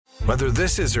Whether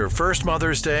this is her first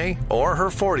Mother's Day or her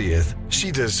 40th, she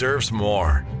deserves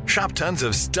more. Shop tons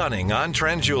of stunning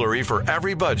on-trend jewelry for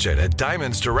every budget at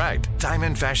Diamonds Direct.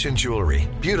 Diamond fashion jewelry,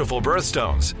 beautiful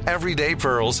birthstones, everyday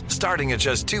pearls starting at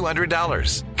just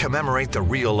 $200. Commemorate the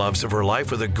real loves of her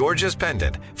life with a gorgeous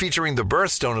pendant featuring the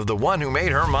birthstone of the one who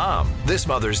made her mom. This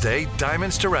Mother's Day,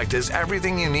 Diamonds Direct is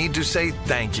everything you need to say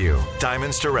thank you.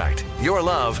 Diamonds Direct. Your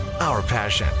love, our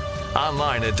passion.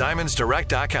 Online at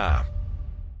diamondsdirect.com.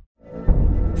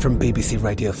 From BBC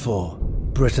Radio 4,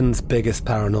 Britain's biggest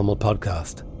paranormal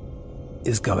podcast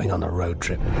is going on a road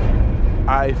trip.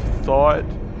 I thought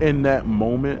in that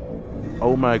moment,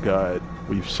 oh my God,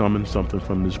 we've summoned something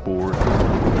from this board.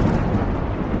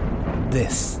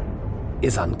 This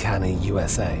is Uncanny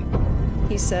USA.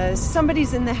 He says,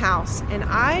 somebody's in the house, and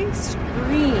I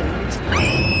screamed.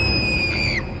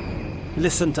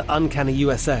 Listen to Uncanny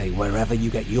USA wherever you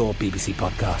get your BBC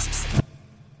podcasts,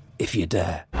 if you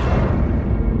dare.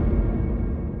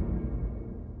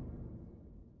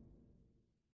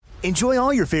 Enjoy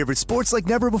all your favorite sports like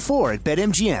never before at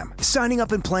BetMGM. Signing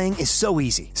up and playing is so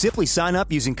easy. Simply sign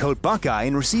up using code Buckeye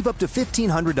and receive up to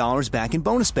 $1,500 back in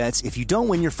bonus bets if you don't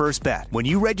win your first bet. When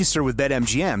you register with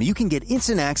BetMGM, you can get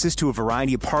instant access to a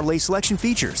variety of parlay selection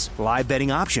features, live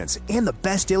betting options, and the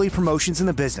best daily promotions in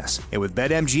the business. And with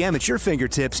BetMGM at your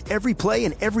fingertips, every play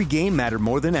and every game matter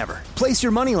more than ever. Place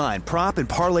your moneyline, prop, and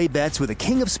parlay bets with the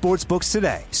king of sportsbooks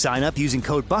today. Sign up using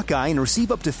code Buckeye and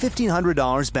receive up to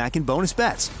 $1,500 back in bonus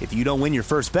bets if you don't win your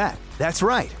first bet. That's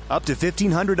right, up to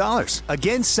 $1,500.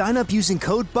 Again, sign up using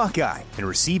code Buckeye and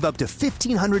receive up to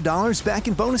 $1,500 back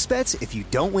in bonus bets if you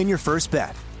don't win your first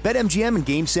bet. BetMGM and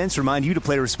GameSense remind you to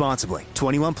play responsibly.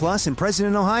 21 plus and present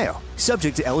in Ohio.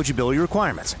 Subject to eligibility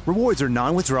requirements. Rewards are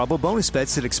non-withdrawable bonus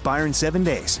bets that expire in 7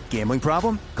 days. Gambling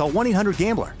problem? Call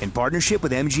 1-800-GAMBLER in partnership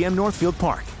with MGM Northfield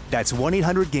Park. That's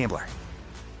 1-800-GAMBLER.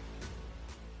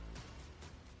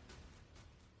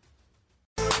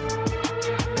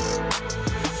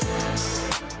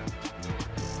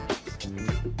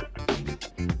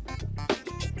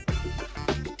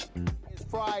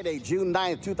 Friday, June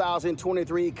 9th,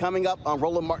 2023, coming up on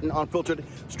Roland Martin Unfiltered,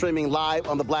 streaming live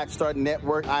on the Black Star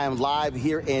Network. I am live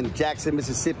here in Jackson,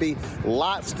 Mississippi.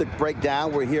 Lots to break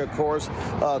down. We're here, of course,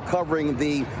 covering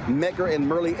the Medgar and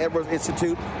Murray Edwards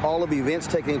Institute. All of the events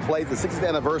taking place. The 60th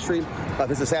anniversary of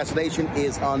his assassination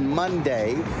is on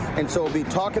Monday, and so we'll be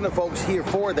talking to folks here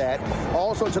for that.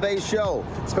 Also, today's show,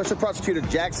 Special Prosecutor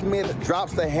Jack Smith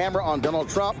drops the hammer on Donald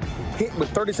Trump, hit with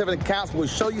 37 counts. We'll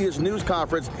show you his news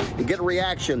conference and get a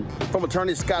reaction from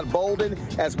attorney Scott Bolden,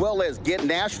 as well as get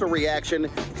national reaction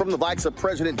from the likes of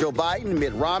President Joe Biden,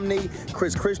 Mitt Romney,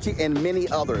 Chris Christie, and many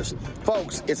others.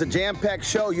 Folks, it's a jam-packed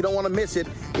show. You don't want to miss it.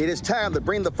 It is time to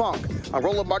bring the funk on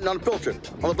Roland Martin Unfiltered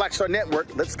on the Black Star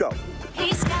Network. Let's go.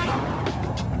 He's got it.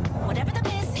 Whatever the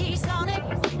biz, he's on it.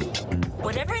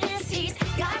 Whatever it is, he's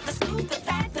got the scoop, the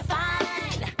fact, the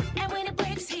find. And when it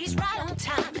breaks, he's right on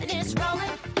time and it's rolling.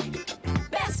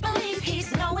 Best believe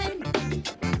he's knowing.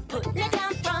 Putting it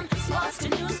down from sports to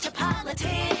news to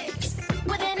politics.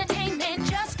 With entertainment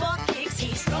just for kicks,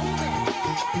 he's rolling.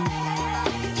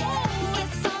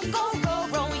 It's on go,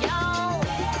 roll, y'all.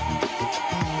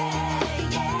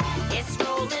 It's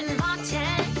Roland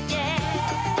Martin,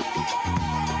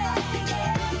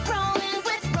 Rolling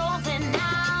with Roland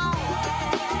now.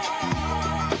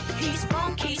 He's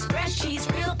funk, he's fresh, he's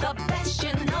real, the best,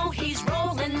 you know he's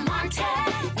Roland Martin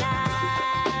now.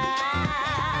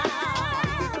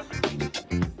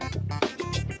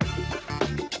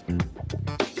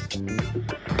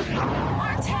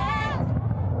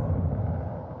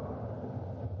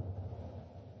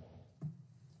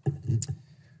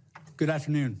 Good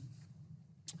afternoon.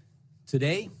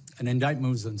 Today, an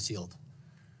indictment was unsealed,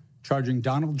 charging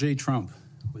Donald J. Trump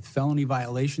with felony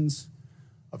violations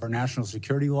of our national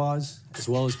security laws, as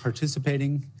well as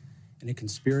participating in a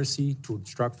conspiracy to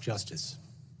obstruct justice.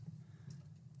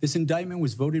 This indictment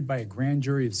was voted by a grand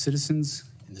jury of citizens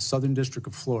in the Southern District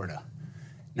of Florida,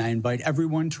 and I invite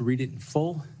everyone to read it in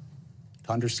full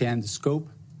to understand the scope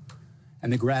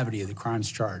and the gravity of the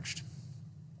crimes charged.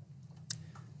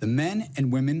 The men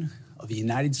and women of the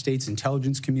United States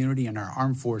intelligence community and our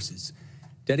armed forces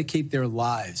dedicate their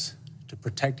lives to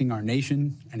protecting our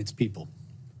nation and its people.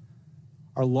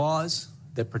 Our laws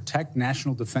that protect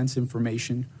national defense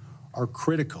information are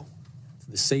critical to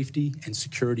the safety and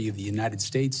security of the United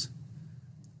States,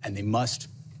 and they must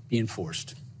be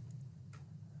enforced.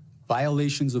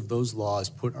 Violations of those laws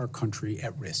put our country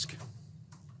at risk.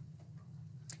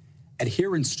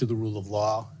 Adherence to the rule of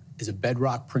law is a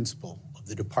bedrock principle of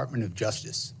the Department of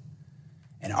Justice,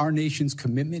 and our nation's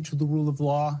commitment to the rule of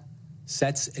law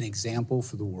sets an example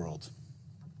for the world.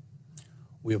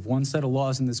 We have one set of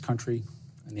laws in this country,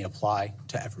 and they apply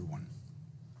to everyone.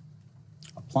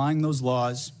 Applying those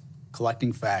laws,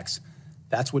 collecting facts,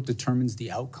 that's what determines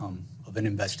the outcome of an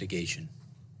investigation.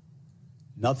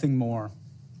 Nothing more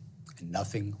and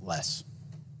nothing less.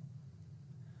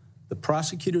 The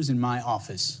prosecutors in my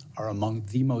office are among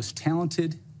the most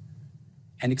talented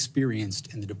and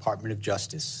experienced in the Department of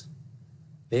Justice.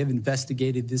 They have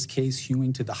investigated this case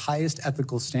hewing to the highest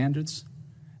ethical standards,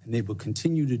 and they will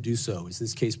continue to do so as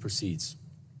this case proceeds.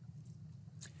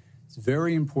 It's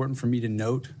very important for me to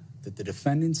note that the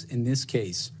defendants in this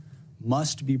case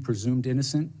must be presumed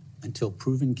innocent until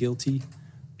proven guilty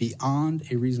beyond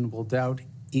a reasonable doubt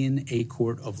in a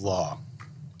court of law.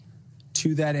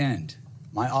 To that end,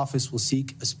 my office will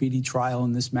seek a speedy trial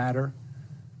in this matter,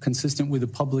 consistent with the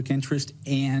public interest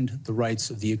and the rights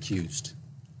of the accused.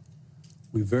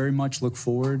 We very much look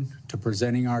forward to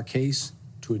presenting our case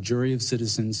to a jury of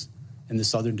citizens in the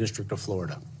Southern District of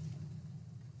Florida.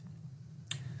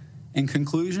 In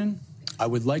conclusion, I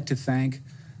would like to thank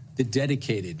the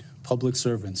dedicated public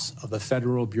servants of the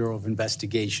Federal Bureau of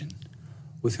Investigation,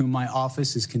 with whom my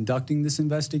office is conducting this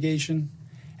investigation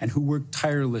and who work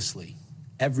tirelessly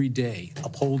every day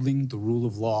upholding the rule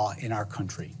of law in our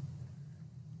country.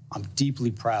 I'm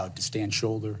deeply proud to stand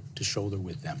shoulder to shoulder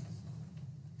with them.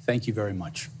 Thank you very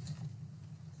much.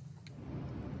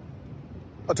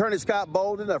 Attorney Scott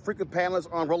Bolden, a frequent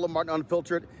panelist on Roland Martin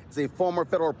Unfiltered, is a former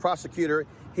federal prosecutor.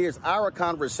 Here's our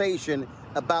conversation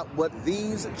about what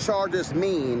these charges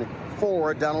mean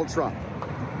for Donald Trump.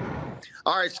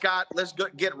 All right, Scott, let's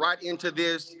get right into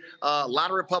this. A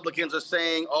lot of Republicans are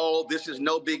saying, oh, this is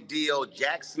no big deal.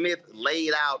 Jack Smith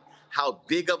laid out how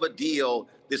big of a deal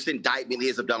this indictment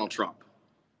is of Donald Trump.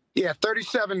 Yeah,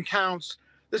 37 counts.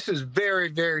 This is very,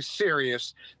 very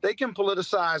serious. They can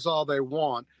politicize all they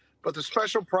want, but the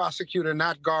special prosecutor,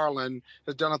 Nat Garland,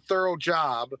 has done a thorough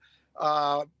job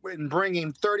in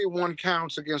bringing 31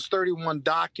 counts against 31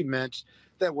 documents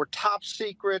that were top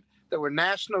secret, that were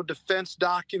national defense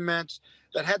documents,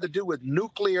 that had to do with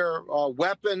nuclear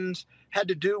weapons, had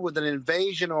to do with an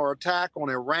invasion or attack on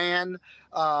Iran,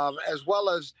 as well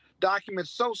as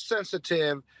documents so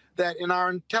sensitive that in our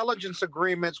intelligence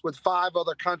agreements with 5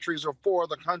 other countries or 4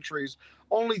 other countries,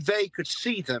 only they could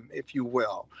see them, if you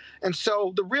will. And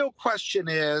so the real question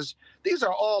is, these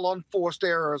are all unforced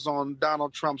errors on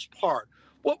Donald Trump's part.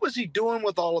 What was he doing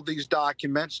with all of these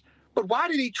documents? But why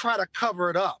did he try to cover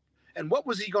it up? And what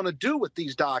was he going to do with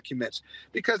these documents?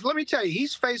 Because let me tell you,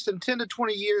 he's facing 10 to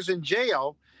 20 years in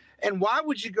jail. And why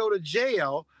would you go to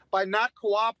jail by not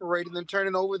cooperating and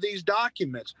turning over these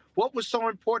documents? What was so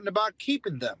important about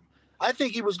keeping them? I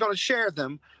think he was going to share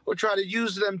them or try to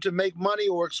use them to make money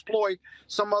or exploit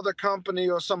some other company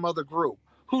or some other group.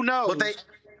 Who knows?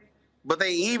 But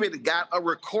they even got a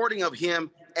recording of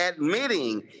him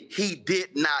admitting he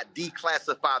did not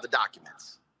declassify the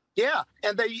documents. Yeah,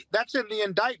 and that's in the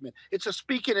indictment. It's a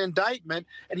speaking indictment,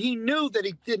 and he knew that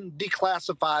he didn't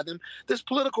declassify them. This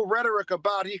political rhetoric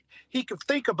about he could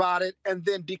think about it and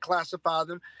then declassify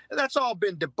them, that's all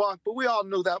been debunked, but we all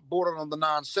knew that bordered on the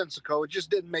nonsensical. It just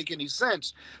didn't make any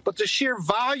sense. But the sheer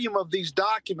volume of these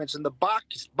documents and the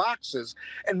boxes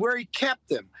and where he kept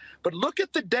them. But look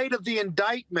at the date of the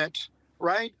indictment,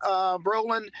 right,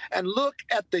 Roland, and look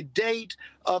at the date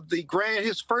of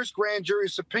his first grand jury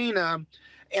subpoena,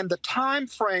 and the time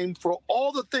frame for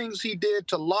all the things he did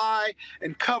to lie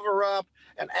and cover up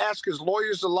and ask his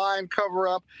lawyers to lie and cover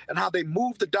up, and how they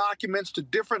moved the documents to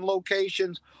different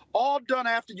locations, all done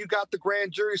after you got the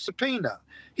grand jury subpoena.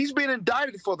 He's been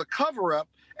indicted for the cover up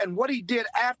and what he did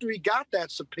after he got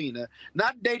that subpoena,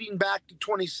 not dating back to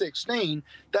 2016.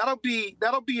 That'll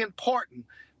be important,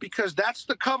 because that's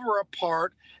the cover up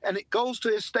part, and it goes to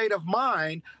his state of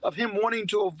mind of him wanting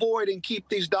to avoid and keep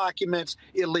these documents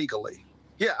illegally.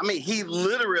 Yeah, I mean, he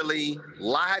literally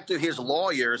lied to his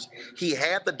lawyers. He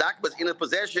had the documents in his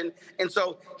possession, and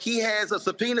so he has a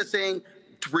subpoena saying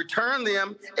to return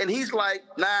them, and he's like,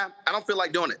 nah, I don't feel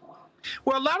like doing it.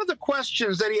 Well, a lot of the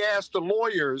questions that he asked the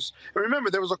lawyers, and remember,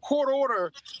 there was a court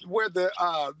order where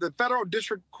the federal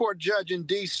district court judge in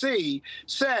D.C.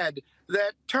 said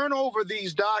that turn over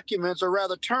these documents, or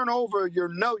rather turn over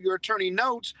your attorney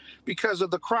notes, because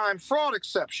of the crime fraud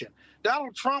exception.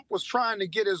 Donald Trump was trying to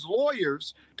get his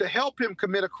lawyers to help him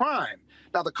commit a crime.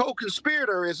 Now, the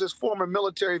co-conspirator is his former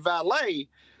military valet,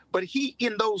 but he,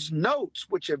 in those notes,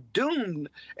 which have doomed,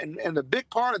 and a big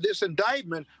part of this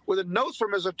indictment, were the notes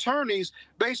from his attorneys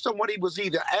based on what he was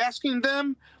either asking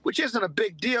them, which isn't a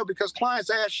big deal because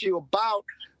clients ask you about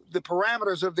the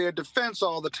parameters of their defense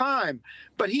all the time.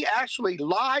 But he actually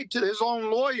lied to his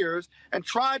own lawyers and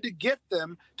tried to get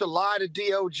them to lie to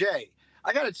DOJ.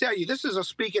 I got to tell you, this is a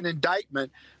speaking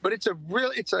indictment, but it's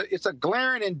a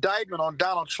glaring indictment on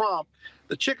Donald Trump.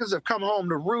 The chickens have come home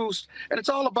to roost, and it's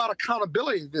all about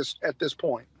accountability at this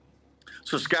point.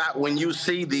 So, Scott, when you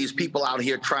see these people out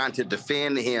here trying to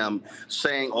defend him,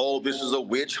 saying, oh, this is a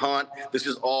witch hunt, this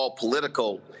is all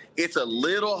political, it's a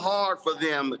little hard for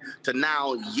them to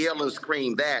now yell and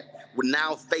scream that we're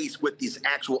now faced with this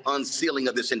actual unsealing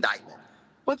of this indictment.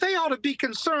 Well, they ought to be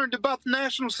concerned about the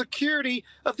national security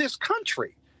of this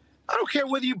country. I don't care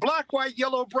whether you black, white,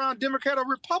 yellow, brown, Democrat, or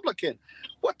Republican.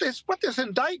 What this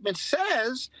indictment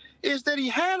says is that he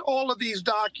had all of these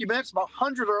documents, about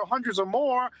hundreds or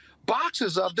more,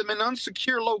 boxes of them in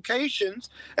unsecure locations,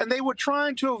 and they were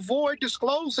trying to avoid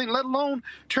disclosing, let alone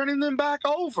turning them back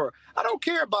over. I don't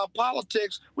care about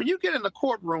politics. When you get in the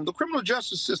courtroom, the criminal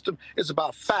justice system is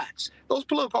about facts. Those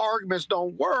political arguments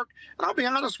don't work, and I'll be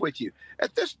honest with you.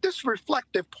 At this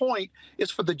reflective point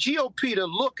is for the GOP to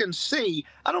look and see,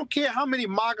 I don't care how many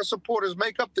MAGA supporters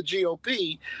make up the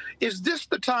GOP, is this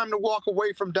the time to walk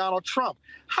away from Donald Trump?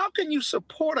 How can you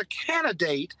support a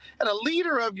candidate and a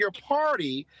leader of your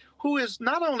party who has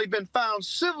not only been found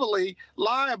civilly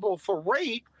liable for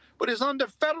rape, but is under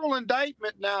federal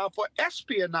indictment now for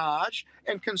espionage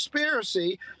and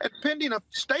conspiracy and pending a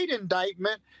state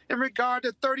indictment in regard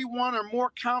to 31 or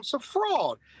more counts of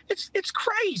fraud? It's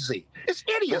crazy. It's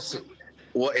idiocy.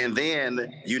 Well, and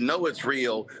then you know it's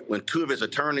real when two of his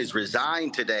attorneys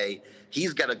resigned today.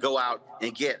 He's got to go out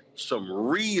and get some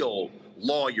real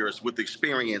lawyers with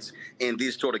experience in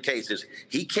these sort of cases.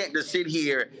 He can't just sit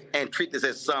here and treat this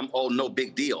as some, oh, no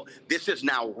big deal. This is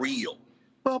now real.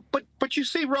 Well, but you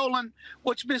see, Roland,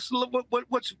 what's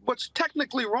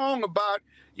technically wrong about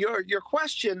your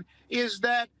question is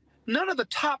that none of the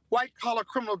top white-collar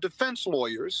criminal defense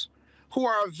lawyers who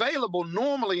are available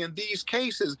normally in these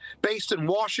cases based in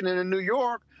Washington and New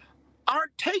York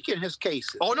aren't taking his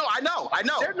cases. Oh, no, I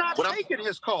know. They're not taking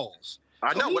his calls.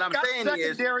 I know. What I'm saying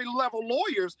is secondary level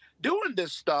lawyers doing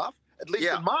this stuff, at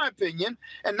least in my opinion,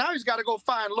 and now he's got to go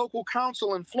find local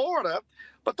counsel in Florida.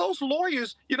 But those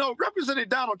lawyers, representing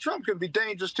Donald Trump can be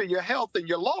dangerous to your health and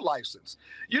your law license.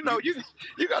 You got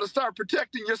to start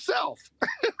protecting yourself.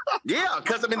 Yeah,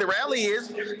 because, the reality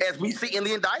is, as we see in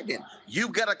the indictment,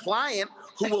 you've got a client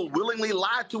who will willingly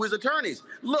lie to his attorneys.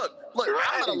 Look,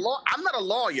 right. I'm not a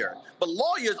lawyer, but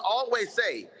lawyers always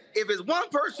say, if it's one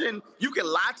person, you can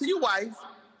lie to your wife,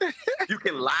 you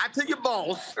can lie to your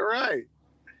boss. Right.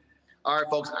 All right,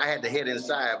 folks, I had to head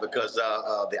inside because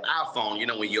the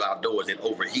iPhone, when you're outdoors, it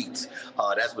overheats.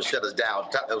 That's what shut us down.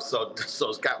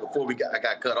 So Scott, before I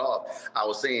got cut off, I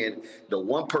was saying the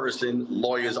one person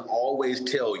lawyers always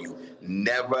tell you,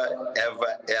 never,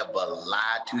 ever, ever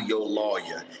lie to your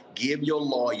lawyer. Give your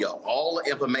lawyer all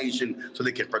the information so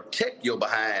they can protect your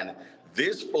behind.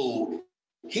 This fool,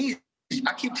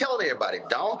 I keep telling everybody,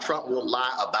 Donald Trump will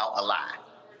lie about a lie.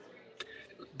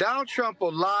 Donald Trump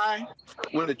will lie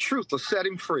when the truth will set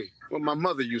him free, what my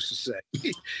mother used to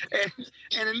say.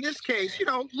 and in this case,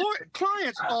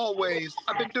 clients always,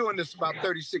 I've been doing this about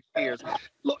 36 years.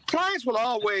 Look, clients will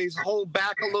always hold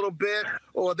back a little bit,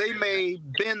 or they may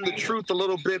bend the truth a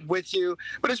little bit with you,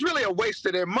 but it's really a waste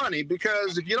of their money,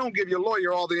 because if you don't give your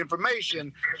lawyer all the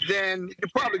information, then you're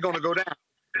probably going to go down.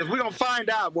 Because we're going to find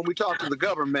out when we talk to the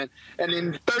government. And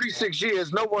in 36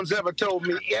 years, no one's ever told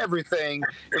me everything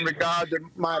in regard to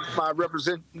my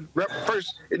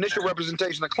first initial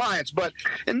representation of clients. But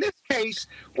in this case,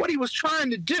 what he was trying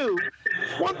to do,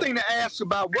 one thing to ask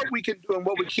about what we can do and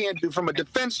what we can't do from a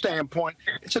defense standpoint,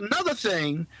 it's another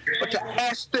thing, but to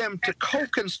ask them to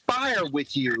co-conspire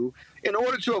with you in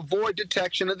order to avoid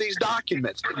detection of these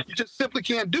documents. You just simply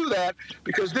can't do that,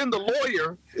 because then the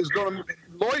lawyer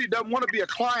doesn't want to be a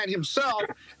client himself,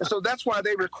 and so that's why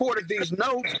they recorded these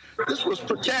notes. This was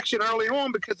protection early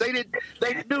on, because they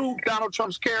knew Donald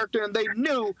Trump's character, and they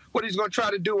knew what he's going to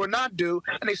try to do or not do,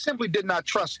 and they simply did not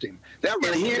trust him. You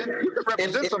can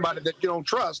represent somebody that you don't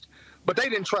trust, but they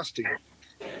didn't trust him.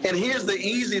 And here's the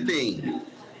easy thing.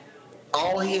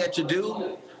 All he had to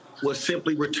do was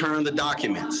simply return the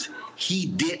documents. He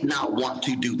did not want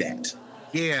to do that.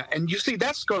 Yeah, and you see,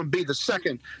 that's going to be the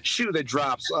second shoe that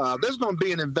drops. There's going to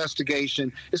be an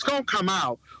investigation. It's going to come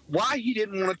out why he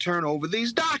didn't want to turn over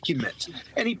these documents.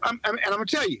 And I'm going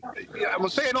to tell you, I'm going to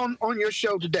say it on your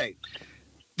show today.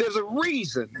 There's a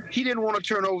reason he didn't want to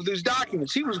turn over these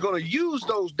documents. He was going to use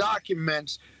those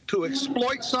documents to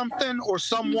exploit something or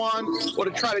someone or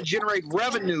to try to generate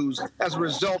revenues as a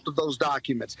result of those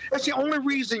documents. That's the only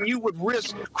reason you would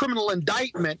risk criminal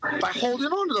indictment by holding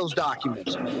on to those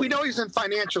documents. We know he's in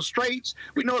financial straits.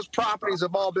 We know his properties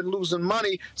have all been losing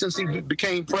money since he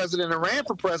became president and ran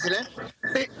for president.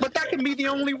 But that can be the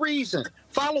only reason.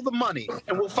 Follow the money,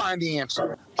 and we'll find the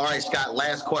answer. All right, Scott,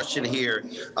 last question here,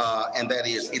 and that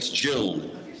is, it's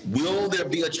June. Will there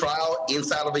be a trial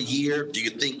inside of a year? Do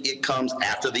you think it comes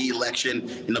after the election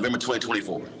in November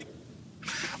 2024?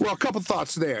 Well, a couple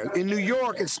thoughts there. In New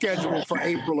York, it's scheduled for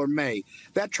April or May.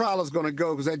 That trial is going to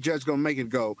go because that judge is going to make it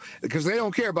go because they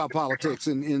don't care about politics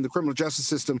in the criminal justice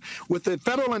system. With the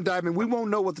federal indictment, we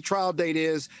won't know what the trial date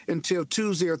is until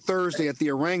Tuesday or Thursday at the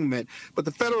arraignment. But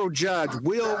the federal judge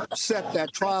will set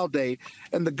that trial date.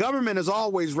 And the government is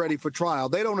always ready for trial.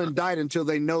 They don't indict until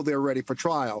they know they're ready for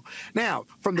trial. Now,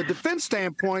 from the defense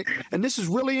standpoint, and this is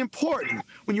really important,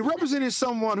 when you're representing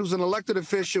someone who's an elected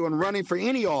official and running for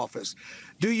any office,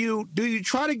 do you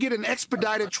try to get an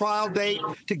expedited trial date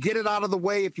to get it out of the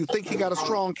way if you think he got a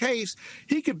strong case?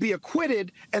 He could be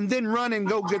acquitted and then run and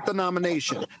go get the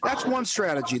nomination. That's one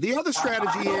strategy. The other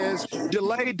strategy is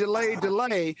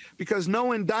delay, because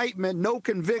no indictment, no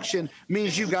conviction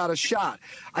means you got a shot.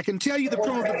 I can tell you the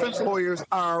criminal defense lawyers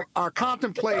are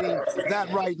contemplating that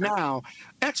right now.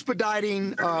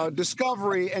 Expediting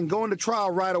discovery and going to trial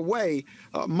right away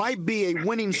might be a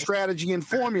winning strategy and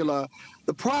formula.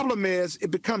 The problem is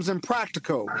it becomes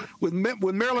impractical. With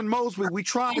Marilyn Mosley, we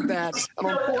tried that, and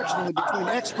unfortunately, between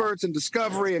experts and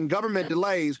discovery and government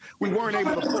delays, we weren't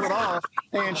able to pull it off,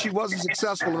 and she wasn't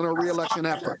successful in her re-election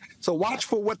effort. So watch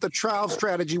for what the trial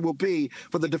strategy will be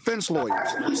for the defense lawyers,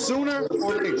 sooner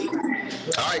or later.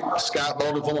 All right, Scott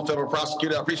Bolden, former federal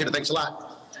prosecutor. I appreciate it. Thanks a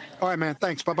lot. All right, man.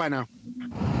 Thanks. Bye-bye now.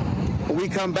 When we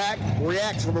come back,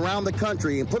 reactions from around the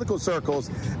country in political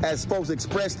circles as folks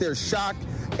express their shock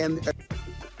and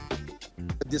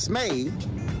dismay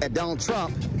at Donald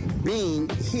Trump being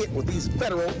hit with these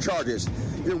federal charges.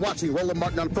 You're watching Roland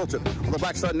Martin Unfiltered on the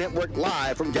Black Star Network,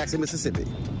 live from Jackson, Mississippi.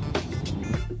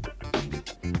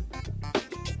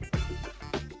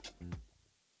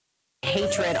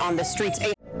 Hatred on the streets.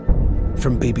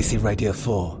 From BBC Radio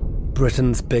 4,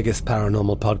 Britain's biggest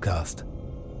paranormal podcast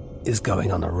is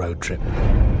going on a road trip.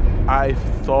 I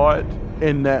thought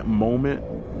in that moment,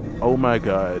 oh my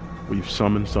God, we've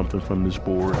summoned something from this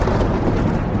board.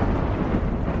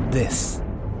 This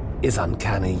is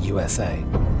Uncanny USA.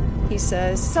 He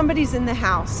says, somebody's in the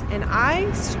house, and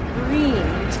I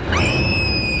screamed.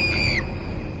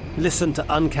 Listen to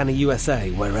Uncanny USA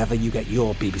wherever you get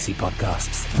your BBC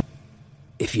podcasts,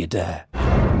 if you dare.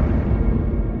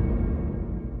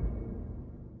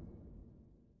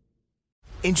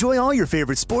 Enjoy all your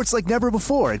favorite sports like never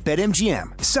before at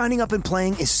BetMGM. Signing up and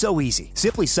playing is so easy.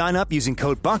 Simply sign up using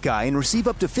code Buckeye and receive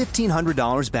up to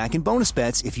 $1,500 back in bonus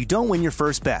bets if you don't win your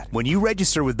first bet. When you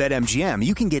register with BetMGM,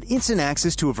 you can get instant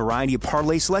access to a variety of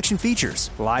parlay selection features,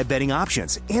 live betting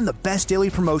options, and the best daily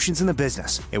promotions in the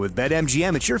business. And with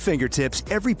BetMGM at your fingertips,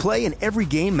 every play and every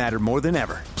game matter more than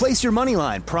ever. Place your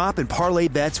moneyline, prop, and parlay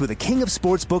bets with the king of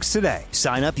sportsbooks today.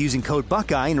 Sign up using code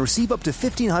Buckeye and receive up to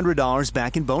 $1,500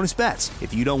 back in bonus bets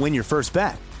if you don't win your first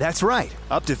bet. That's right,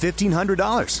 up to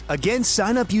 $1,500. Again,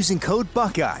 sign up using code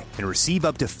Buckeye and receive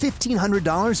up to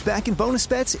 $1,500 back in bonus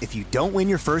bets if you don't win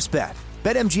your first bet.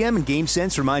 BetMGM and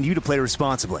GameSense remind you to play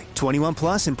responsibly. 21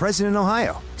 plus and present in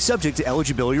Ohio. Subject to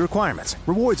eligibility requirements.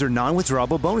 Rewards are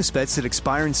non-withdrawable bonus bets that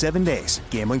expire in 7 days.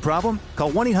 Gambling problem?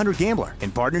 Call 1-800-GAMBLER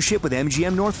in partnership with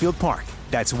MGM Northfield Park.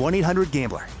 That's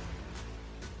 1-800-GAMBLER.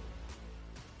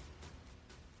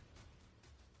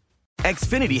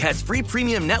 Xfinity has free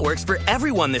premium networks for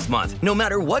everyone this month, no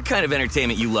matter what kind of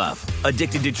entertainment you love.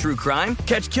 Addicted to true crime?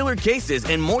 Catch killer cases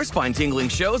and more spine-tingling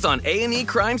shows on A&E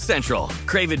Crime Central.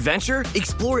 Crave adventure?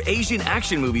 Explore Asian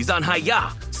action movies on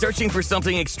Hi-Ya. Searching for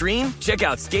something extreme? Check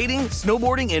out skating,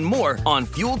 snowboarding, and more on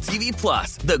Fuel TV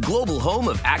Plus, the global home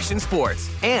of action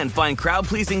sports. And find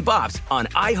crowd-pleasing bops on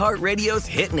iHeartRadio's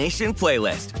Hit Nation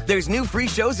playlist. There's new free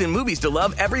shows and movies to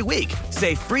love every week.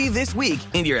 Say free this week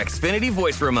in your Xfinity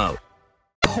voice remote.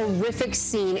 Horrific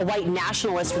scene, a white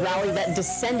nationalist rally that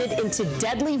descended into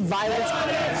deadly violence.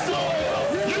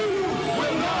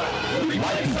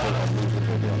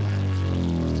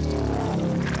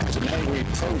 angry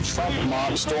pro-Trump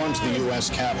mob storms the U.S.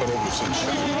 Capitol.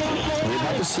 We're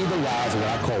about to see the rise of what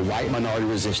I call white minority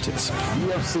resistance. You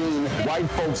have seen white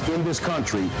folks in this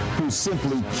country who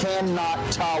simply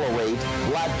cannot tolerate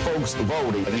black folks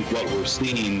voting. I think what we're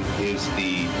seeing is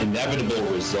the inevitable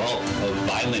result of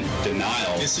violent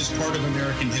denial. This is part of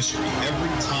American history.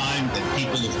 Every time that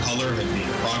people of color have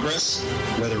made progress,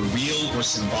 whether real or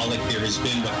symbolic, there has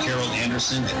been what Carol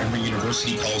Anderson at Emory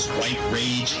University calls white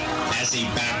rage as a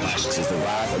backlash. This is the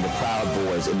rise of the Proud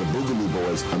Boys and the Boogaloo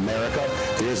Boys. America,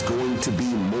 there's going to be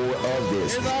more of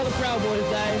this. Here's all the Proud Boys,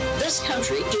 guys. This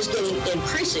country is getting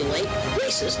increasingly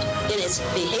racist in its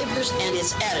behaviors and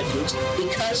its attitudes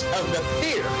because of the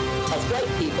fear of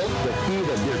white people. The fear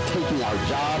that they're taking our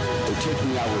jobs, they're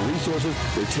taking our resources,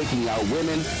 they're taking our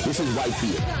women. This is white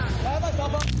fear.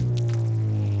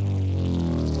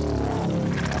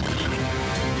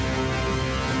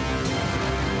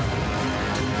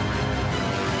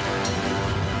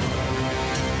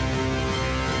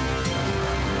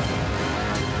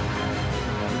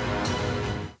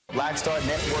 Black Star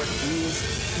Network is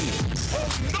here.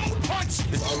 No punch!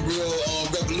 I'm real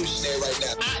revolutionary right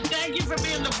now. Thank you for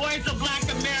being the voice of Black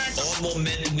America. All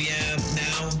momentum we have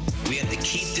now, we have to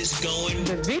keep this going.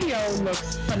 The video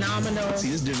looks phenomenal. See,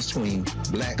 there's a difference between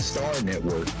Black Star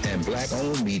Network and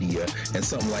black-owned media and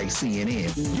something like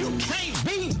CNN. You can't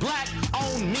be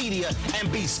black-owned media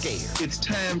and be scared. It's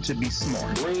time to be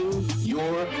smart. Bring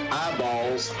your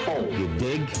eyeballs home. You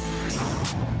dig?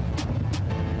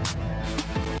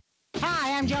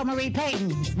 Hi, I'm Jo Marie Payton,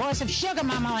 voice of Sugar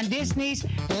Mama on Disney's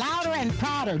Louder and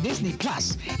Prouder Disney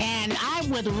Plus, and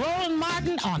I'm with Roland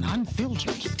Martin on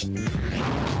Unfiltered.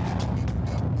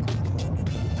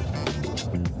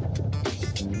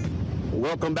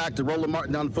 Welcome back to Roland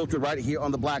Martin Unfiltered right here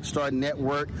on the Black Star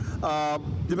Network.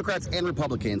 Democrats and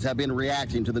Republicans have been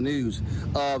reacting to the news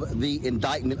of the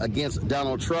indictment against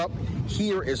Donald Trump.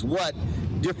 Here is what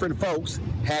different folks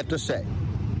had to say.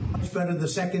 Much better the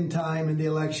second time in the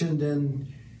election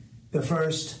than the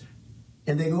first.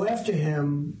 And they go after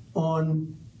him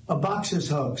on a boxes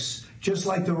hoax, just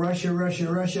like the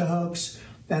Russia hoax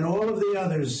and all of the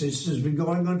others. This has been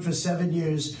going on for 7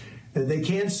 years. They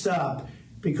can't stop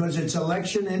because it's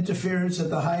election interference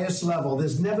at the highest level.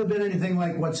 There's never been anything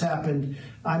like what's happened.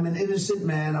 I'm an innocent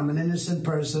man. I'm an innocent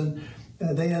person.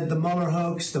 They had the Mueller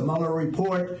hoax, the Mueller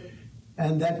report,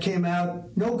 and that came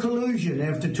out, no collusion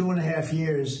after 2.5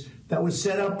 years. That was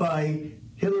set up by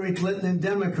Hillary Clinton and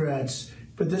Democrats.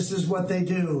 But this is what they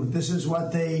do. This is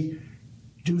what they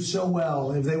do so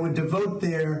well. If they would devote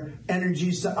their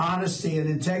energies to honesty and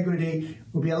integrity,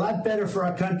 it would be a lot better for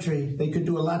our country. They could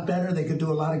do a lot better. They could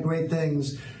do a lot of great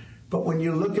things. But when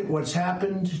you look at what's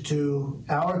happened to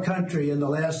our country in the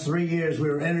last 3 years, we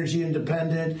were energy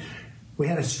independent. We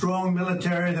had a strong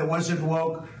military that wasn't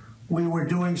woke. We were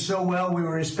doing so well. We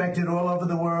were respected all over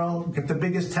the world. Got the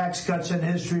biggest tax cuts in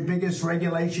history, biggest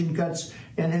regulation cuts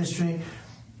in history.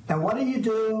 And what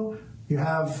do? You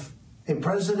have a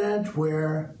president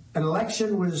where an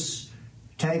election was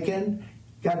taken,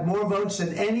 got more votes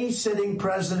than any sitting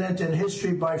president in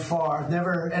history by far,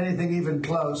 never anything even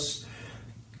close.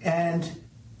 And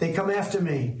they come after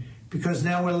me because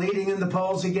now we're leading in the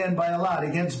polls again by a lot,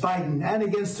 against Biden and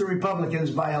against the Republicans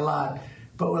by a lot.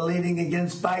 But we're leading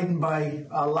against Biden by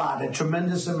a lot, a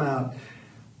tremendous amount.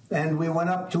 And we went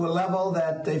up to a level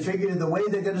that they figured the way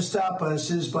they're going to stop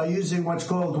us is by using what's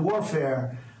called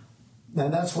warfare.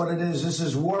 And that's what it is. This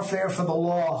is warfare for the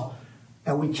law.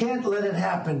 And we can't let it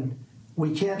happen.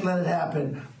 We can't let it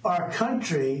happen. Our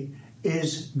country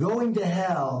is going to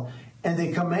hell. And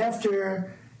they come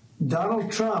after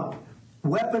Donald Trump,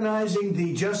 weaponizing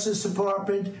the Justice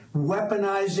Department,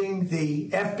 weaponizing the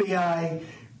FBI.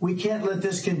 We can't let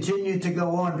this continue to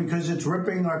go on because it's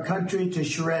ripping our country to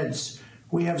shreds.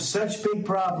 We have such big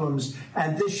problems,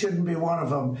 and this shouldn't be one of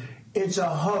them. It's a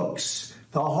hoax.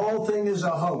 The whole thing is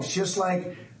a hoax, just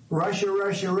like Russia,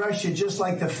 just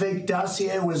like the fake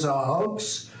dossier was a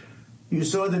hoax. You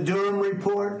saw the Durham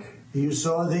report. You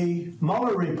saw the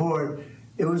Mueller report.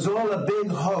 It was all a big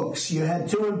hoax. You had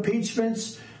 2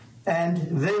 impeachments, and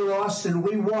they lost and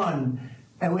we won,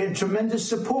 and we had tremendous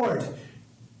support.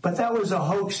 But that was a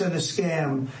hoax and a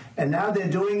scam, and now they're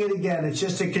doing it again. It's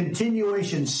just a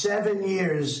continuation, 7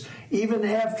 years, even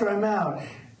after I'm out.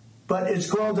 But it's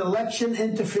called election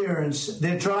interference.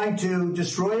 They're trying to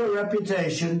destroy a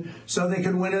reputation so they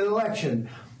can win an election.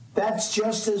 That's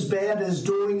just as bad as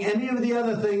doing any of the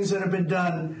other things that have been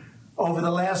done over the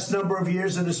last number of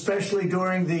years, and especially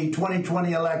during the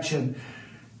 2020 election.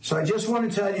 So I just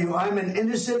want to tell you, I'm an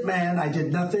innocent man. I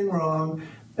did nothing wrong.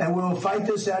 and we will fight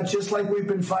this out just like we've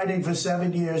been fighting for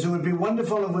 7 years. It would be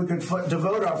wonderful if we could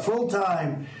devote our full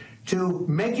time to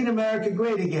making America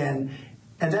great again,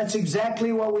 and that's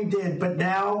exactly what we did. But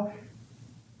now,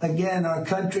 again, our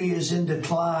country is in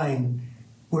decline.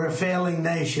 We're a failing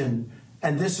nation,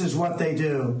 and this is what they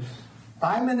do.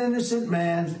 I'm an innocent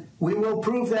man. We will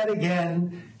prove that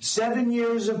again. 7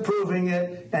 years of proving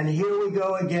it, and here we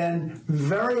go again.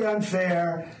 Very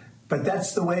unfair, but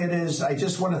that's the way it is. I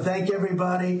just want to thank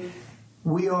everybody.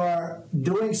 We are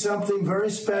doing something very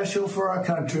special for our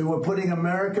country. We're putting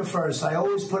America first. I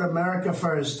always put America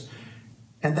first,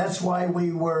 and that's why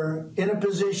we were in a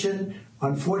position.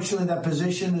 Unfortunately, that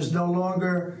position is no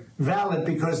longer valid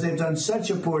because they've done such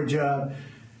a poor job.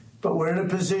 But we're in a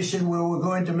position where we're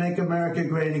going to make America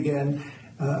great again.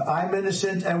 I'm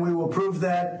innocent, and we will prove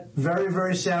that very,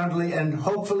 very soundly and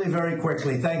hopefully very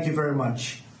quickly. Thank you very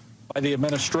much. By the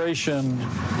administration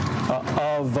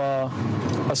of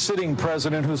a sitting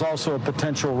president who's also a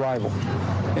potential rival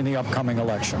in the upcoming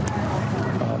election.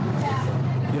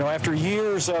 After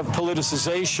years of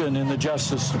politicization in the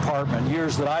Justice Department,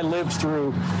 years that I lived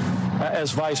through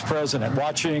as vice president,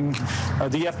 watching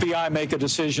the FBI make a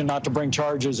decision not to bring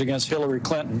charges against Hillary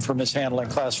Clinton for mishandling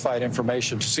classified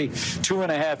information, to see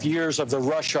 2.5 years of the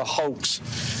Russia hoax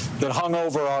that hung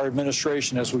over our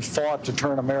administration as we fought to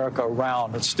turn America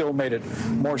around. It still made it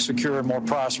more secure and more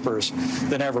prosperous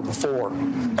than ever before.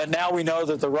 And now we know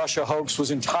that the Russia hoax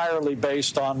was entirely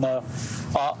based on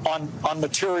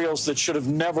materials that should have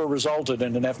never resulted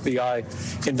in an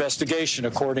FBI investigation,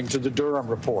 according to the Durham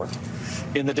report.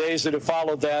 In the days that have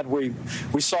followed that, we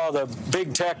saw the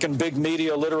big tech and big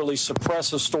media literally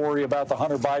suppress a story about the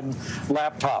Hunter Biden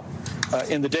laptop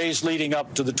in the days leading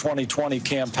up to the 2020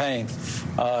 campaign.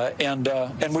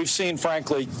 And we've seen,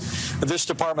 frankly, this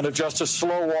Department of Justice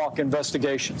slow walk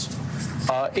investigations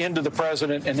into the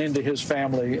president and into his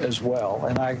family as well.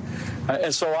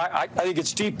 And so I think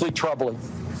it's deeply troubling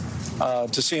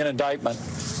to see an indictment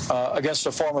against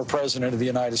a former president of the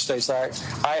United States.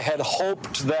 I had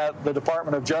hoped that the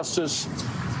Department of Justice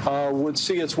would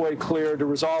see its way clear to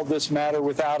resolve this matter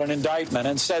without an indictment,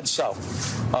 and said so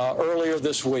earlier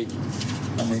this week.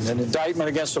 I mean, an indictment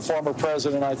against a former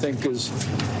president, I think, is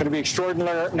going to be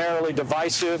extraordinarily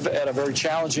divisive at a very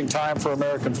challenging time for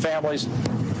American families.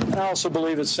 And I also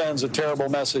believe it sends a terrible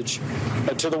message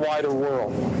to the wider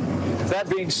world. That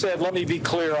being said, let me be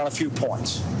clear on a few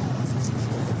points.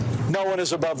 No one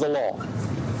is above the law.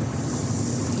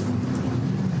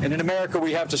 And in America,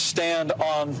 we have to stand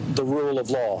on the rule of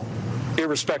law,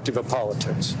 irrespective of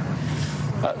politics.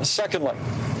 Secondly,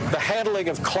 the handling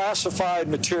of classified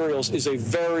materials is a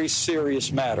very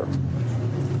serious matter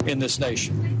in this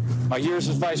nation. My years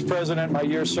as vice president, my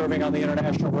years serving on the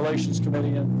International Relations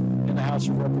Committee in the House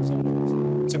of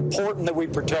Representatives, it's important that we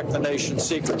protect the nation's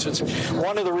secrets. It's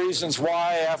one of the reasons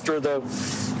why, after the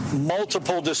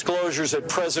multiple disclosures at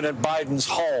President Biden's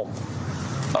home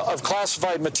of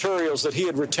classified materials that he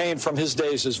had retained from his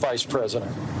days as vice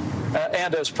president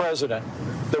and as president,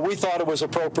 that we thought it was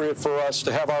appropriate for us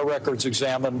to have our records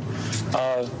examined.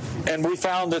 And we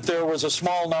found that there was a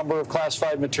small number of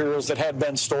classified materials that had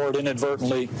been stored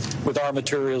inadvertently with our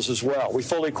materials as well. We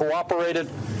fully cooperated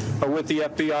with the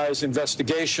FBI's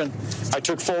investigation. I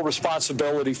took full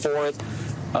responsibility for it.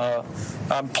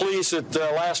 I'm pleased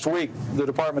that last week the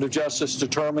Department of Justice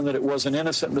determined that it was an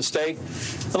innocent mistake.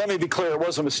 But let me be clear, it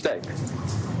was a mistake.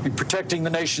 Protecting the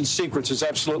nation's secrets is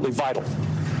absolutely vital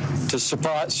to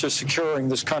securing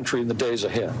this country in the days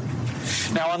ahead.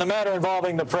 Now, on the matter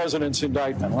involving the president's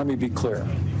indictment, let me be clear.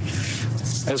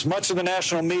 As much of the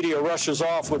national media rushes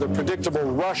off with a predictable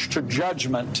rush to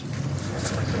judgment,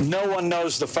 no one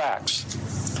knows the facts.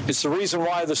 It's the reason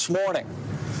why this morning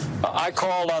I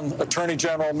called on Attorney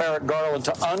General Merrick Garland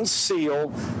to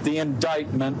unseal the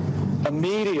indictment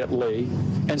immediately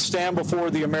and stand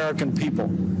before the American people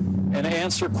and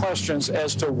answer questions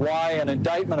as to why an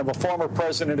indictment of a former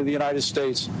president of the United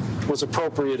States was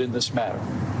appropriate in this matter.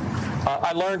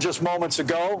 I learned just moments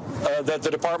ago that the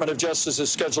Department of Justice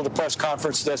has scheduled a press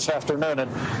conference this afternoon,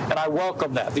 and I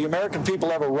welcome that. The American people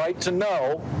have a right to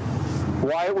know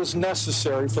why it was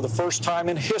necessary for the first time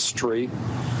in history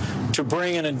to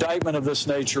bring an indictment of this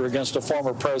nature against a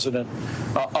former president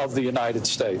of the United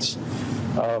States.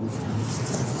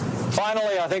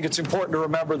 Finally, I think it's important to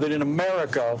remember that in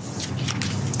America,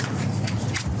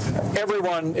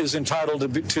 everyone is entitled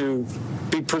to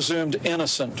be presumed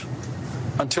innocent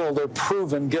until they're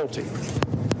proven guilty.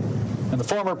 And the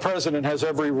former president has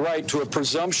every right to a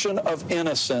presumption of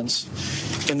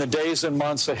innocence in the days and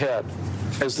months ahead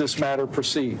as this matter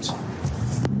proceeds.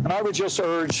 And I would just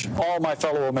urge all my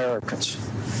fellow Americans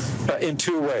in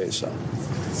two ways.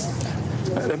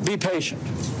 Be patient.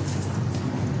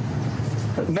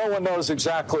 No one knows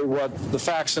exactly what the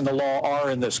facts in the law are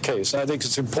in this case. And I think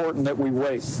it's important that we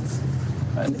wait.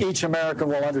 And each American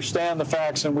will understand the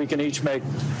facts, and we can each make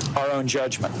our own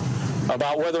judgment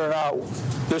about whether or not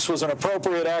this was an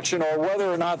appropriate action, or whether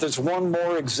or not there's one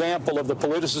more example of the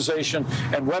politicization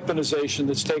and weaponization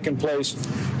that's taken place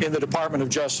in the Department of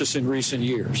Justice in recent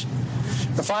years.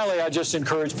 And finally, I just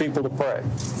encourage people to pray.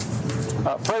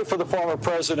 Pray for the former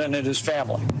president and his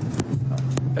family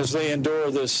as they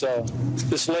endure this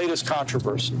latest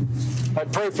controversy. I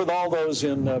pray for all those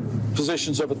in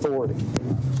positions of authority,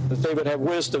 that they would have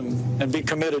wisdom and be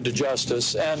committed to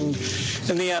justice. And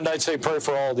in the end, I'd say pray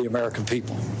for all the American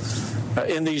people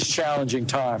in these challenging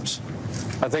times.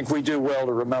 I think we do well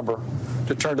to remember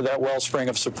to turn to that wellspring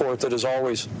of support that has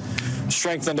always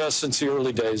strengthened us since the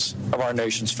early days of our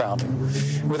nation's founding.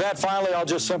 With that, finally, I'll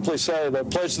just simply say the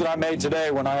pledge that I made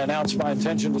today when I announced my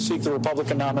intention to seek the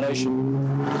Republican nomination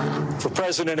for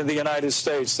President of the United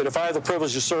States, that if I have the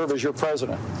privilege to serve as your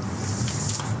president,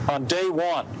 on day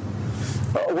one,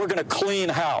 we're going to clean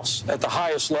house at the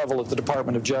highest level at the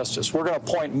Department of Justice. We're going to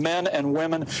appoint men and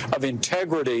women of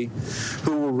integrity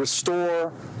who will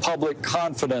restore public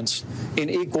confidence in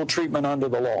equal treatment under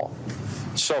the law.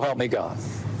 So help me God.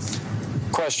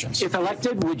 Questions? If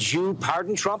elected, would you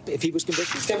pardon Trump if he was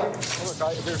convicted? Look,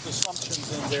 there's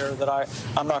assumptions in there that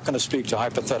I'm not going to speak to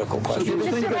hypothetical questions.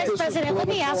 Mr. Vice President, let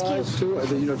me ask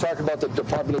you. Talking about the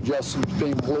Department of Justice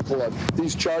being political,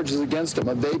 these charges against him,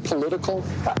 are they political?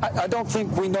 I don't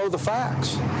think we know the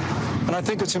facts. And I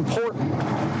think it's important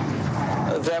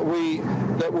that we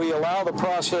allow the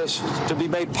process to be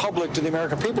made public to the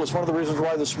American people. It's one of the reasons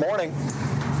why this morning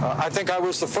I think I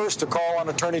was the first to call on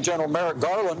Attorney General Merrick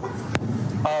Garland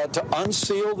to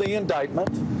unseal the indictment,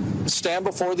 stand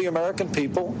before the American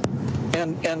people,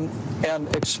 and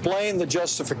explain the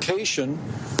justification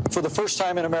for the first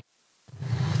time in America.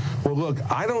 Well, look,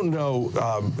 I don't know,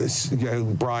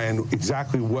 Brian,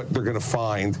 exactly what they're going to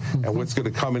find and what's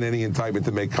going to come in any indictment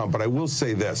that may come. But I will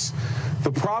say this.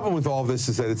 The problem with all this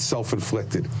is that it's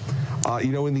self-inflicted.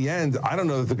 In the end, I don't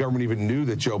know that the government even knew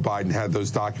that Joe Biden had those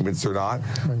documents or not.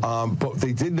 But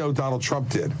they did know Donald Trump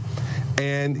did.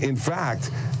 And, in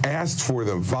fact, asked for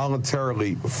them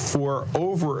voluntarily for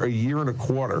over a year and a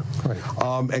quarter,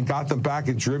 and got them back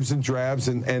in dribs and drabs.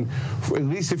 And at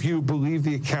least if you believe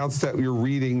the accounts that you're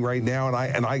reading right now,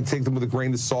 and I take them with a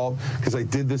grain of salt because I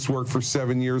did this work for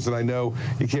 7 years, and I know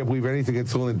you can't believe anything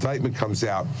until an indictment comes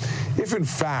out. If, in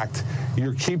fact,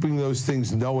 you're keeping those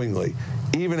things knowingly,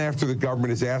 even after the government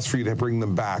has asked for you to bring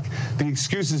them back, the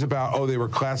excuses about, they were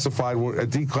classified,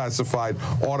 declassified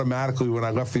automatically when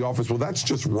I left the office, well, that's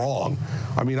just wrong.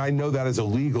 I mean, I know that as a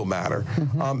legal matter.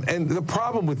 And the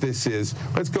problem with this is,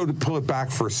 let's pull it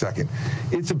back for a second.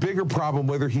 It's a bigger problem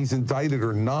whether he's indicted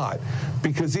or not,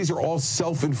 because these are all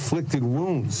self-inflicted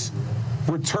wounds.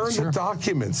 Return the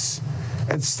documents.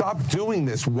 And stop doing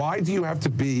this. Why do you have to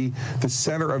be the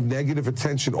center of negative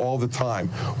attention all the time?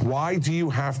 Why do you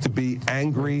have to be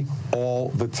angry all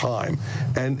the time?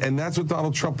 And that's what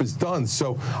Donald Trump has done.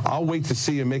 So I'll wait to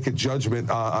see him make a judgment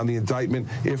on the indictment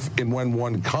if and when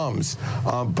one comes.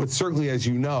 But certainly, as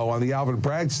you know, on the Alvin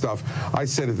Bragg stuff, I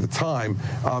said at the time,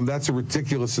 that's a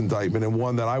ridiculous indictment and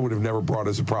one that I would have never brought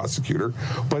as a prosecutor.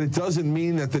 But it doesn't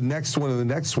mean that the next one and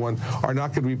the next one are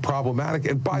not going to be problematic.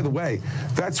 And by the way,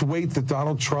 that's weight that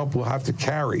Donald Trump will have to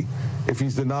carry if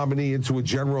he's the nominee into a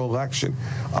general election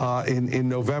in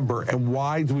November. And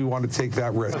why do we want to take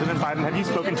that risk? President Biden, have you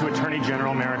spoken to Attorney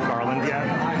General Merrick Garland yet?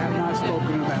 I have not spoken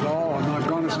to him at all. I'm not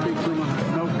going to speak to him. I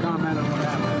have no comment on what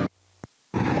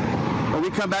happened. When we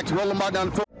come back to Roland Martin on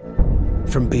the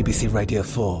From BBC Radio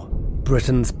 4,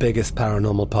 Britain's biggest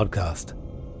paranormal podcast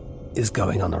is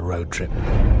going on a road trip.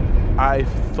 I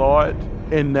thought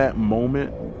in that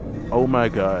moment, oh my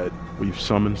God, we've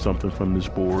summoned something from this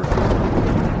board.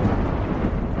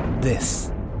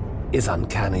 This is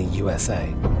Uncanny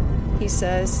USA. He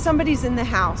says, somebody's in the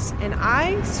house, and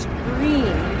I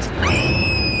screamed.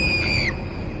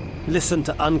 Listen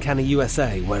to Uncanny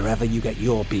USA wherever you get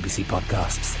your BBC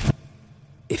podcasts,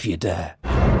 if you dare.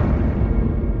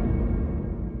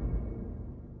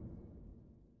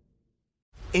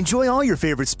 Enjoy all your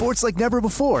favorite sports like never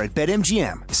before at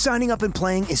BetMGM. Signing up and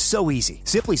playing is so easy.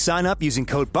 Simply sign up using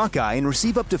code Buckeye and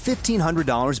receive up to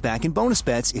 $1,500 back in bonus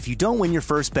bets if you don't win your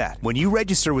first bet. When you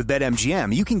register with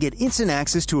BetMGM, you can get instant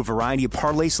access to a variety of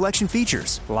parlay selection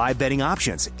features, live betting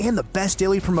options, and the best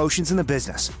daily promotions in the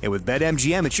business. And with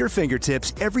BetMGM at your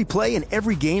fingertips, every play and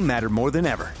every game matter more than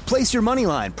ever. Place your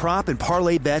moneyline, prop, and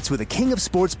parlay bets with the king of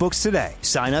sportsbooks today.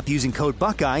 Sign up using code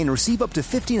Buckeye and receive up to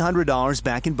 $1,500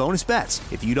 back in bonus bets.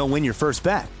 It's if you don't win your first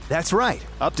bet. That's right,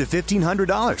 up to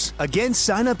 $1,500. Again,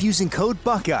 sign up using code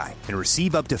Buckeye and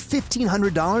receive up to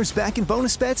 $1,500 back in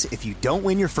bonus bets if you don't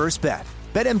win your first bet.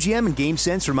 BetMGM and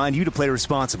GameSense remind you to play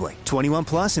responsibly. 21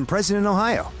 plus and present in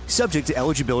Ohio. Subject to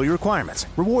eligibility requirements.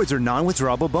 Rewards are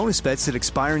non-withdrawable bonus bets that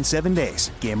expire in 7 days.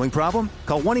 Gambling problem?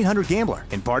 Call 1-800-GAMBLER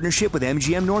in partnership with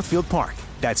MGM Northfield Park.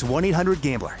 That's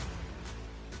 1-800-GAMBLER.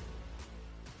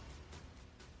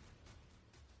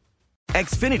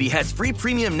 Xfinity has free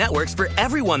premium networks for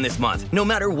everyone this month, no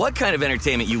matter what kind of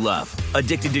entertainment you love.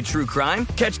 Addicted to true crime?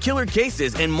 Catch killer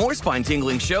cases and more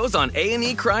spine-tingling shows on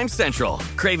A&E Crime Central.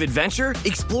 Crave adventure?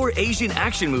 Explore Asian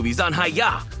action movies on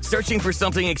Hi-Ya. Searching for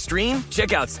something extreme?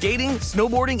 Check out skating,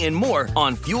 snowboarding, and more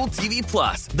on Fuel TV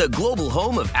Plus, the global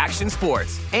home of action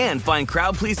sports. And find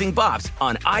crowd-pleasing bops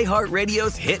on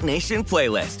iHeartRadio's Hit Nation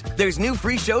playlist. There's new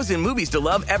free shows and movies to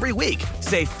love every week.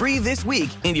 Say free this week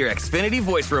in your Xfinity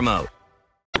voice remote.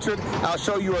 I'll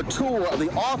show you a tour of the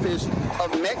office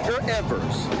of Medgar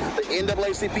Evers, the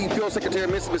NAACP field secretary of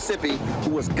Mississippi,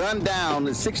 who was gunned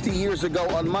down 60 years ago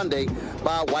on Monday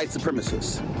by white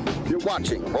supremacists. You're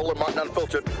watching Roland Martin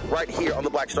Unfiltered right here on the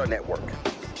Black Star Network.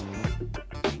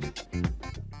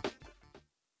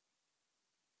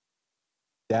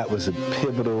 That was a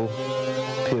pivotal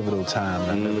time.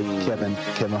 I remember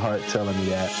Kevin Hart telling me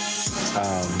that.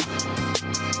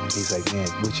 He's like, man,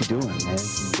 what you doing, man?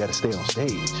 You got to stay on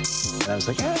stage. And I was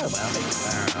like, yeah, well,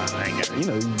 I ain't got, you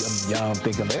know, I'm young,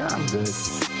 thinking, like, I'm good.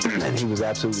 And he was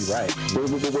absolutely right.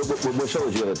 What show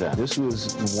was you at the time? This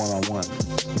was one-on-one.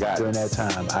 During that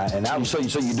time. So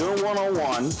you're doing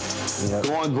one-on-one,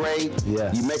 going great,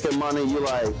 you making money, you're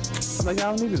like... I'm like,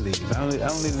 I don't need to leave. I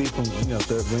don't need to leave from,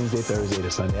 Wednesday, Thursday to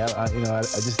Sunday. I didn't want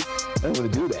to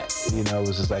do that. It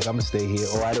was just like, I'm going to stay here.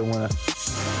 Or I didn't want to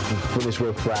finish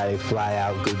work Friday, fly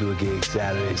out, go do a gig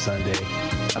Saturday, Sunday.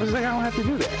 I was like, I don't have to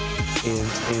do that.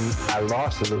 And I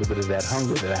lost a little bit of that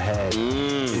hunger that I had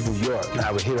in New York. And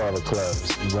I would hit all the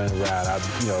clubs, run around.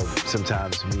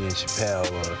 Sometimes me and Chappelle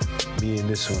or me and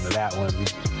this one or that one,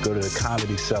 we'd go to the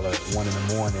Comedy Cellar at 1 in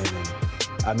the morning.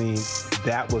 And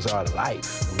that was our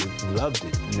life. We loved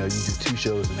it. You do 2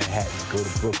 shows in Manhattan, go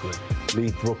to Brooklyn,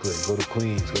 leave Brooklyn, go to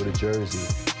Queens, go to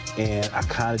Jersey. And I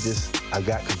got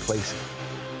complacent.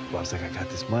 I was like, I got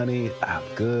this money, I'm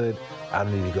good. I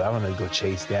don't need to go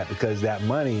chase that, because that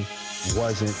money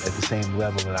wasn't at the same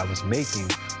level that I was making,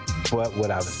 but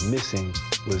what I was missing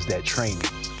was that training.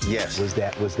 Yes. Was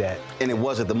that. And it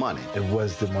wasn't the money. It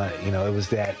was the money. It was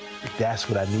that's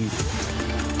what I needed.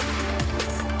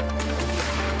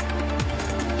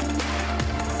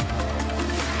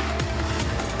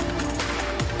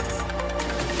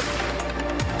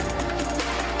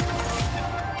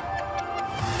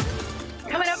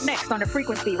 On the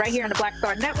frequency right here on the Black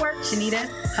Star Network. Shanita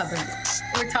Hubbard.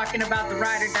 We're talking about the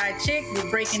ride or die chick. We're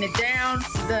breaking it down.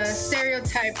 The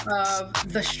stereotype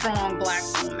of the strong black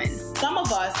woman. Some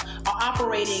of us are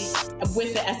operating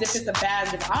with it as if it's a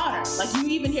badge of honor. Like, you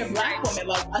even hear black women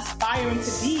like aspiring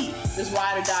to be this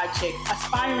ride or die chick,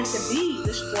 aspiring to be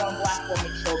this strong black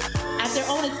woman trope at their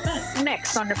own expense.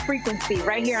 Next on the frequency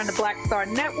right here on the Black Star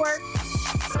Network.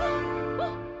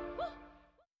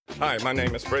 Hi, my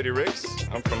name is Freddie Ricks.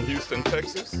 I'm from Houston,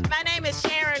 Texas. My name is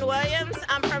Sharon Williams.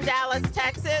 I'm from Dallas,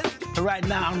 Texas. Right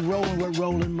now, I'm rolling with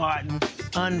Roland Martin,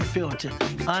 unfiltered,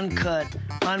 uncut,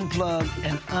 unplugged,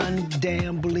 and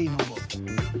undamn believable.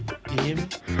 You hear me?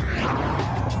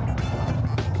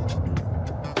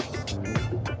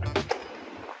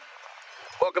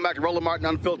 Welcome back to Roland Martin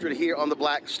Unfiltered here on the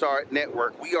Black Star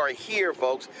Network. We are here,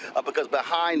 folks, because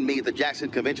behind me, the Jackson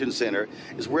Convention Center,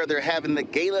 is where they're having the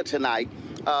gala tonight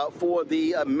for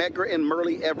the Medgar and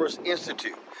Merle Evers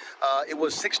Institute. It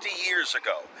was 60 years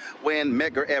ago when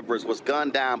Medgar Evers was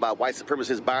gunned down by white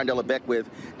supremacist Byron Della Beckwith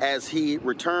as he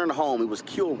returned home. He was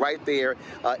killed right there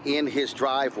in his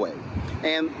driveway.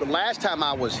 And the last time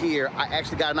I was here, I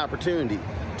actually got an opportunity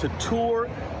to tour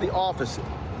the office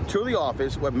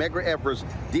where Medgar Evers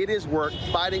did his work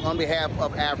fighting on behalf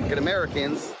of African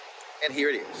Americans, and here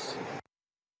it is.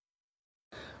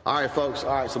 All right, folks.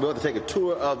 All right, so we're going to take a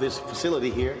tour of this facility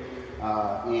here,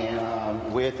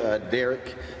 and with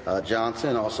Derek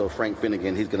Johnson, also Frank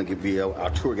Finnegan. He's going to be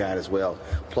our tour guide as well.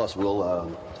 Plus,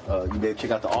 we'll you may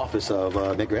check out the office of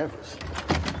Medgar Evers.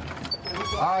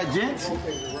 All right, gents.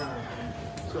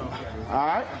 All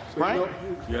right, Frank?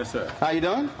 Yes, sir. How you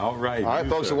doing? All right. All right,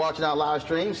 folks are watching our live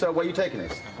stream. So where are you taking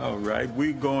us? All right,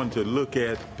 we're going to look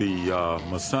at the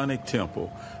Masonic Temple,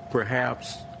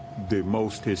 perhaps the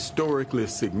most historically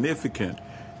significant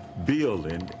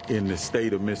building in the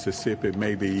state of Mississippi,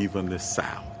 maybe even the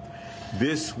South.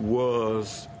 This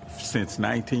was since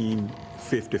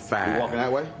 1955. You walking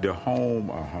that way? The home,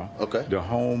 Okay. The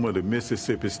home of the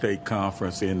Mississippi State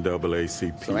Conference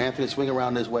NAACP. So Anthony, swing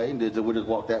around this way. We'll just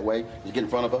walk that way. Just get in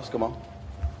front of us. Come on.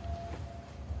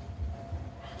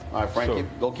 All right, Frank,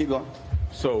 keep going.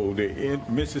 So the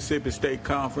Mississippi State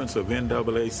Conference of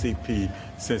NAACP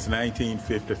since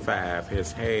 1955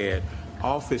 has had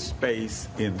office space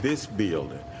in this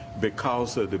building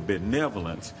because of the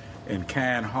benevolence and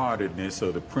kind-heartedness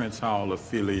of the Prince Hall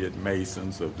affiliate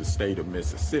Masons of the state of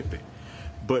Mississippi.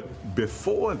 But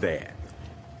before that,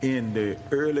 in the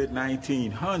early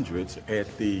 1900s,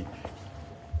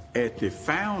 at the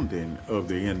founding of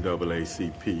the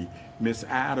NAACP, Miss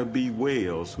Ida B.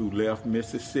 Wells, who left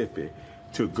Mississippi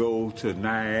to go to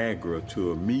Niagara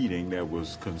to a meeting that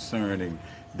was concerning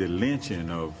the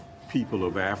lynching of people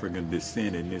of African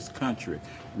descent in this country,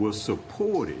 was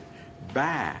supported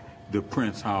by the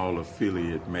Prince Hall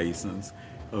affiliate Masons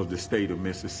of the state of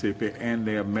Mississippi and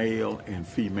their male and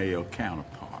female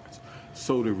counterparts.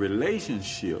 So the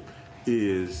relationship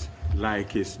is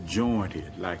like it's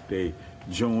jointed, like they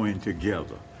joined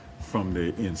together from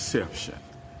the inception.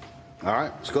 All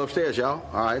right, let's go upstairs, y'all.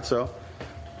 All right, so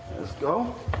let's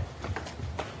go.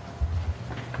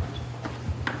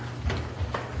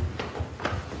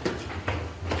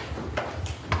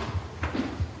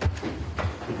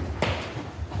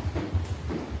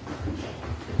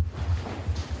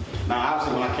 Now,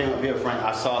 obviously, when I came up here, Frank,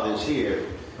 I saw this here,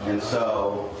 and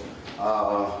so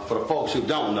for the folks who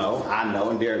don't know, I know,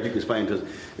 and Derek, you can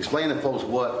explain to folks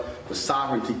what the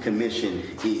Sovereignty Commission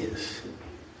is.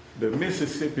 The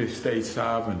Mississippi State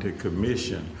Sovereignty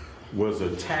Commission was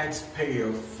a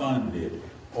taxpayer-funded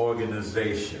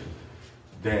organization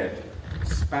that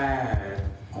spied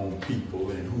on people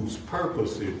and whose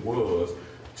purpose it was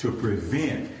to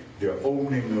prevent the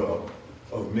opening up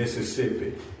of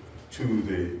Mississippi to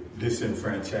the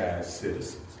disenfranchised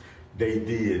citizens. They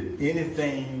did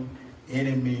anything,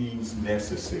 any means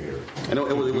necessary. And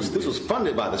this was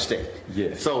funded by the state.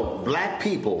 Yes. So black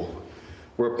people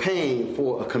were paying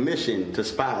for a commission to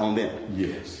spy on them.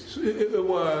 Yes. It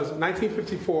was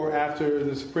 1954 after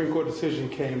the Supreme Court decision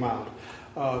came out.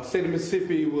 The state of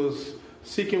Mississippi was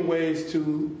seeking ways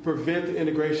to prevent the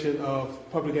integration of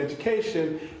public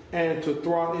education and to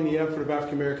thwart any effort of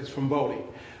African Americans from voting.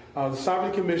 The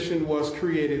Sovereignty Commission was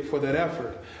created for that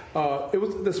effort.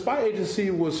 The spy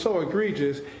agency was so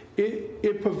egregious,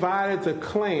 it provided the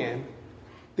Klan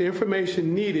the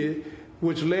information needed,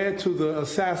 which led to the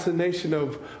assassination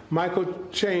of Michael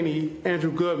Cheney,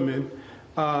 Andrew Goodman,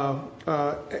 and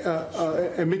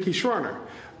Mickey Schwerner.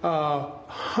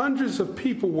 Hundreds of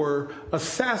people were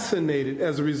assassinated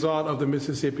as a result of the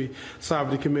Mississippi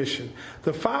Sovereignty Commission.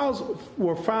 The files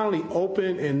were finally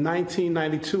opened in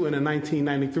 1992 and in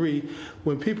 1993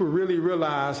 when people really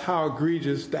realized how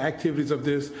egregious the activities of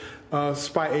this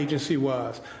spy agency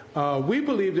was. We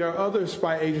believe there are other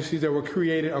spy agencies that were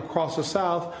created across the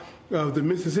South. The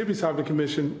Mississippi Sovereignty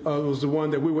Commission was the one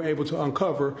that we were able to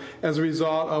uncover as a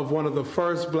result of one of the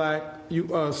first black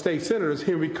state senators,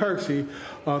 Henry Kirksey,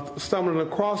 stumbling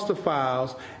across the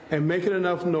files and making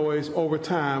enough noise over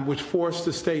time, which forced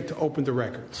the state to open the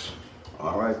records.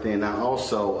 All right, then. Now,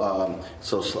 also,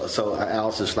 so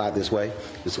Allison, slide this way.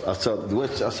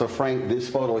 So Frank, this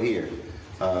photo here,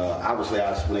 obviously,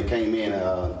 when it came in,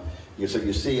 you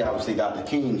see, obviously, Dr.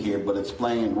 King here, but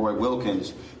explain Roy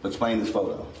Wilkins, but explain this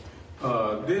photo.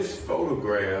 This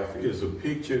photograph is a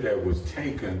picture that was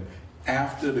taken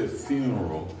after the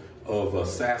funeral of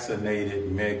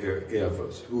assassinated Medgar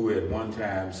Evers, who at one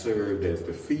time served as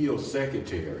the field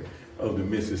secretary of the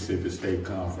Mississippi State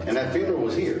Conference. And that funeral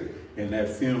was here? And that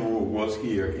funeral was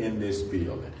here in this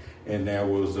building. And there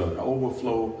was an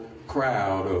overflow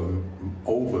crowd of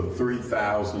over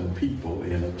 3,000 people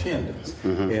in attendance.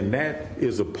 Mm-hmm. And that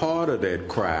is a part of that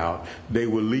crowd. They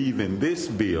were leaving this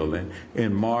building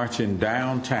and marching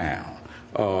downtown.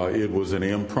 It was an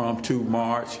impromptu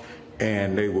march,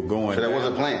 and they were going So that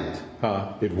wasn't planned?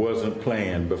 It wasn't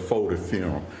planned before the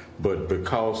funeral. But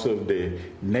because of the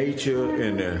nature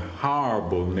and the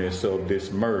horribleness of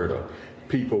this murder,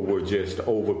 people were just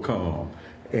overcome.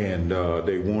 And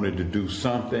they wanted to do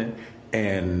something,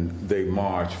 and they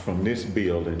marched from this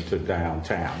building to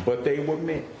downtown. But they were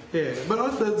met. Yeah, but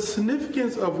also the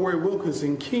significance of Roy Wilkins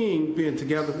and King being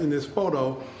together in this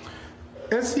photo,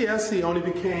 SCSC only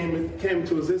came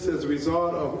into existence as a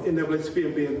result of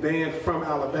NAACP being banned from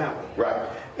Alabama. Right.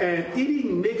 And E.D.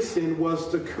 Nixon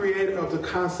was the creator of the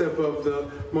concept of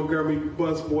the Montgomery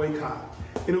bus boycott.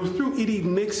 And it was through E.D.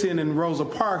 Nixon and Rosa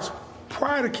Parks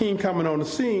prior to King coming on the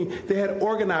scene, they had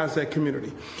organized that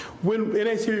community. When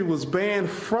NAACP was banned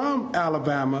from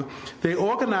Alabama, they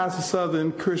organized the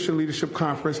Southern Christian Leadership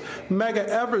Conference. Medgar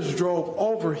Evers drove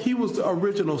over. He was the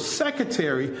original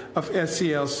secretary of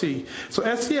SCLC. So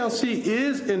SCLC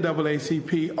is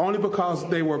NAACP only because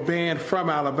they were banned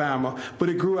from Alabama, but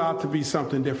it grew out to be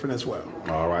something different as well.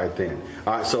 All right then.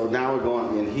 All right, so now we're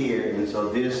going in here, and so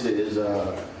this is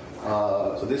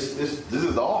this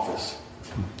is the office.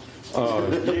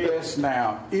 Yes.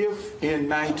 Now, if in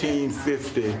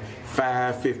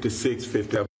 1955, 56,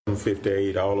 57,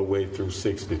 58, all the way through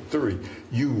 63,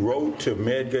 you wrote to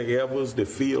Medgar Evers, the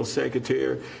field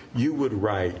secretary, you would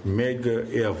write Medgar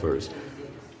Evers,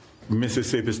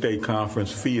 Mississippi State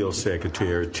Conference Field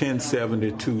Secretary,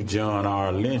 1072 John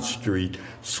R. Lynch Street,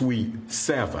 Suite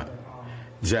 7,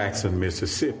 Jackson,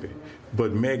 Mississippi.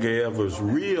 But Medgar Evers'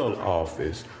 real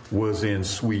office was in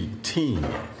Suite 10.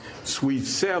 Suite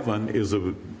 7 is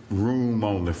a room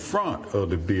on the front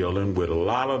of the building with a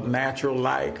lot of natural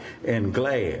light and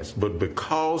glass. But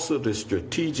because of the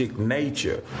strategic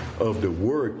nature of the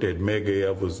work that Medgar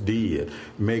Evers did,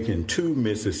 making two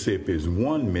Mississippis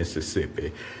one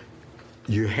Mississippi,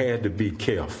 you had to be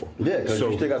careful. Yeah, because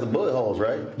you still got the bullet holes,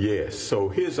 right? Yes. So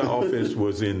his office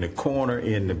was in the corner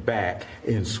in the back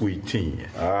in Suite 10.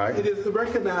 All right. It is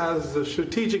recognized the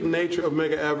strategic nature of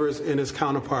Medgar Evers and his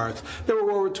counterparts. They were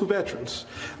World War II veterans.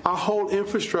 Our whole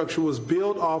infrastructure was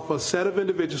built off a set of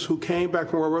individuals who came back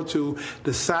from World War II,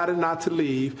 decided not to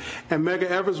leave, and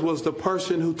Medgar Evers was the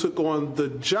person who took on the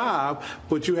job,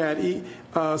 but you had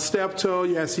Steptoe,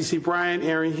 you had C.C. Bryant,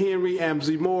 Aaron Henry,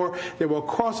 Amzie Moore. They were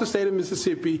across the state of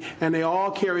Mississippi, and they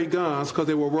all carried guns because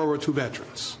they were World War II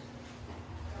veterans.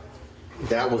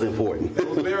 That was important. It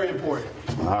was very important.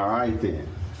 All right, then.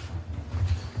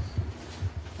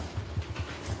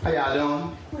 How y'all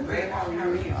doing? We're great. How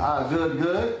are you?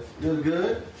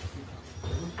 Good.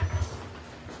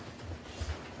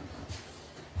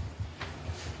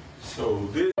 So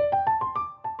this...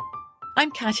 I'm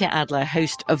Katya Adler,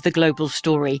 host of The Global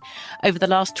Story. Over the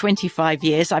last 25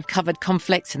 years, I've covered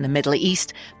conflicts in the Middle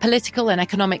East, political and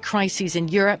economic crises in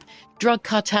Europe, drug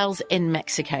cartels in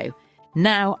Mexico.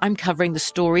 Now I'm covering the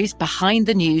stories behind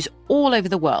the news all over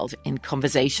the world in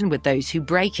conversation with those who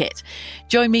break it.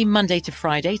 Join me Monday to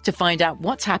Friday to find out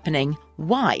what's happening,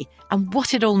 why, and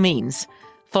what it all means.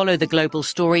 Follow The Global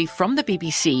Story from the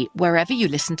BBC wherever you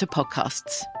listen to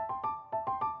podcasts.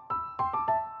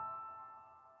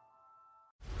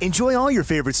 Enjoy all your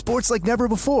favorite sports like never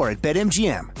before at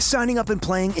BetMGM. Signing up and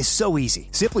playing is so easy.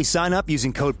 Simply sign up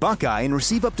using code Buckeye and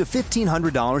receive up to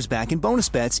 $1,500 back in bonus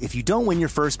bets if you don't win your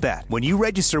first bet. When you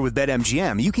register with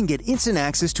BetMGM, you can get instant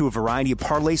access to a variety of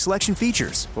parlay selection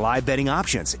features, live betting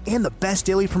options, and the best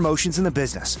daily promotions in the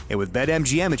business. And with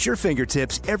BetMGM at your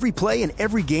fingertips, every play and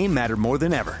every game matter more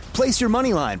than ever. Place your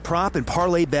moneyline, prop, and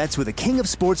parlay bets with the king of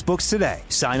sportsbooks today.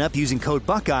 Sign up using code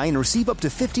Buckeye and receive up to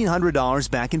 $1,500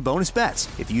 back in bonus bets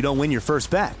if you don't win your first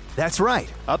bet. That's right,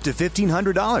 up to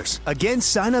 $1,500. Again,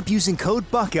 sign up using code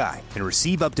Buckeye and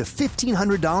receive up to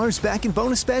 $1,500 back in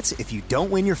bonus bets if you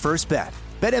don't win your first bet.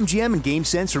 BetMGM and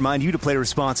GameSense remind you to play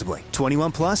responsibly.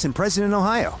 21 plus and present in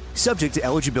Ohio. Subject to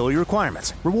eligibility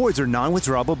requirements. Rewards are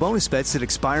non-withdrawable bonus bets that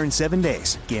expire in 7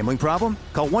 days. Gambling problem?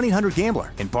 Call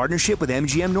 1-800-GAMBLER in partnership with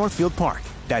MGM Northfield Park.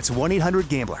 That's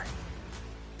 1-800-GAMBLER.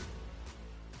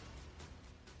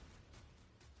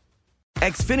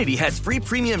 Xfinity has free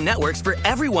premium networks for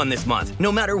everyone this month,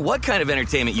 no matter what kind of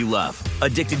entertainment you love.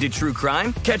 Addicted to true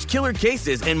crime? Catch killer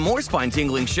cases and more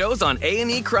spine-tingling shows on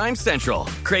A&E Crime Central.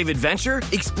 Crave adventure?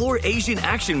 Explore Asian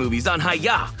action movies on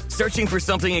Hi-Ya. Searching for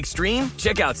something extreme?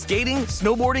 Check out skating,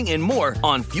 snowboarding, and more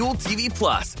on Fuel TV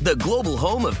Plus, the global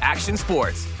home of action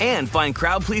sports. And find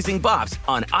crowd-pleasing bops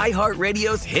on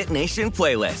iHeartRadio's Hit Nation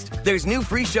playlist. There's new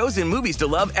free shows and movies to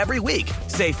love every week.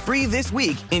 Say free this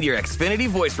week in your Xfinity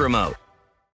voice remote.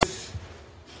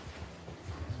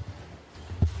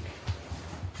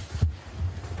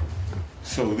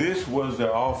 So this was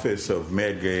the office of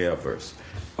Medgar Evers.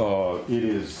 It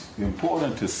is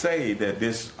important to say that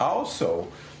this also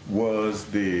was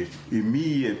the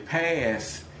immediate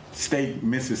past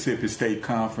Mississippi State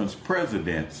Conference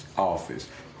president's office,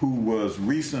 who was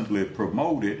recently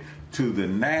promoted to the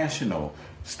national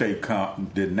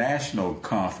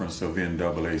conference of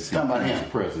NAACP's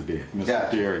president,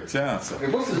 Mr. Derek Johnson. Hey,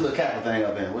 what's this little cap thing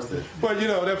up there? What's this? Well, you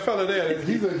know, that fella there,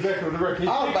 he's the executive director.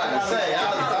 I was about to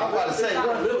say,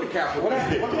 what a little cap. When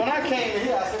I came in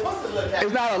here, I said, what's the little cap?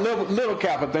 It's not a little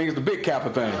Kappa thing, it's the big Kappa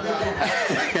thing.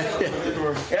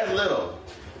 That's little.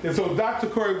 And so Dr.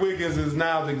 Corey Wiggins is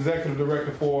now the executive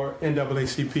director for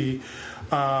NAACP,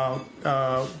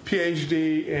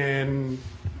 PhD in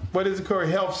What is it called?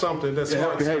 Health something. That's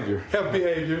health behavior. Health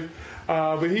behavior.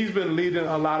 But he's been leading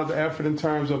a lot of the effort in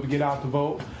terms of get out the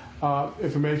vote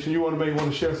information. You want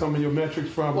to share some of your metrics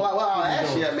from? Well, I'll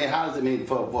ask you. I mean, how does it mean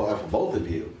for both of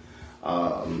you?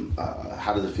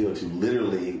 How does it feel to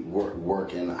literally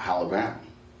work in hollow ground?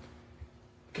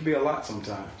 It can be a lot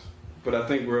sometimes, but I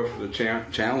think we're up for the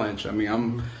challenge. I mean,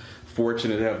 I'm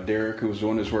fortunate to have Derek, who was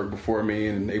doing this work before me,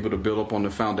 and able to build up on the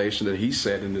foundation that he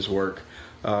set in this work.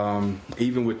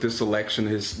 Even with this election,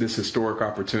 this historic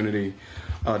opportunity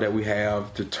that we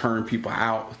have to turn people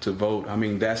out to vote. I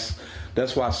mean, that's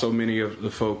why so many of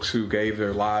the folks who gave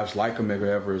their lives, like Medgar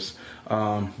Evers,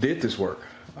 did this work.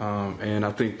 And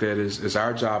I think that is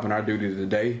our job and our duty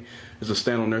today is to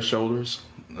stand on their shoulders,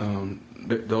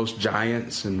 those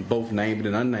giants, and both named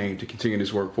and unnamed, to continue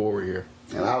this work forward here.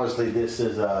 And obviously, this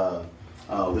was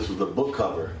the book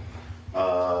cover,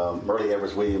 Merle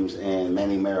Evers Williams and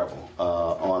Manny Marable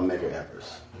on Medgar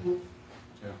Evers.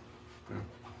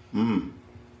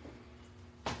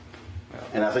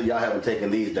 And I said y'all haven't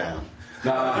taken these down.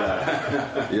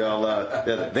 Y'all,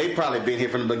 they've probably been here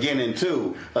from the beginning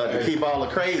too to keep all the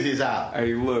crazies out.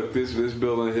 Hey, look, this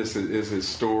building is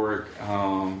historic,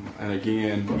 and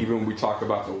again, even when we talk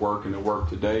about the work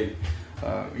today,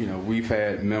 we've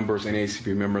had members,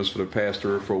 NAACP members, for the past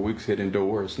 3 or 4 weeks hitting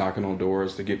doors, knocking on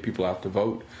doors to get people out to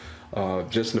vote.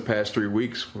 Just in the past 3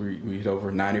 weeks, we hit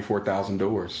over 94,000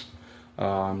 doors.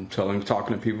 Talking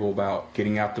to people about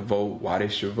getting out to vote, why they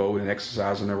should vote, and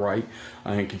exercising their right,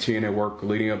 and continuing their work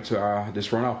leading up to this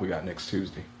runoff we got next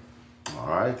Tuesday. All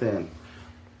right, then.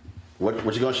 What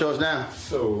you going to show us now?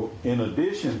 So, in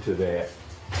addition to that,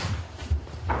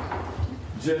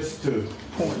 just to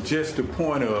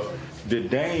point out the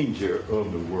danger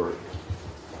of the work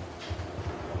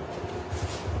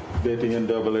that the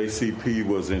NAACP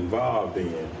was involved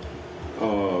in,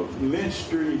 Lynch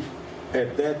Street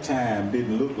at that time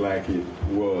didn't look like it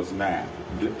was now,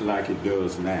 like it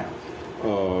does now.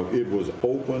 It was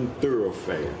open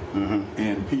thoroughfare,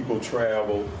 and people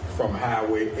traveled from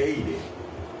Highway 80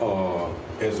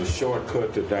 as a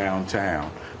shortcut to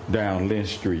downtown, down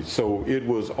Lynch Street. So it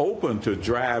was open to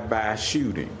drive-by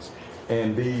shootings,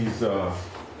 and these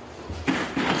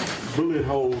bullet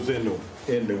holes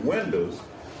in the windows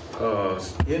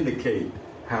indicate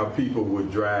how people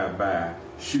would drive by,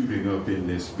 shooting up in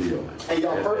this building. And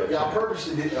y'all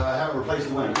purposely haven't replaced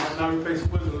the windows. Not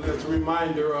replaced the windows. That's a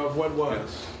reminder of what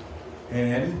was.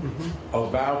 And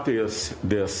about the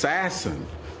assassin,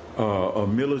 a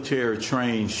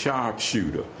military-trained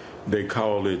sharpshooter. They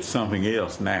call it something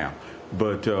else now.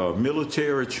 But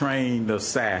military-trained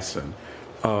assassin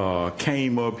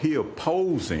came up here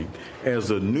posing as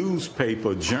a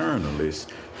newspaper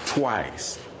journalist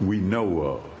twice, we know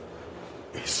of.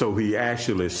 So he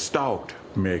actually stalked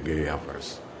Medgar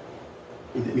Evers.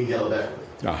 He yelled at me.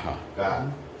 Uh-huh. Got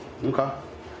it. Okay.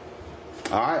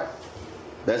 All right.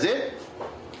 That's it?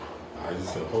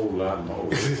 It's a whole lot more.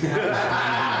 It's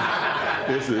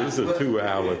a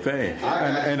 2-hour thing.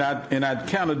 And I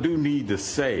kind of do need to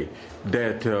say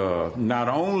that not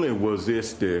only was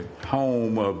this the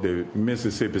home of the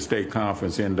Mississippi State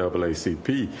Conference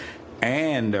NAACP,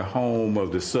 and the home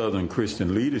of the Southern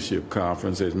Christian Leadership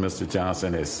Conference, as Mr.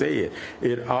 Johnson has said,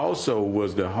 it also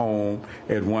was the home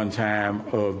at one time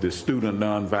of the Student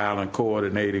Nonviolent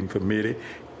Coordinating Committee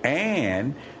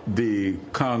and the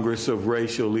Congress of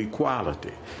Racial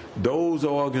Equality. Those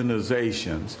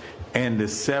organizations and the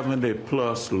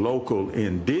 70-plus local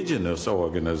indigenous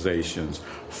organizations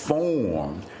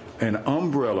formed an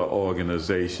umbrella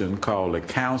organization called the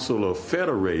Council of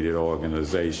Federated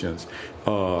Organizations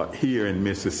here in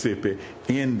Mississippi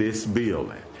in this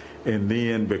building. And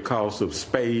then because of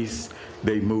space,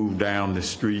 they moved down the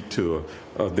street to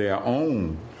their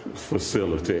own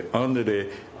facility under the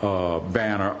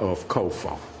banner of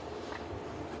COFA.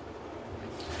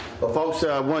 Well, folks,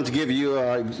 I wanted to give you,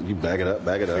 you back it up,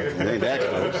 it ain't that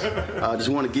close. Just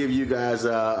want to give you guys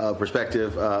a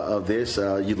perspective of this.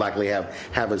 You likely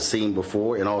haven't seen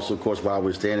before. And also, of course, while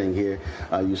we're standing here,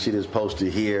 you see this poster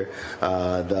here.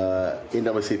 The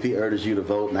NAACP urges you to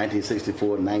vote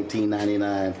 1964,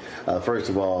 1999. First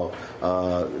of all,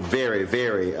 very,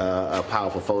 very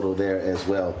powerful photo there as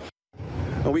well.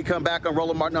 When we come back on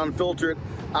Roland Martin Unfiltered,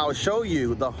 I'll show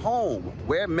you the home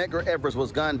where Medgar Evers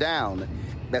was gunned down.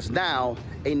 That's now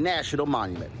a national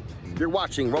monument. You're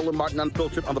watching Roland Martin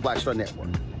Unfiltered on the Black Star Network.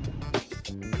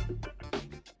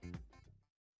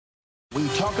 When you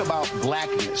talk about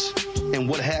blackness, and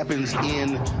what happens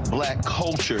in black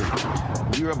culture.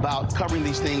 We're about covering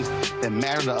these things that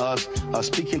matter to us,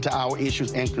 speaking to our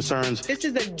issues and concerns. This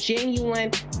is a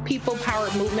genuine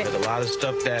people-powered movement. There's a lot of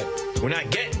stuff that we're not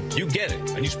getting. You get it,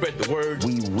 and you spread the word.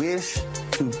 We wish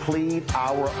to plead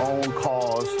our own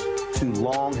cause. Too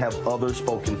long have others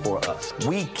spoken for us.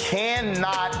 We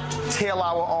cannot tell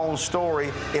our own story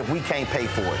if we can't pay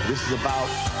for it. This is about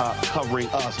covering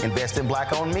us. Invest in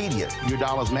black-owned media. Your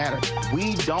dollars matter.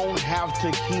 We don't have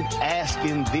to keep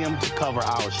asking them to cover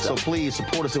our stuff. So please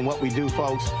support us in what we do,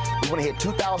 folks. We want to hit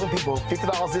 2,000 people,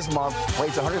 $50 this month,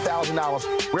 raise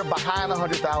 $100,000. We're behind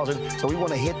 $100,000, so we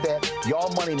want to hit that.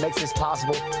 Y'all money makes this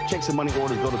possible. Checks and money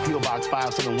orders go to P.O. Box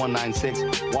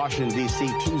 57196, Washington, D.C.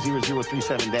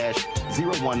 20037-0196.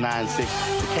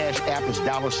 The Cash App is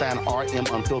 $RM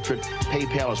Unfiltered.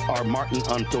 PayPal is R Martin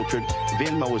Unfiltered.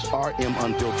 Venmo is RM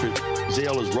Unfiltered.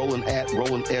 Zelle is Roland at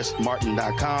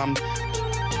RolandSMartin.com.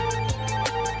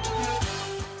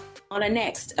 On a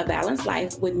next, A Balanced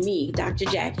Life with me, Dr.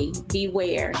 Jackie.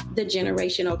 Beware the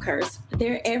generational curse.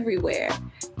 They're everywhere,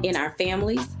 in our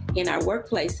families, in our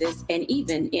workplaces, and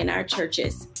even in our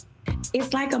churches.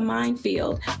 It's like a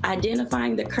minefield,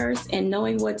 identifying the curse and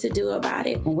knowing what to do about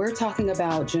it. When we're talking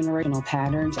about generational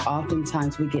patterns,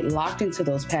 oftentimes we get locked into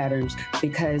those patterns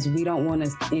because we don't want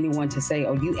anyone to say,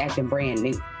 oh, you acting brand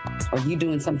new, or you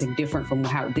doing something different from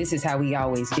how this is how we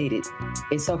always did it.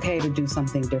 It's okay to do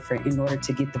something different in order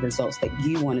to get the results that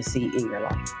you want to see in your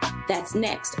life. That's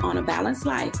next on A Balanced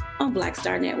Life on Black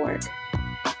Star Network.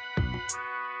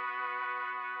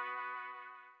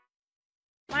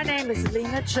 My name is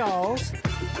Lena Charles,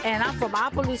 and I'm from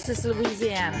Opelousas,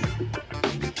 Louisiana.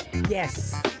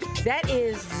 Yes, that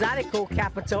is Zydeco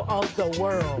capital of the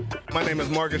world. My name is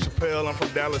Margaret Chappelle. I'm from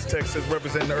Dallas, Texas,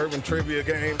 representing the Urban Trivia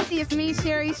Game. It's me,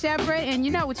 Sherry Shepard, and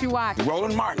you know what you watch.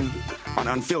 Roland Martin on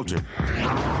Unfiltered.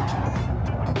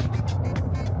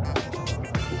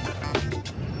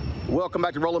 Welcome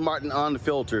back to Roland Martin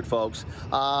Unfiltered, folks.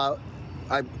 I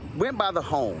went by the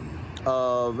home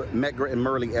of Medgar and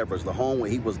Merle Evers, the home where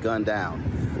he was gunned down.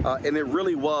 And it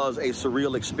really was a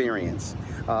surreal experience.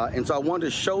 And so I wanted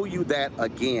to show you that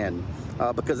again,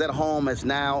 because that home is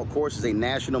now, of course, is a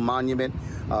national monument.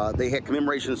 They had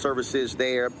commemoration services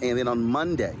there. And then on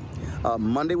Monday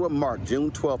will mark June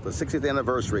 12th, the 60th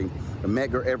anniversary,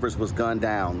 Medgar Evers was gunned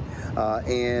down.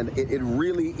 And it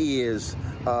really is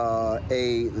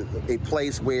a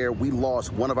place where we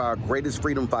lost one of our greatest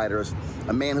freedom fighters,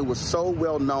 a man who was so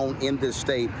well known in this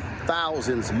state.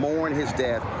 Thousands mourn his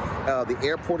death. The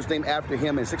airport is named after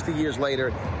him, and 60 years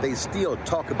later, they still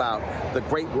talk about the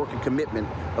great work and commitment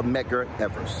of Medgar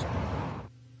Evers.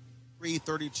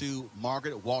 332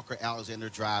 Margaret Walker Alexander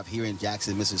Drive here in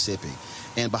Jackson, Mississippi.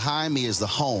 And behind me is the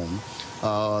home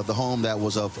that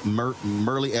was of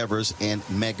Merle Evers and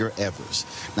Medgar Evers.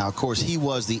 Now, of course, he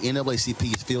was the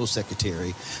NAACP's field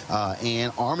secretary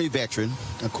and Army veteran,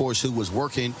 of course, who was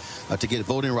working to get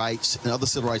voting rights and other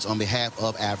civil rights on behalf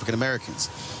of African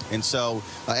Americans. And so,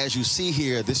 as you see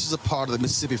here, this is a part of the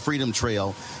Mississippi Freedom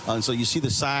Trail. And so you see the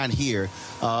sign here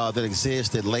that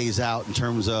exists that lays out in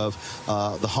terms of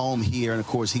the home here. And, of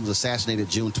course, he was assassinated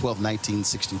June 12,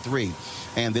 1963.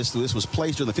 And this was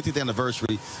placed during the 50th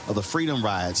anniversary of the Freedom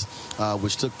Rides,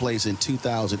 which took place in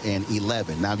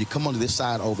 2011. Now, if you come onto this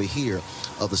side over here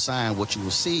of the sign, what you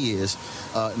will see is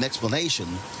an explanation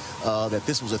that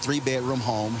this was a 3-bedroom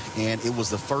home, and it was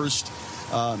the first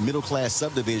middle-class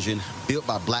subdivision built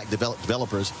by black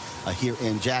developers here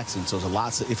in Jackson. So there's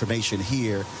lots of information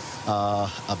here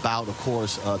about, of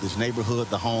course, this neighborhood,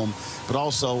 the home, but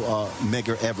also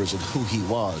Medgar Evers and who he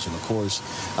was. And, of course,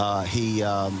 he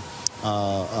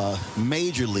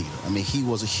major leader. I mean, he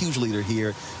was a huge leader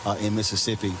here in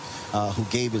Mississippi who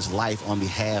gave his life on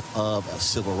behalf of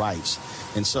civil rights.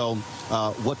 And so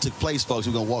what took place, folks,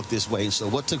 we're going to walk this way. So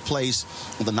what took place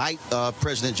on the night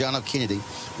President John F. Kennedy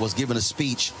was giving a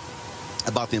speech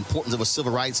about the importance of a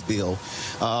civil rights bill.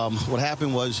 What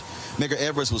happened was Medgar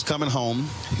Evers was coming home.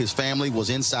 His family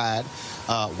was inside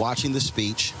watching the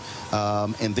speech.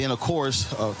 And then, of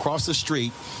course, across the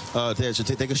street,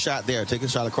 take a shot there. Take a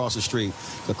shot across the street.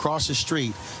 Across the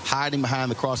street, hiding behind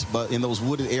the cross, but in those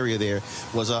wooded area there,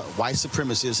 was a white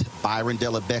supremacist, Byron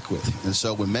Della Beckwith. And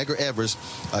so when Medgar Evers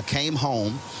came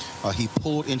home, he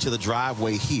pulled into the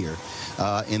driveway here.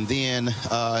 And then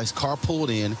his car pulled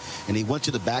in, and he went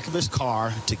to the back of his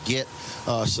car to get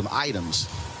some items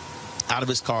out of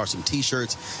his car some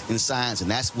T-shirts and signs, and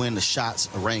that's when the shots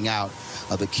rang out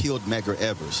that killed Medgar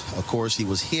Evers. Of course, he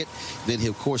was hit. Then,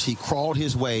 he crawled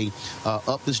his way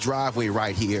up this driveway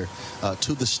right here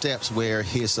to the steps where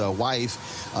his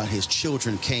wife and his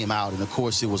children came out. And, of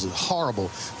course, it was horrible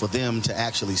for them to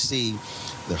actually see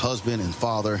their husband and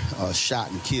father shot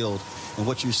and killed. And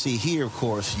what you see here, of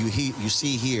course, you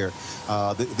see here,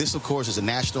 this, of course, is a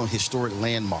National Historic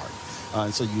Landmark.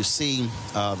 And so you see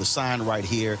the sign right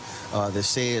here that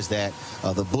says that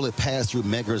the bullet passed through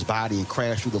Medgar's body and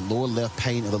crashed through the lower left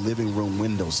pane of the living room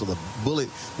window. So the bullet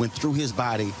went through his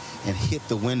body and hit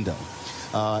the window.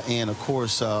 And, of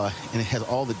course, and it has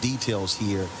all the details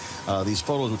here. These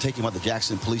photos were taken by the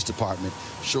Jackson Police Department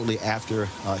shortly after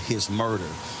his murder.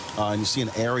 And you see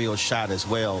an aerial shot as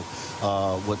well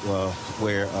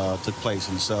where it took place.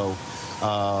 And so,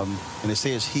 and it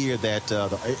says here that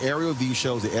the aerial view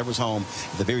shows the Evers home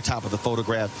at the very top of the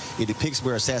photograph. It depicts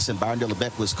where assassin Byron Della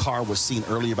Beckwith's car was seen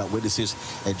earlier by witnesses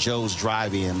at Joe's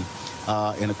Drive-In.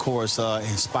 And, of course,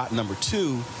 spot number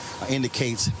 2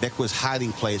 indicates Beckwith's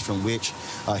hiding place from which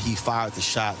he fired the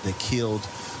shot that killed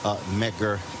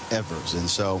Medgar Evers. And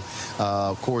so,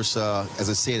 of course, as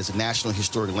I said, it's a National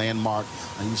Historic Landmark.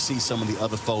 And you see some of the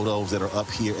other photos that are up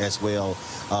here as well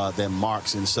that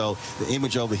marks. And so the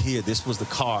image over here, this was the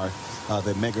car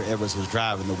that Medgar Evers was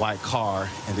driving, the white car.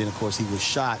 And then, of course, he was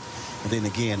shot. And then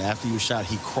again, after he was shot,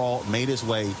 he made his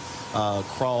way,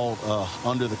 crawled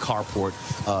under the carport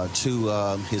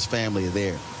to his family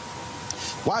there.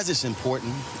 Why is this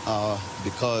important?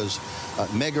 Because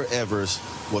Medgar Evers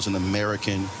was an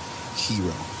American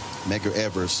hero. Medgar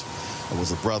Evers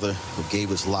was a brother who gave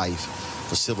his life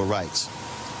for civil rights.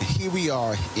 And here we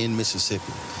are in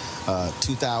Mississippi,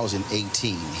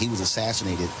 2018. He was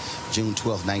assassinated June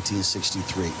 12,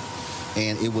 1963.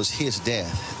 And it was his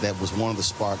death that was one of the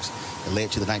sparks that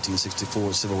led to the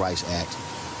 1964 Civil Rights Act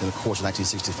and, of course, the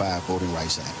 1965 Voting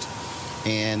Rights Act.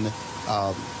 And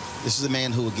this is a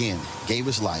man who, again, gave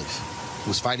his life,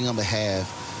 was fighting on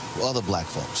behalf of other black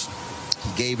folks.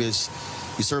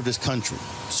 He served his country,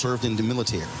 served in the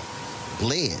military,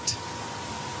 bled,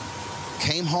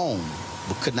 came home,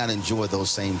 but could not enjoy those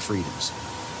same freedoms.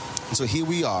 And so here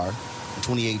we are in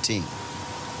 2018,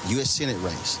 U.S. Senate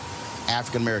race.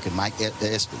 African-American Mike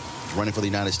Espy is running for the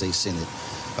United States Senate.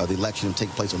 The election will take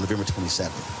place on November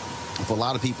 27th. And for a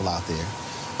lot of people out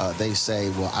there, they say,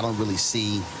 well, I don't really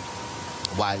see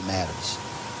why it matters.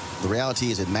 The reality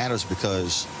is it matters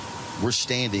because we're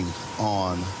standing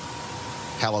on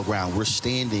hallowed ground. We're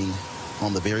standing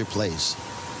on the very place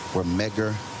where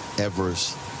Medgar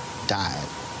Evers died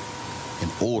in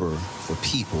order for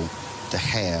people to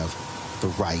have the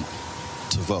right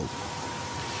to vote.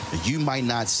 Now, you might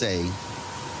not say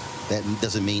that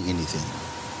doesn't mean anything,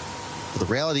 but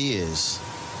the reality is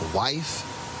the wife,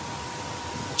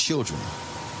 children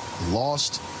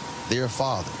lost their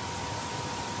father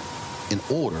in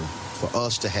order for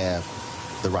us to have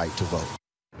the right to vote.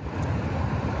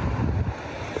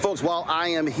 Folks, while I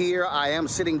am here, I am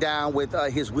sitting down with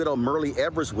his widow, Myrlie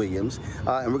Evers Williams,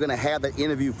 and we're going to have that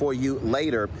interview for you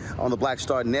later on the Black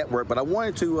Star Network. But I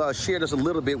wanted to share just a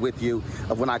little bit with you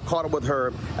of when I caught up with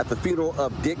her at the funeral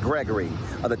of Dick Gregory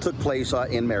that took place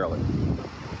in Maryland.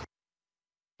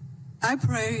 I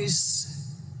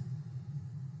praise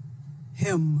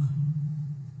him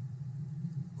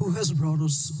who has brought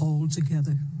us all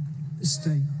together this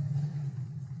day.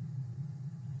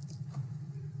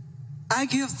 I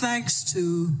give thanks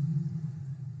to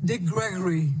Dick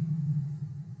Gregory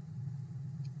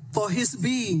for his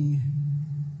being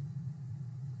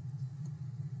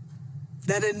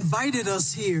that invited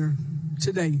us here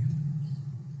today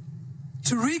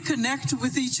to reconnect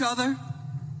with each other,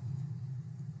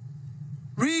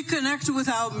 reconnect with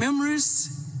our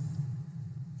memories,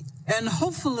 and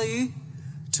hopefully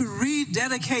to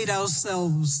rededicate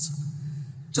ourselves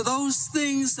to those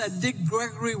things that Dick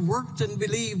Gregory worked and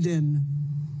believed in,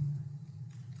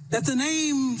 that the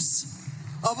names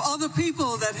of other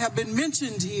people that have been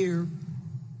mentioned here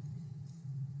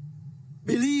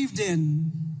believed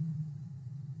in,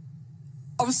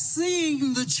 of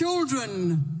seeing the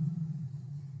children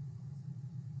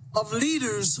of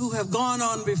leaders who have gone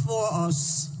on before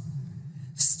us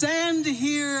stand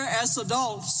here as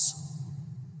adults,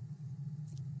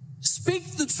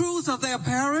 speak the truth of their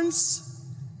parents,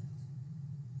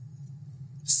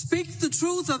 speak the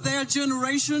truth of their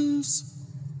generations,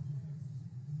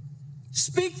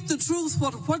 speak the truth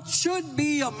of what should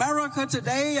be America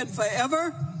today and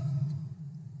forever.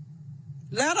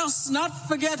 Let us not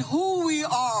forget who we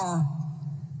are.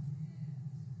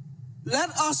 Let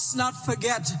us not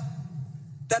forget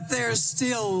that there's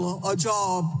still a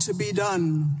job to be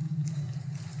done.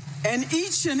 And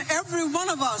each and every one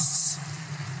of us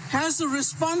has a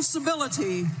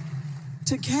responsibility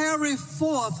to carry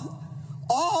forth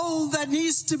all that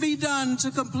needs to be done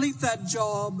to complete that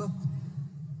job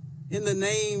in the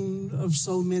name of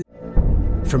so many.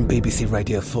 From BBC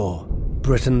Radio 4,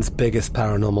 Britain's biggest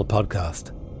paranormal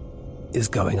podcast is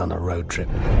going on a road trip.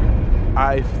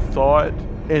 I thought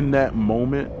in that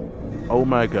moment, oh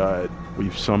my God,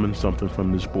 we've summoned something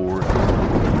from this board.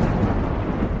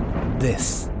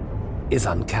 This is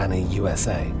Uncanny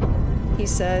USA. He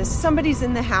says, somebody's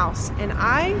in the house, and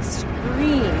I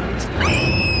screamed.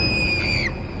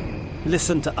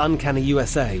 Listen to Uncanny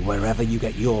USA wherever you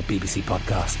get your BBC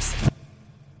podcasts,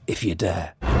 if you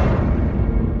dare.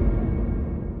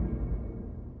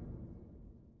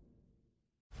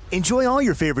 Enjoy all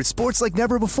your favorite sports like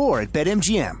never before at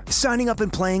BetMGM. Signing up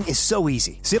and playing is so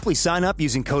easy. Simply sign up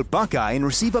using code Buckeye and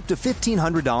receive up to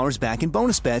 $1,500 back in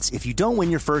bonus bets if you don't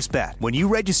win your first bet. When you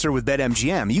register with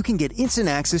BetMGM, you can get instant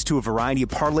access to a variety of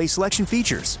parlay selection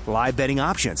features, live betting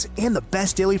options, and the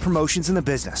best daily promotions in the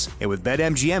business. And with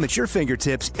BetMGM at your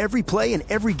fingertips, every play and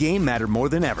every game matter more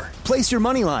than ever. Place your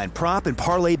moneyline, prop, and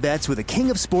parlay bets with the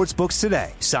king of sportsbooks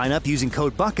today. Sign up using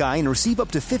code Buckeye and receive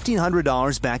up to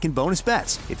 $1,500 back in bonus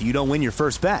bets if you don't win your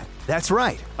first bet. That's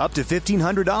right, up to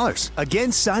 $1,500.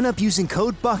 Again, sign up using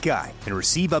code Buckeye and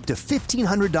receive up to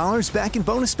 $1,500 back in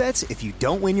bonus bets if you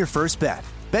don't win your first bet.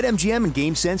 BetMGM and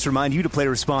GameSense remind you to play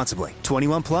responsibly.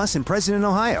 21 plus and present in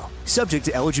Ohio. Subject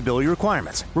to eligibility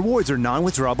requirements. Rewards are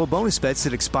non-withdrawable bonus bets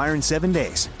that expire in 7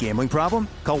 days. Gambling problem?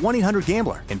 Call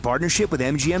 1-800-GAMBLER in partnership with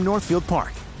MGM Northfield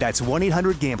Park. That's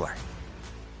 1-800-GAMBLER.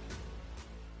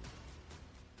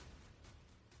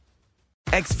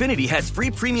 Xfinity has free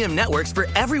premium networks for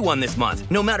everyone this month,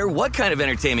 no matter what kind of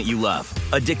entertainment you love.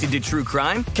 Addicted to true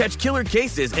crime? Catch killer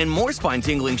cases and more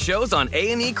spine-tingling shows on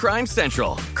A&E Crime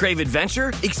Central. Crave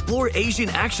adventure? Explore Asian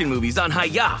action movies on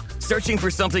Hi-YAH. Searching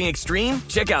for something extreme?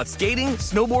 Check out skating,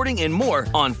 snowboarding, and more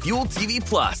on Fuel TV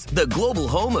Plus, the global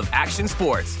home of action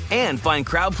sports. And find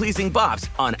crowd-pleasing bops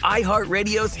on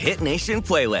iHeartRadio's Hit Nation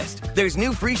playlist. There's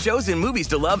new free shows and movies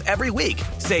to love every week.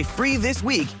 Say free this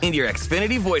week in your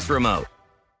Xfinity voice remote.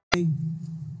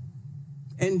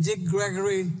 And Dick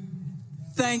Gregory,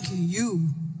 thank you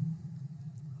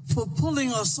for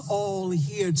pulling us all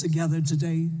here together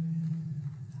today.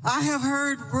 I have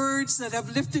heard words that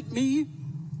have lifted me.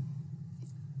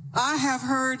 I have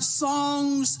heard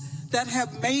songs that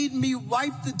have made me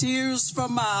wipe the tears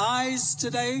from my eyes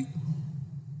today.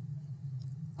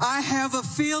 I have a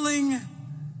feeling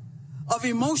of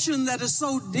emotion that is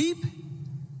so deep,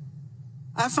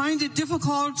 I find it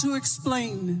difficult to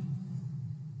explain,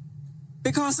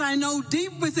 because I know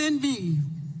deep within me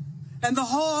and the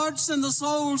hearts and the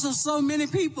souls of so many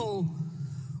people,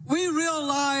 we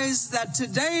realize that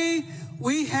today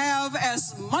we have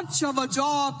as much of a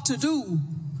job to do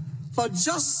for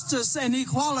justice and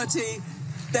equality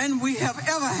than we have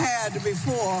ever had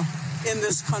before in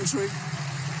this country.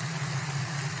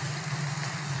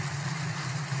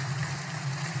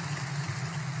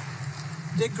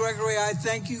 Dick Gregory, I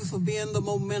thank you for being the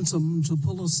momentum to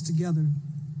pull us together,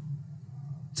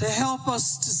 to help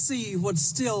us to see what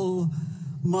still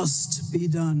must be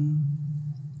done.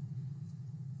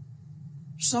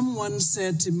 Someone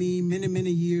said to me many,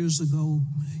 many years ago,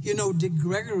 you know, Dick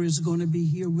Gregory is going to be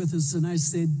here with us. And I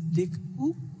said, Dick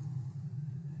who?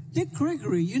 Dick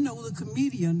Gregory, you know, the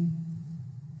comedian.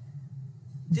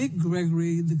 Dick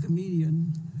Gregory, the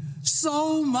comedian.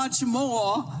 So much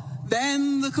more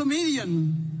than the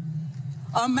comedian.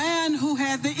 A man who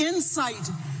had the insight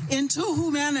into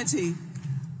humanity.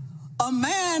 A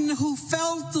man who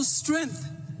felt the strength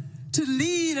to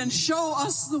lead and show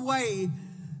us the way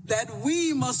that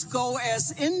we must go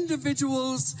as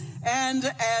individuals and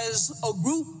as a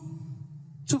group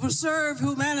to preserve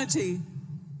humanity,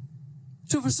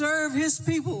 to preserve his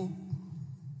people,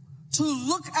 to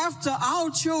look after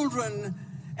our children,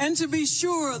 and to be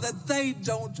sure that they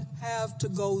don't have to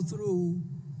go through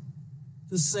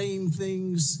the same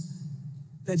things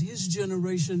that his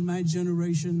generation, my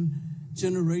generation,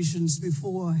 generations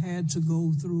before had to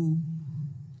go through.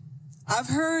 I've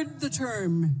heard the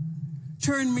term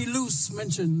 "turn me loose"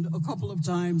 mentioned a couple of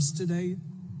times today,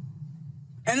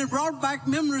 and it brought back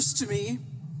memories to me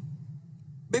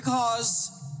because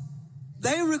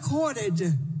they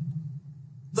recorded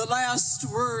the last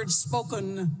words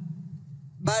spoken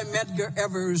by Medgar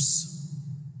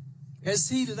as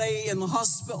he lay in the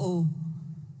hospital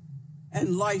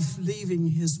and life leaving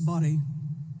his body.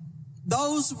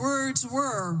 Those words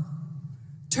were,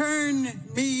 "Turn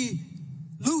me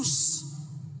loose."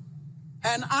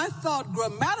 And I thought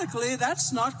grammatically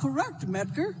that's not correct,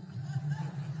 Medgar.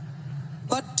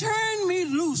 But Turn Me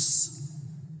Loose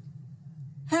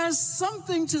has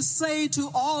something to say to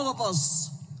all of us,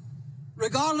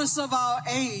 regardless of our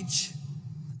age,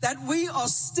 that we are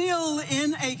still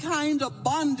in a kind of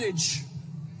bondage,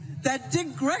 that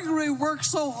Dick Gregory worked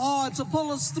so hard to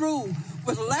pull us through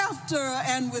with laughter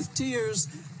and with tears.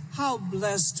 How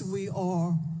blessed we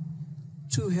are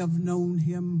to have known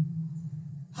him.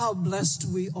 How blessed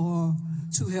we are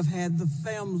to have had the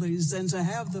families and to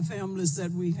have the families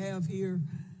that we have here.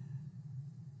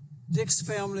 Dick's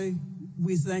family,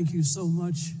 we thank you so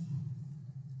much.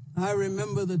 I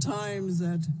remember the times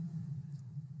that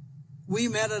we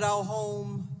met at our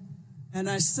home, and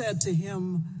I said to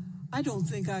him, I don't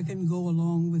think I can go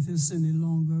along with this any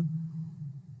longer.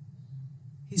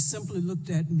 He simply looked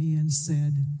at me and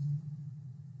said,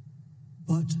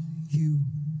 but you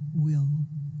will.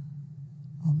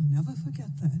 I'll never forget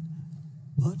that.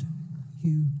 But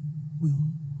you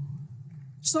will.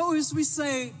 So as we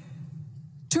say,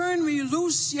 turn me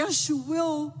loose, yes you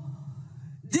will.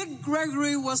 Dick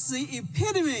Gregory was the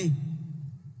epitome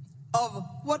of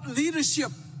what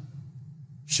leadership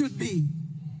should be.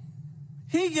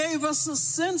 He gave us a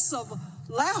sense of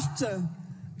laughter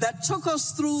that took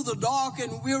us through the dark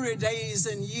and weary days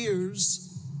and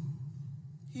years.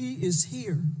 He is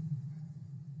here.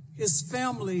 His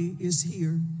family is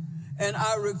here. And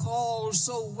I recall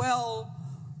so well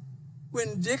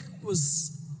when Dick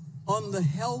was on the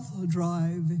health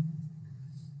drive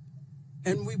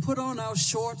and we put on our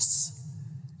shorts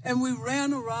and we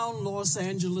ran around Los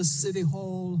Angeles City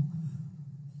Hall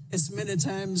as many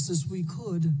times as we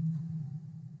could.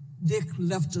 Dick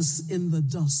left us in the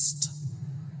dust.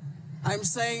 I'm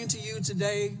saying to you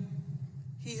today,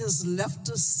 he has left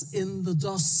us in the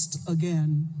dust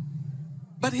again.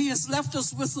 But he has left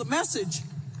us with the message,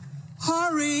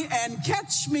 hurry and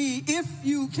catch me if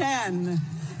you can.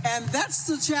 And that's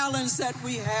the challenge that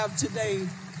we have today.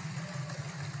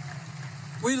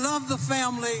 We love the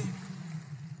family.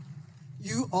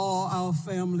 You are our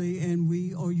family and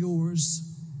we are yours.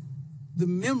 The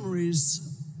memories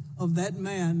of that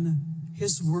man,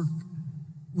 his work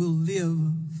will live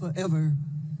forever.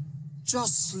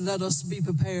 Just let us be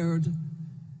prepared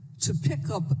to pick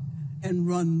up and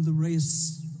run the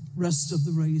rest of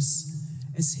the race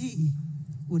as he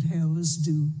would have us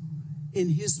do in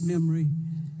his memory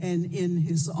and in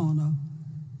his honor.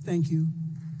 Thank you.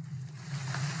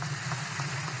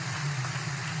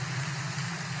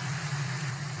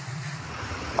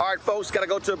 All right, folks, got to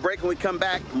go to a break. When we come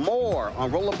back, more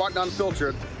on Roland Martin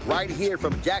Unfiltered right here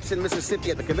from Jackson, Mississippi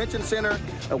at the Convention Center.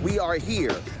 We are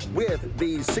here with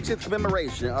the 60th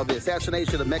commemoration of the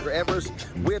assassination of Medgar Evers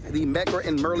with the Medgar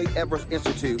and Murray Evers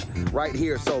Institute right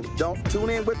here. So don't tune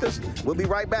in with us. We'll be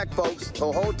right back, folks.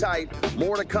 So hold tight.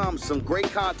 More to come. Some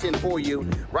great content for you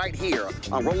right here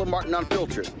on Roland Martin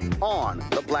Unfiltered on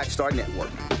the Black Star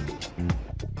Network.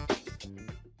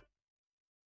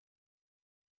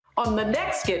 On the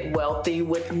next Get Wealthy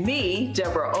with me,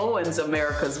 Deborah Owens,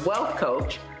 America's Wealth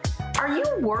Coach, are you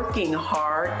working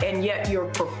hard and yet your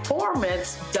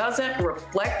performance doesn't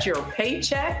reflect your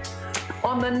paycheck?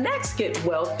 On the next Get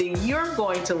Wealthy, you're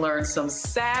going to learn some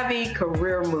savvy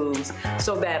career moves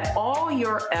so that all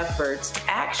your efforts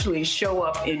actually show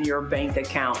up in your bank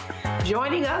account.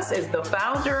 Joining us is the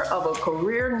founder of a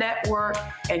career network,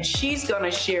 and she's going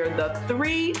to share the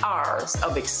 3 R's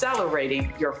of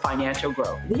accelerating your financial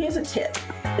growth. Here's a tip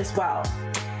as well.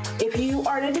 If you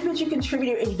are an individual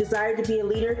contributor and you desire to be a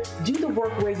leader, do the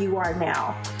work where you are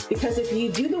now. Because if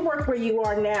you do the work where you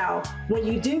are now, when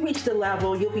you do reach the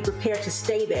level, you'll be prepared to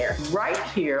stay there. Right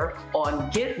here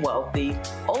on Get Wealthy,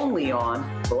 only on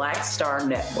Black Star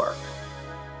Network.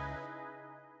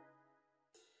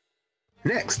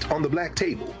 Next on the Black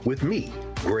Table with me,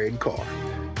 Greg Carr.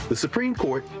 The Supreme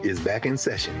Court is back in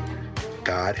session.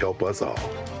 God help us all.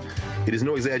 It is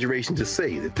no exaggeration to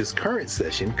say that this current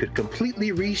session could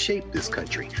completely reshape this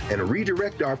country and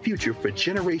redirect our future for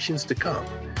generations to come.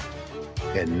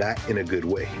 And not in a good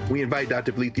way. We invite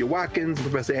Dr. Valencia Watkins and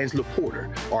Professor Angela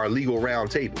Porter, our legal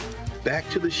roundtable, back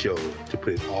to the show to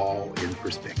put it all in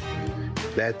perspective.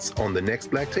 That's on the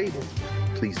next Black Table.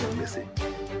 Please don't miss it.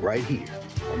 Right here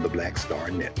on the Black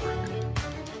Star Network.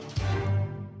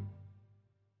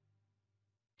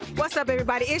 What's up,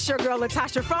 everybody? It's your girl,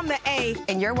 Latasha from the A.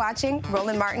 And you're watching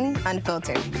Roland Martin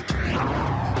Unfiltered.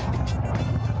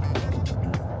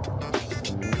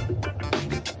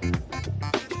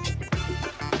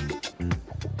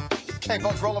 Hey,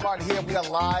 folks, Roland Martin here. We are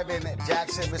live in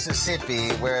Jackson, Mississippi,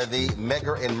 where the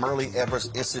Medgar and Myrlie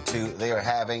Evers Institute, they are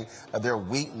having their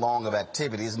week-long of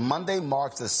activities. Monday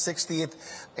marks the 60th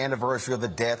anniversary of the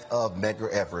death of Medgar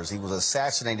Evers. He was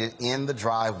assassinated in the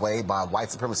driveway by white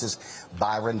supremacist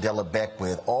Byron Della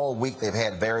Beckwith. All week, they've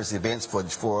had various events for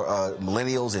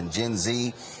millennials and Gen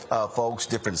Z folks,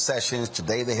 different sessions.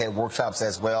 Today, they had workshops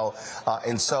as well.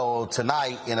 And so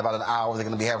tonight, in about an hour, they're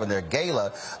going to be having their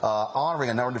gala honoring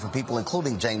a number of different people,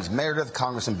 including James Meredith,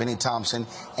 Congressman Benny Thompson,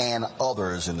 and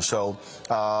others. And so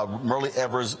Myrlie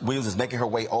Evers Williams is making her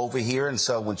way over here. And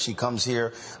so when she comes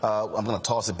here, I'm going to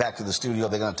toss it back to the studio.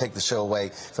 They're going to take the show away.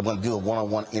 So I'm going to do a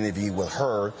one-on-one interview with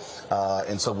her.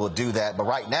 And so we'll do that. But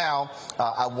right now,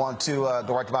 I want to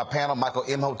go right to my panel. Michael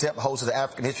Imhotep, host of the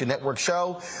African History Network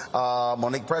show.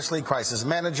 Monique Presley, crisis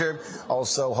manager.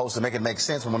 Also host of Make It Make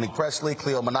Sense with Monique Presley.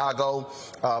 Cleo Monago,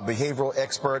 behavioral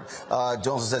expert.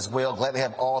 Jones as well. Glad to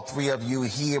have all three of you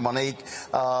here. Monique,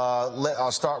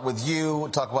 I'll start with you.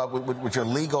 Talk about with your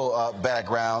legal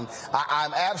background.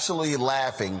 I'm absolutely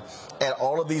laughing at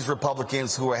all of these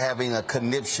Republicans who are having a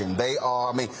conniption. They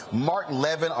are, I mean, Martin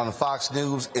Levin on Fox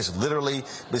News is literally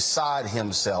beside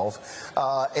himself.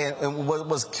 And what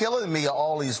was killing me are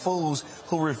all these fools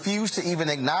who refuse to even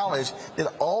acknowledge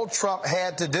that all Trump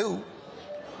had to do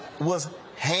was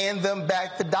hand them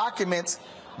back the documents.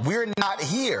 We're not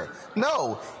here.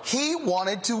 No, he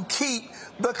wanted to keep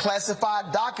the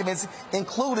classified documents,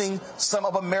 including some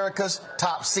of America's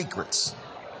top secrets.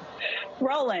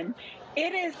 Roland,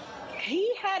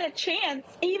 he had a chance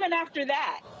even after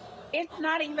that. It's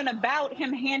not even about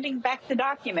him handing back the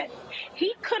documents.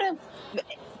 He could have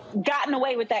gotten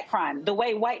away with that crime the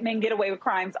way white men get away with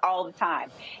crimes all the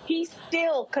time. He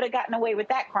still could have gotten away with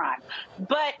that crime.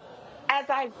 But as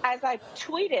I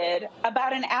tweeted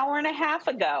about an hour and a half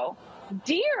ago,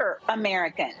 dear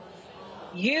Americans,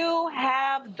 you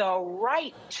have the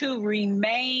right to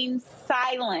remain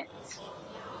silent.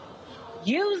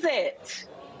 Use it.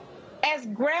 As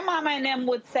Grandmama and them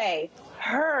would say,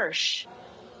 Hirsch,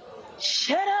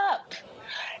 shut up.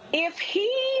 If he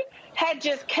had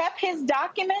just kept his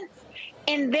documents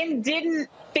and then didn't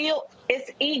feel it's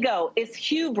ego, it's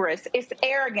hubris, it's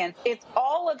arrogance, it's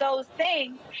all of those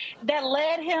things that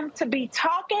led him to be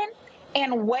talking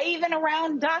and waving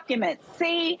around documents.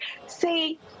 See,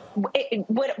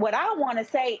 what I want to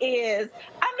say is,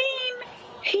 I mean,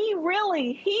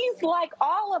 he's like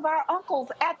all of our uncles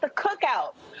at the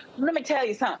cookout. Let me tell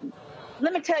you something.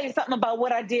 Let me tell you something about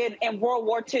what I did in World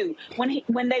War II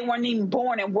when they weren't even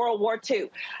born in World War II.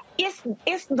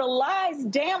 It's the lies,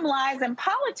 damn lies, and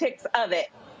politics of it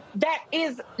that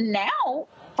is now,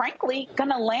 frankly, going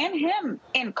to land him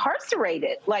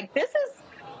incarcerated. Like, this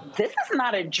is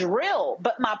not a drill.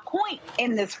 But my point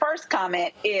in this first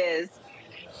comment is,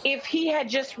 if he had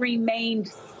just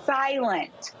remained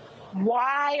silent,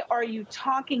 why are you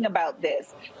talking about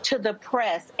this to the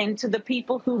press and to the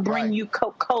people who bring you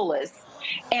Coca-Colas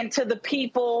and to the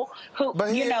people who,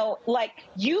 like,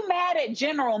 you mad at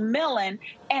General Millen,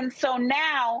 and so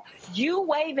now you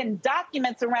waving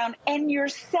documents around and you're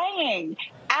saying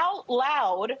out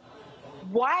loud,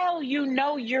 while you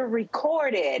know you're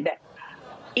recorded,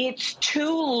 it's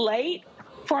too late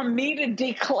for me to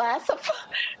declassify.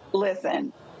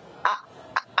 Listen,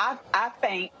 I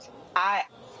faint. I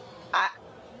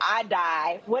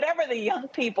die. Whatever the young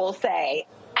people say,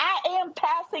 I am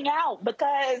passing out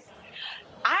because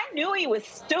I knew he was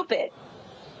stupid.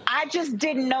 I just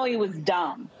didn't know he was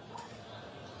dumb.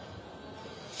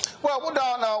 Well,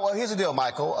 no. Well, here's the deal,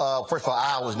 Michael. First of all,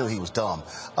 I always knew he was dumb.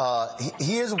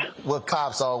 Here's what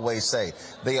cops always say.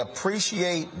 They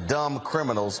appreciate dumb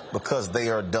criminals because they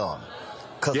are dumb.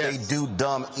 Because they do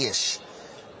dumb-ish.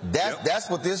 That's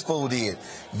what this fool did.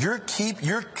 You're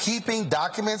keeping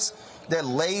documents that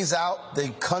lays out the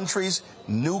country's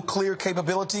nuclear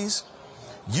capabilities.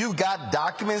 You've got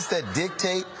documents that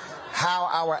dictate how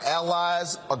our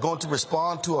allies are going to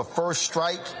respond to a first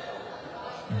strike.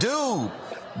 Dude,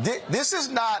 this is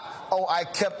not, oh, I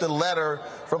kept a letter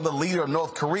from the leader of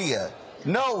North Korea.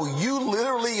 No, you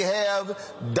literally have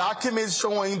documents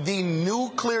showing the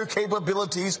nuclear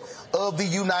capabilities of the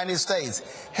United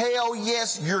States. Hell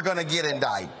yes, you're going to get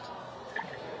indicted.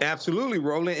 Absolutely,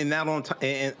 Roland. And now on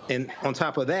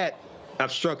top of that,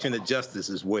 obstruction of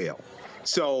justice as well.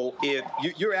 So if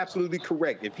you're absolutely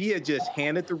correct, if he had just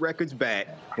handed the records back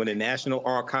when the National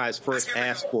Archives first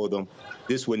asked for them,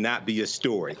 this would not be a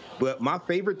story. But my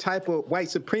favorite type of white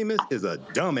supremacist is a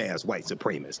dumbass white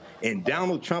supremacist. And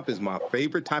Donald Trump is my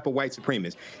favorite type of white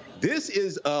supremacist. This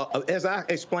is, as I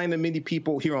explained to many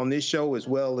people here on this show, as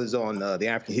well as on the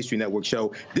African History Network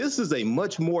show, this is a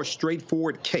much more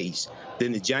straightforward case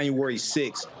than the January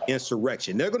 6th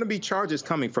insurrection. There are going to be charges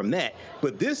coming from that,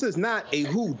 but this is not a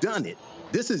whodunit.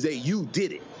 This is a you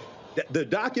did it. The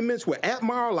documents were at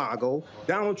Mar-a-Lago.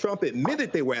 Donald Trump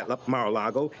admitted they were at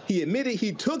Mar-a-Lago. He admitted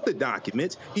he took the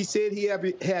documents. He said he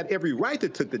had every right to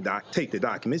take the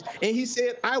documents. And he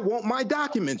said, I want my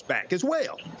documents back as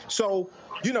well. So,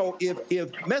 you know,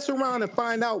 if mess around and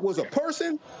find out was a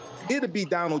person, it'd be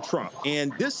Donald Trump.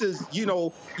 And this is, you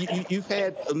know, you've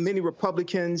had many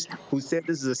Republicans who said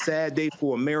this is a sad day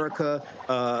for America,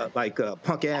 like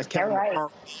punk-ass Kevin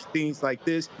McCarthy, things like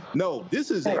this. No, this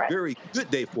is a very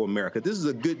good day for America. This is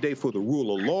a good day for the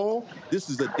rule of law. This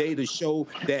is a day to show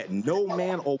that no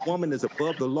man or woman is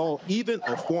above the law, even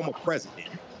a former president.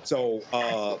 So,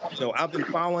 I've been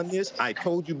following this. I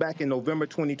told you back in November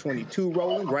 2022,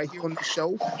 Roland, right here on the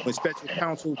show, when Special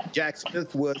Counsel Jack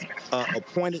Smith was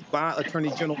appointed by Attorney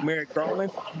General Merrick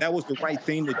Garland, that was the right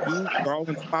thing to do.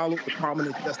 Garland followed Department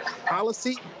of Justice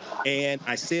policy. And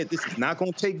I said, this is not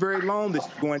going to take very long. This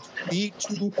is going to lead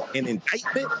to an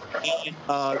indictment. And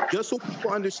just so people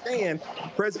understand,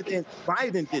 President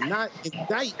Biden did not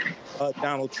indict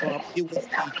Donald Trump. It was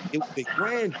a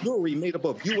grand jury made up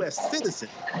of U.S. citizens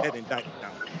that indicted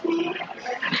Donald Trump.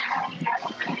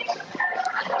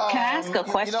 Can I ask a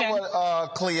question? You know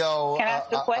what, Cleo? Can I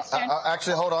ask a question?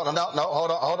 Actually, hold on.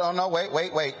 Hold on. No, wait.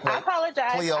 I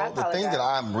apologize. Cleo, the thing that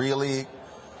I'm really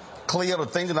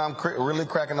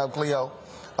cracking up, Cleo,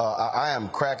 I am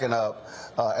cracking up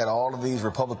at all of these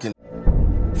Republican.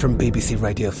 From BBC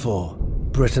Radio 4,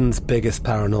 Britain's biggest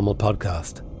paranormal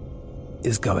podcast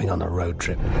is going on a road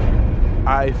trip.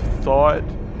 I thought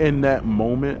in that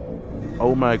moment,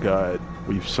 oh my God,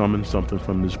 we've summoned something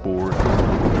from this board.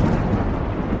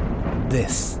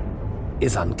 This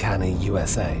is Uncanny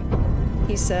USA.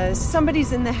 He says,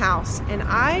 somebody's in the house, and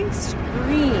I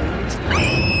screamed.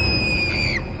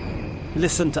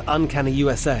 Listen to Uncanny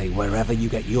USA wherever you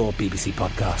get your BBC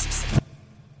podcasts,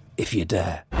 if you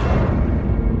dare.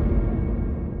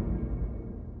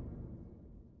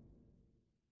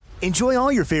 Enjoy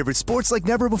all your favorite sports like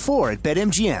never before at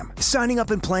BetMGM. Signing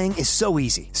up and playing is so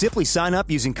easy. Simply sign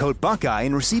up using code Buckeye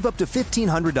and receive up to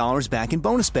 $1,500 back in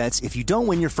bonus bets if you don't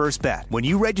win your first bet. When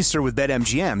you register with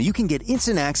BetMGM, you can get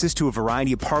instant access to a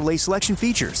variety of parlay selection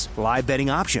features, live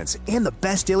betting options, and the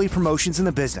best daily promotions in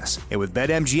the business. And with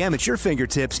BetMGM at your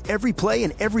fingertips, every play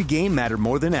and every game matter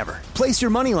more than ever. Place your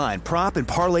moneyline, prop, and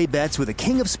parlay bets with the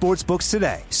king of sportsbooks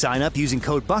today. Sign up using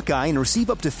code Buckeye and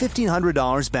receive up to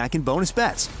 $1,500 back in bonus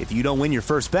bets if you don't win your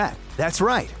first bet. That's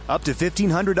right, up to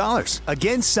 $1,500.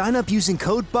 Again, sign up using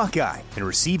code Buckeye and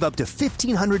receive up to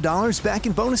 $1,500 back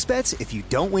in bonus bets if you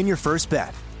don't win your first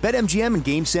bet. BetMGM and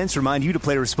GameSense remind you to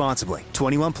play responsibly.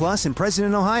 21 plus and present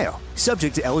in Ohio.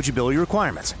 Subject to eligibility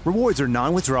requirements. Rewards are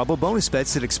non-withdrawable bonus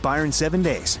bets that expire in 7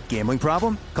 days. Gambling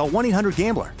problem? Call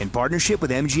 1-800-GAMBLER in partnership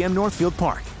with MGM Northfield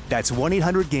Park. That's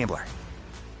 1-800-GAMBLER.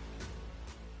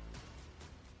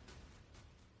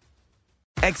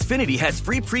 Xfinity has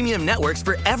free premium networks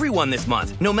for everyone this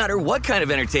month, no matter what kind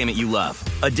of entertainment you love.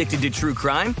 Addicted to true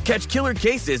crime? Catch killer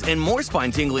cases and more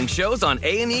spine-tingling shows on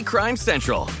A&E Crime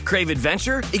Central. Crave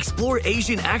adventure? Explore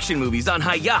Asian action movies on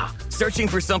Hi-YAH. Searching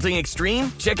for something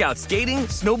extreme? Check out skating,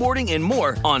 snowboarding, and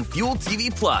more on Fuel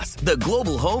TV Plus, the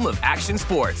global home of action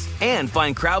sports. And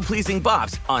find crowd-pleasing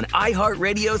bops on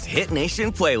iHeartRadio's Hit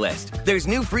Nation playlist. There's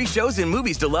new free shows and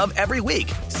movies to love every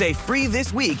week. Say free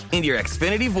this week in your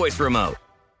Xfinity voice remote.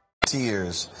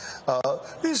 Tears.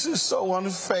 This is so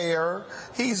unfair.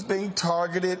 He's being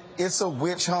targeted. It's a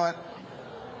witch hunt.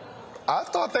 I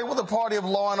thought they were the party of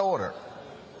law and order.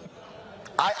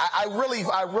 I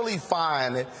really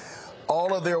find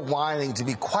all of their whining to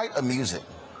be quite amusing.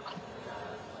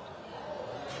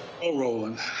 Oh,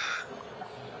 Roland,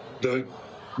 the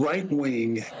right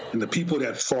wing and the people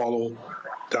that follow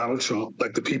Donald Trump,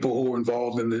 like the people who were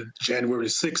involved in the January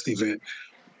 6th event,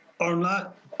 are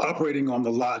not operating on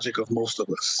the logic of most of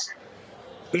us.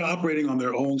 They're operating on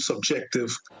their own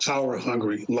subjective,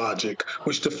 power-hungry logic,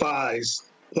 which defies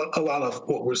a lot of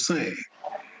what we're saying.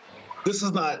 This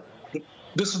is not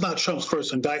Trump's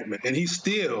first indictment, and he's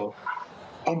still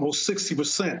almost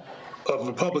 60% of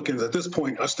Republicans at this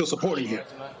point are still supporting him.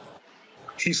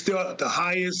 He's still the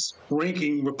highest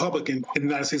ranking Republican in the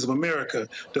United States of America,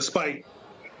 despite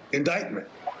indictment.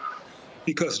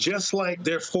 Because just like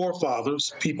their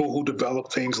forefathers, people who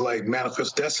developed things like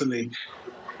Manifest Destiny,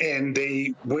 and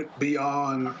they went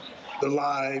beyond the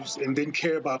lives and didn't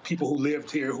care about people who lived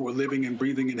here, who were living and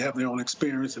breathing and having their own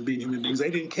experience and being human beings,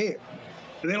 they didn't care.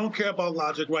 And they don't care about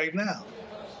logic right now.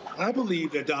 I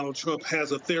believe that Donald Trump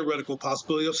has a theoretical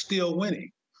possibility of still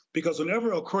winning. Because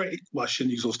whenever I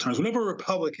shouldn't use those terms, whenever a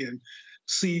Republican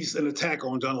sees an attack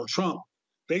on Donald Trump,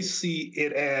 they see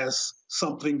it as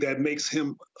something that makes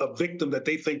him a victim that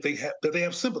they think they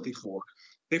have sympathy for.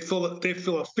 They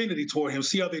feel affinity toward him.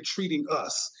 See how they're treating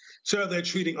us. See how they're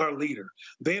treating our leader.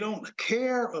 They don't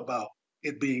care about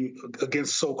it being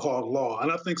against so-called law.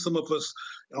 And I think some of us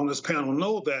on this panel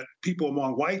know that people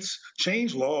among whites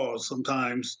change laws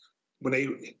sometimes when they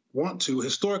want to.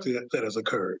 Historically, that has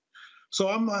occurred. So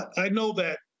I know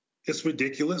that it's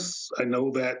ridiculous. I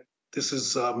know that this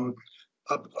is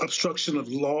obstruction of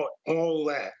law, all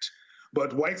that.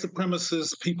 But white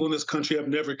supremacists, people in this country have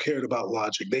never cared about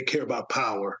logic. They care about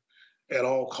power at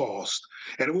all costs.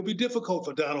 And it will be difficult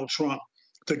for Donald Trump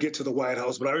to get to the White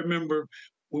House. But I remember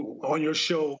on your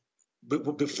show,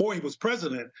 before he was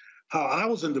president, how I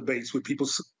was in debates with people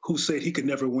who said he could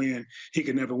never win. He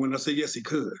could never win. I said, yes, he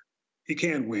could. He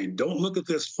can win. Don't look at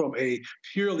this from a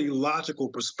purely logical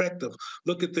perspective.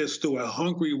 Look at this through a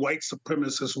hungry white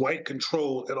supremacist, white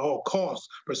control at all costs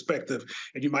perspective,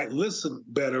 and you might listen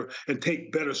better and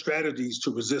take better strategies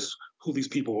to resist who these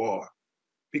people are.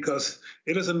 Because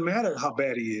it doesn't matter how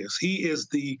bad he is. He is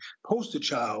the poster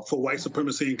child for white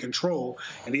supremacy and control,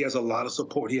 and he has a lot of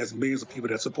support. He has millions of people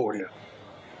that support him.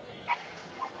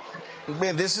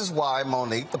 Man, this is why,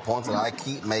 Monique, the point that I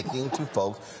keep making to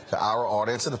folks, to our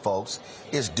audience and the folks,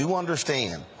 is do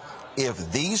understand,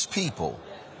 if these people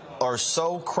are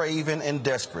so craven and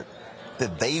desperate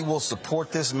that they will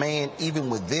support this man even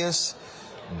with this,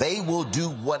 they will do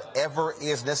whatever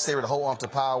is necessary to hold on to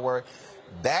power.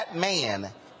 That man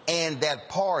and that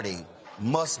party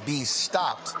must be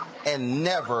stopped and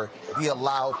never be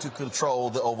allowed to control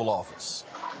the Oval Office.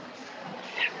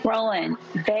 Roland,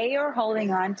 they are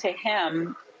holding on to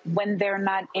him when they're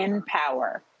not in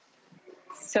power.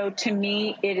 So to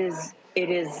me, it is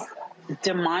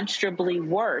demonstrably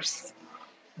worse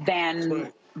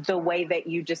than the way that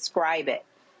you describe it,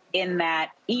 in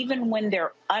that even when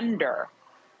they're under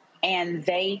and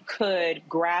they could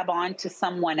grab onto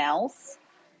someone else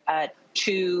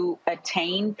to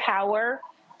attain power,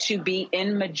 to be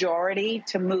in majority,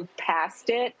 to move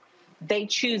past it, they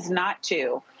choose not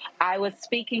to. I was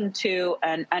speaking to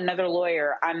another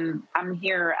lawyer. I'm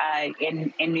here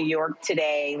in New York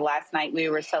today. Last night we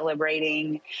were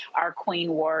celebrating our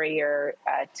Queen Warrior,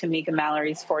 Tamika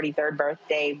Mallory's 43rd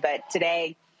birthday. But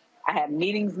today I have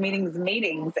meetings.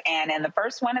 And in the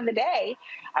first one of the day,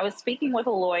 I was speaking with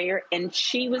a lawyer, and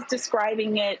she was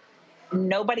describing it.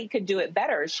 Nobody could do it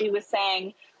better. She was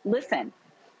saying, listen,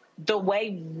 the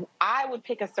way I would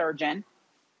pick a surgeon,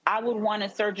 I would want a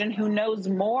surgeon who knows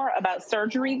more about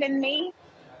surgery than me.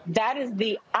 That is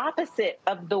the opposite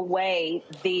of the way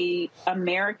the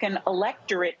American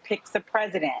electorate picks a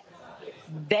president.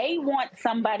 They want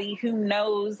somebody who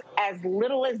knows as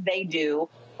little as they do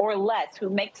or less, who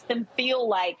makes them feel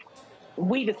like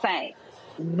we the same,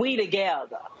 we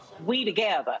together.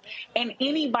 And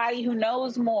anybody who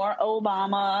knows more,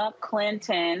 Obama,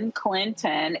 Clinton,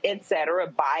 et cetera,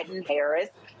 Biden, Harris,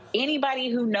 anybody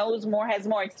who knows more, has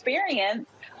more experience,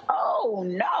 oh,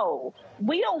 no,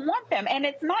 we don't want them. And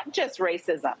it's not just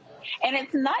racism. And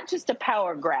it's not just a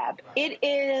power grab. It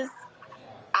is,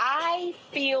 I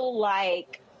feel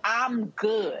like I'm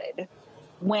good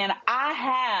when I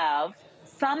have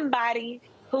somebody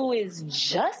who is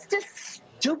just as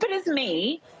stupid as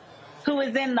me, who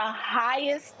is in the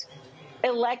highest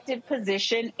elected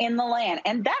position in the land.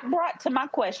 And that brought to my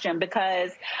question,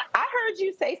 because I heard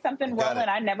you say something, Roland,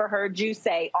 I never heard you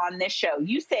say on this show.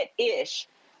 You said ish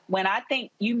when I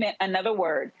think you meant another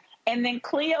word. And then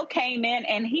Cleo came in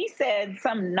and he said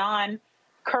some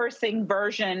non-cursing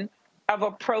version of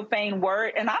a profane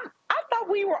word. And I thought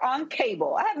we were on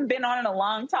cable. I haven't been on in a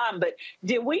long time, but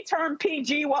did we turn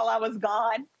PG while I was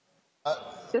gone?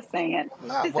 Just saying.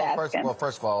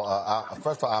 First of all,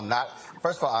 I'm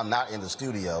not in the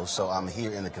studio, so I'm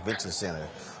here in the convention center.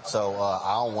 So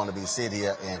I don't want to be sitting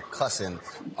here and cussing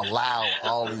aloud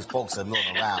all these folks that are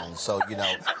milling around. So,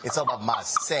 it's all about my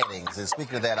settings. And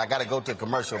speaking of that, I got to go to a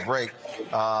commercial break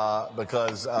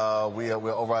because we're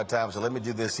over our time. So let me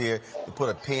do this here to put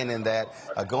a pin in that.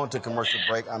 Going to a commercial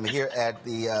break. I'm here at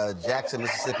the Jackson,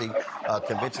 Mississippi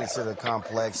Convention Center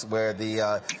complex, where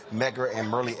the Medgar and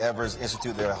Merle Evers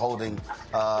Institute, they're holding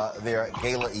their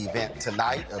gala event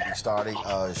tonight. It'll be starting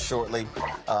shortly.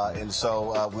 And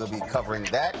so we'll be covering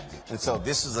that. back. And so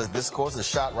this is a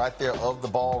shot right there of the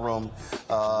ballroom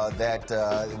that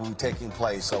will be taking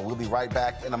place. So we'll be right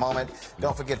back in a moment.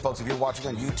 Don't forget, folks, if you're watching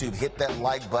on YouTube, hit that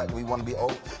like button. We want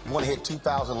to hit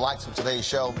 2,000 likes for today's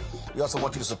show. We also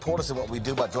want you to support us in what we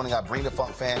do by joining our Bring the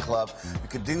Funk fan club. You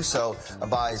can do so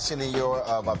by sending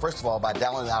first of all, by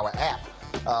downloading our app.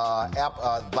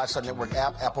 Black Star Network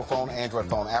app, Apple phone, Android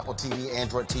phone, Apple TV,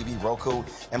 Android TV, Roku,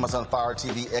 Amazon Fire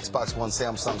TV, Xbox One,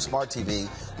 Samsung Smart TV.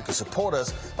 You can support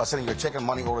us by sending your check and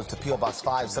money orders to P.O. Box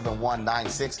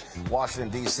 57196, Washington,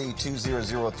 D.C.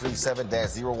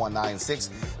 20037-0196.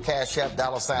 Cash App,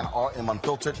 $RM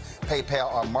Unfiltered.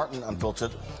 PayPal, R Martin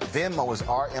Unfiltered. Venmo is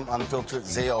RM Unfiltered.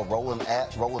 Zelle, Roland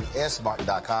at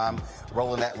RolandSMartin.com.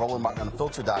 Roland at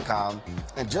RolandMartinUnfiltered.com.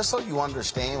 And just so you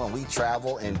understand, when we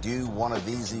travel and do one of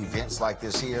these events like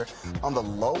this here, on the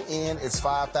low end, it's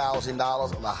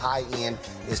 $5,000. On the high end,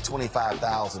 it's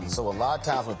 $25,000. So a lot of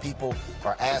times when people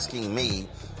are asking me,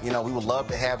 we would love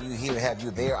to have you here, have you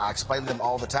there. I explain to them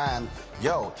all the time,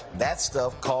 that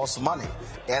stuff costs money.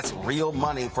 That's real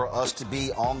money for us to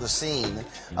be on the scene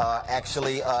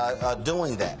actually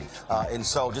doing that. And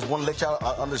so just want to let y'all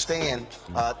understand,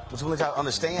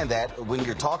 that when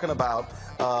you're talking about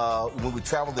when we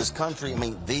travel this country,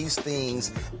 these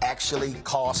things actually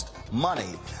cost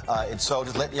money. And so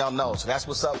just letting y'all know. So that's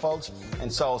what's up, folks.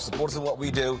 And so support us in what we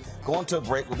do. Going to a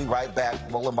break. We'll be right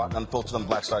back. Roland Martin Unfiltered on the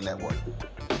Black Star Network.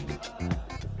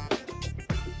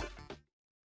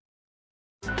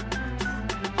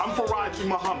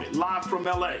 Muhammad, live from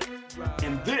LA.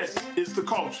 And this is The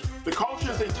Culture. The Culture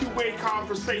is a two-way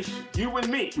conversation. You and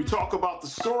me. We talk about the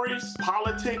stories,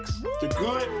 politics, the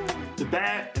good, the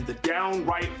bad, and the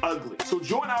downright ugly. So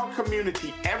join our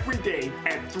community every day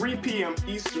at 3 p.m.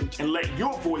 Eastern and let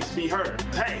your voice be heard.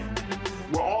 Hey,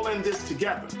 we're all in this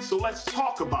together. So let's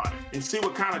talk about it and see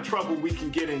what kind of trouble we can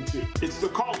get into. It's The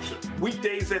Culture.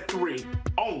 Weekdays at 3,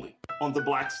 only on the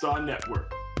Black Star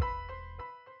Network.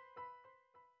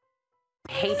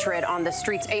 Hatred on the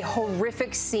streets, a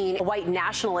horrific scene, a white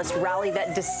nationalist rally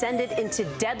that descended into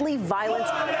deadly violence.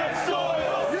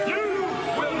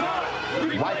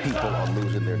 White people are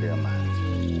losing their damn minds.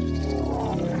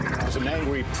 As an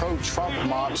angry pro-Trump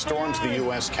mob storms the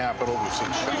U.S. Capitol,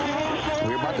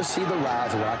 we're about to see the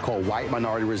rise of what I call white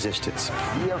minority resistance.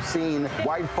 We have seen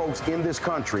white folks in this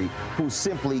country who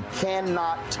simply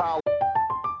cannot tolerate.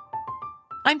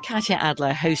 I'm Katya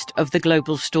Adler, host of The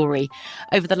Global Story.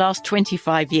 Over the last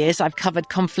 25 years, I've covered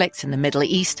conflicts in the Middle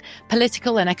East,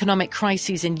 political and economic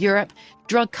crises in Europe,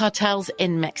 drug cartels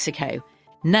in Mexico.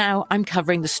 Now I'm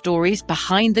covering the stories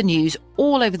behind the news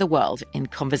all over the world in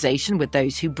conversation with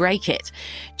those who break it.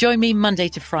 Join me Monday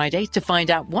to Friday to find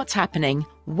out what's happening,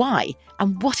 why,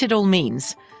 and what it all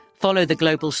means. Follow The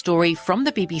Global Story from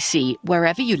the BBC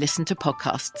wherever you listen to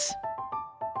podcasts.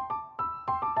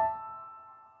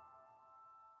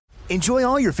 Enjoy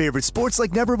all your favorite sports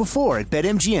like never before at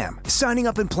BetMGM. Signing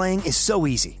up and playing is so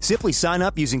easy. Simply sign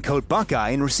up using code Buckeye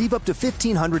and receive up to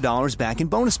 $1,500 back in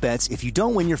bonus bets if you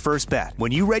don't win your first bet.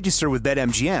 When you register with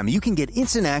BetMGM, you can get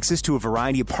instant access to a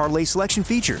variety of parlay selection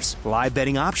features, live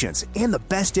betting options, and the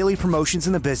best daily promotions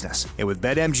in the business. And with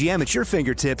BetMGM at your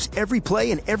fingertips, every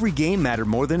play and every game matter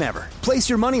more than ever. Place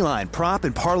your moneyline, prop,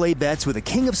 and parlay bets with the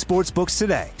king of sportsbooks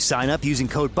today. Sign up using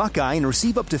code Buckeye and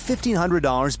receive up to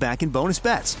 $1,500 back in bonus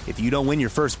bets if you don't win your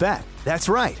first bet. That's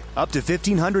right, up to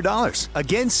 $1,500.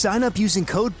 Again, sign up using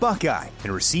code Buckeye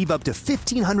and receive up to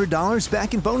 $1,500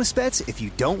 back in bonus bets if you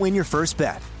don't win your first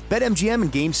bet. BetMGM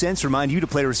and GameSense remind you to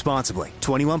play responsibly.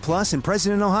 21 plus and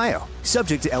present in Ohio.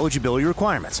 Subject to eligibility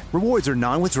requirements. Rewards are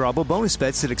non-withdrawable bonus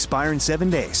bets that expire in 7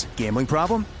 days. Gambling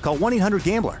problem? Call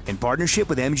 1-800-GAMBLER in partnership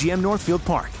with MGM Northfield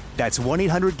Park. That's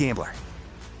 1-800-GAMBLER.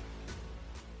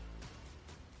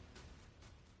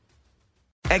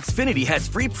 Xfinity has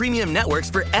free premium networks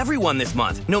for everyone this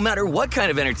month, no matter what kind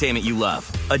of entertainment you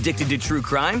love. Addicted to true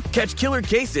crime? Catch killer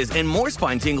cases and more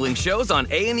spine-tingling shows on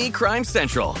A&E Crime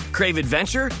Central. Crave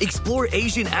adventure? Explore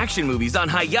Asian action movies on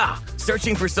Hi-Ya.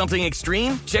 Searching for something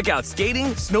extreme? Check out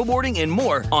skating, snowboarding, and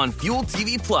more on Fuel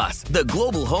TV Plus, the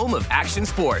global home of action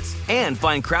sports. And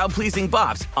find crowd-pleasing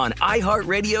bops on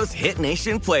iHeartRadio's Hit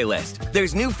Nation playlist.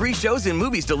 There's new free shows and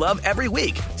movies to love every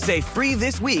week. Say free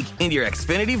this week in your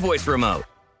Xfinity voice remote.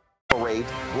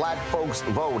 Black folks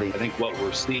voting. I think what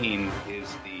we're seeing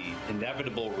is the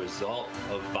inevitable result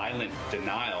of violent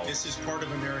denial. This is part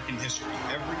of American history.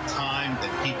 Every time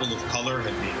that people of color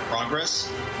have made progress,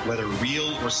 whether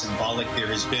real or symbolic, there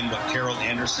has been what Carol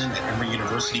Anderson at Emory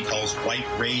University calls white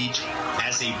rage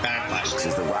as a backlash. This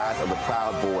is the rise of the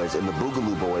Proud Boys and the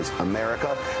Boogaloo Boys.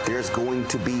 America, there's going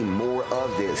to be more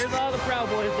of this. Here's all the Proud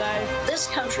Boys, guys. This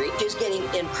country is getting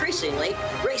increasingly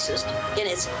racist in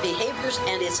its behaviors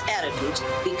and its attitudes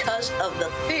because of the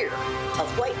fear of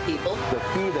white people. The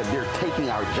fear that they're taking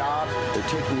our jobs, they're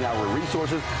taking our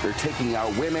resources, they're taking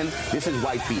our women. This is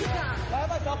white fear.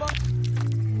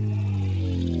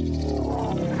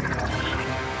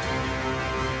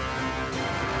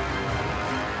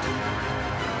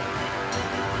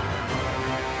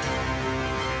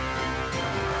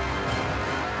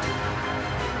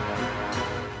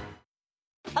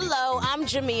 Hello, I'm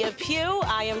Jamia Pugh.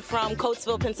 I am from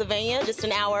Coatesville, Pennsylvania, just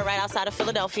an hour right outside of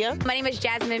Philadelphia. My name is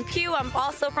Jasmine Pugh. I'm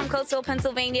also from Coatesville,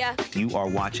 Pennsylvania. You are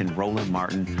watching Roland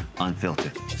Martin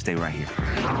Unfiltered. Stay right here.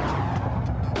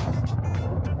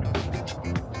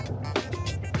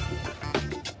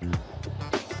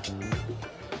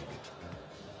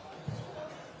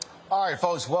 All right,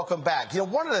 folks, welcome back. You know,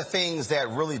 one of the things that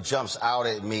really jumps out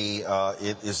at me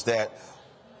is that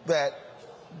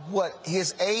what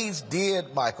his aides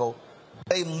did, Michael,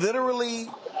 they literally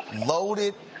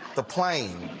loaded the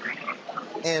plane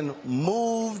and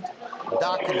moved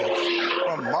documents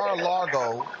from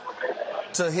Mar-a-Lago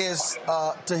to his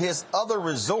other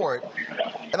resort.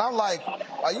 And I'm like,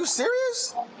 are you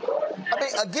serious? I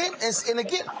mean,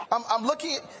 again, I'm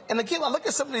looking at, and again, I look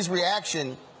at some of these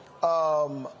reaction.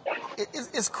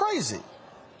 It's crazy.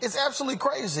 It's absolutely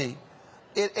crazy.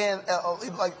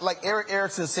 Like Eric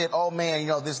Erickson said, oh man, you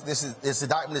know, this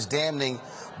indictment is damning,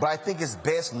 but I think it's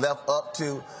best left up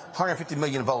to 150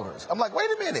 million voters. I'm like, wait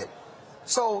a minute.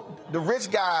 So the rich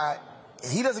guy,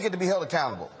 he doesn't get to be held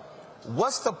accountable.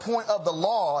 What's the point of the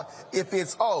law if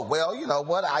it's, oh, well, you know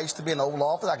what, I used to be in the Oval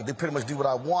Office, I can pretty much do what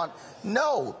I want.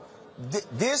 No,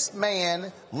 this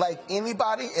man, like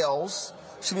anybody else,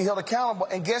 should be held accountable.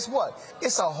 And guess what?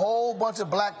 It's a whole bunch of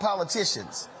black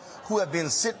politicians who have been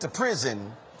sent to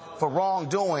prison for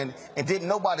wrongdoing, and didn't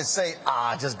nobody say,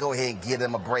 just go ahead and give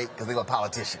them a break because they're a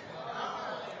politician.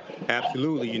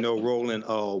 Absolutely. You know, Roland,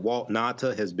 Walt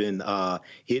Nata has been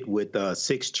hit with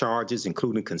 6 charges,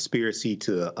 including conspiracy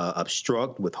to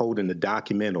obstruct, withholding the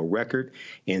document or record,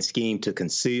 and scheme to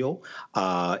conceal.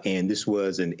 And this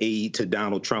was an aide to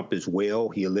Donald Trump as well.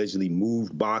 He allegedly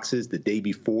moved boxes the day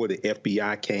before the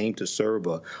FBI came to serve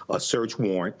a search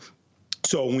warrant.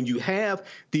 So when you have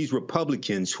these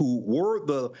Republicans who were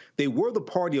the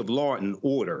party of law and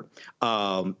order,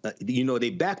 you know,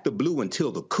 they backed the blue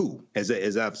until the coup, as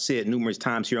I've said numerous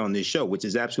times here on this show, which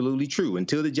is absolutely true.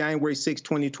 Until the January 6,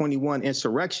 2021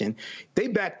 insurrection, they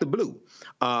backed the blue.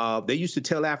 They used to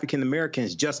tell African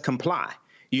Americans, just comply.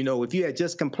 You know, if you had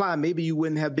just complied, maybe you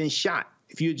wouldn't have been shot.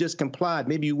 If you had just complied,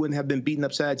 maybe you wouldn't have been beaten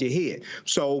upside your head.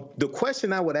 So the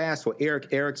question I would ask for Eric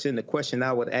Erickson, the question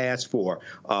I would ask for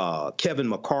Kevin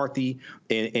McCarthy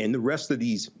and the rest of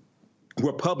these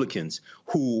Republicans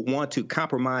who want to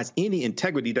compromise any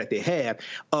integrity that they have,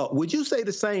 would you say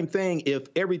the same thing if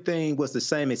everything was the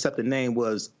same except the name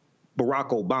was Barack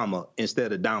Obama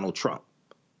instead of Donald Trump?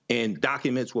 And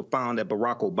documents were found at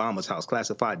Barack Obama's house,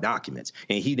 classified documents,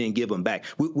 and he didn't give them back.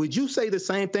 Would you say the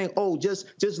same thing? Oh, just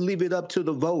leave it up to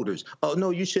the voters. Oh,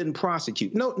 no, you shouldn't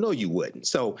prosecute. No, you wouldn't.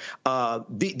 So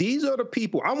these are the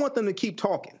people. I want them to keep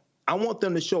talking. I want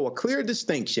them to show a clear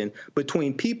distinction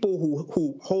between people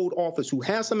who hold office, who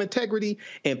have some integrity,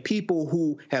 and people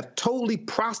who have totally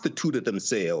prostituted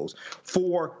themselves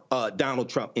for Donald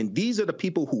Trump. And these are the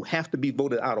people who have to be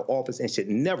voted out of office and should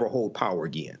never hold power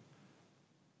again.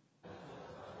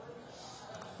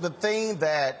 The thing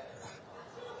that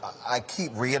I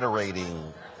keep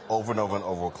reiterating over and over and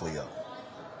over, Cleo,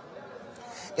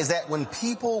 is that when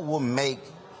people will make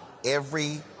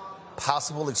every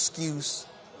possible excuse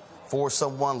for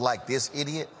someone like this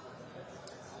idiot,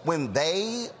 when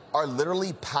they are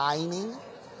literally pining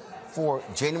for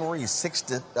January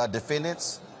 6th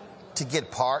defendants to get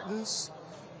pardons,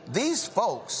 these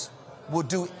folks will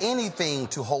do anything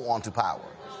to hold on to power.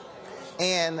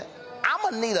 And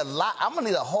I'm gonna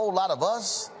need a whole lot of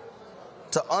us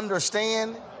to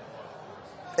understand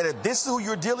that if this is who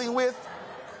you're dealing with,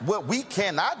 what we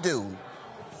cannot do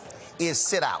is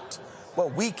sit out.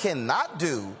 What we cannot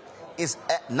do is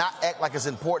not act like it's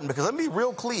important, because let me be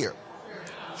real clear.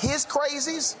 His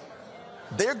crazies,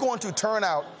 they're going to turn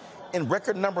out in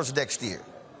record numbers next year.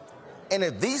 And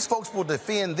if these folks will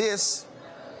defend this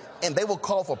and they will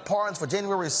call for pardons for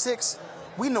January 6th,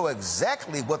 we know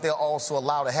exactly what they'll also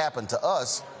allow to happen to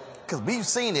us, because we've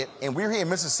seen it, and we're here in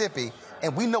Mississippi,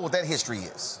 and we know what that history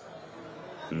is.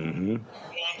 Mm-hmm.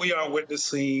 We are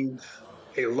witnessing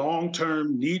a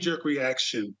long-term knee-jerk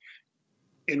reaction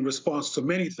in response to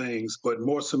many things, but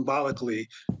more symbolically,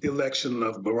 the election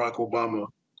of Barack Obama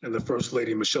and the First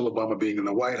Lady Michelle Obama being in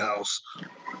the White House,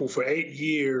 who for 8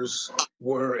 years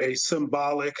were a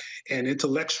symbolic and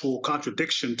intellectual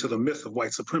contradiction to the myth of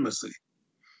white supremacy.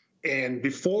 And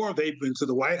before they'd been to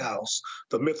the White House,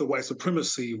 the myth of white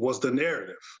supremacy was the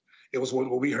narrative. It was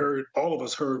what we heard, all of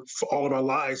us heard for all of our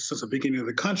lives since the beginning of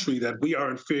the country, that we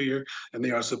are inferior and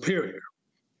they are superior.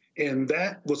 And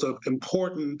that was an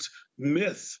important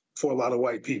myth for a lot of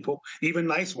white people, even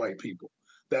nice white people,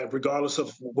 that regardless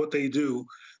of what they do,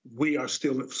 we are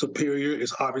still superior.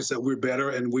 It's obvious that we're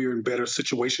better and we're in better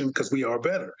situation because we are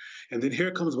better. And then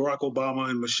here comes Barack Obama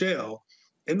and Michelle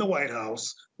in the White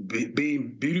House,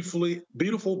 being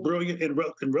beautiful, brilliant,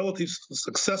 and relatively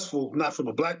successful, not from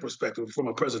a Black perspective, from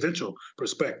a presidential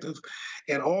perspective.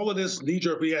 And all of this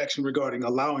knee-jerk reaction regarding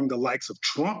allowing the likes of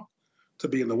Trump to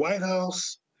be in the White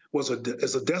House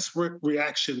is a desperate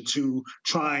reaction to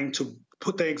trying to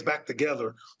put things back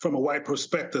together from a white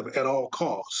perspective at all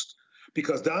costs.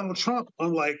 Because Donald Trump,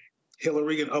 unlike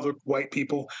Hillary and other white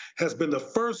people, has been the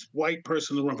first white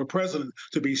person to run for president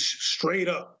to be straight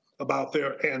up about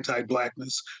their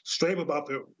anti-Blackness, straight about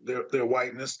their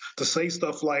whiteness, to say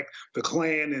stuff like the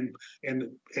Klan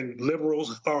and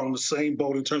liberals are on the same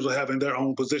boat in terms of having their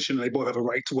own position, and they both have a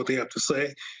right to what they have to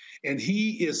say. And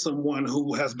he is someone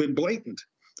who has been blatant.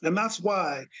 And that's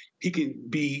why he can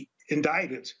be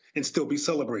indicted and still be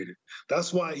celebrated.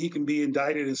 That's why he can be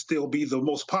indicted and still be the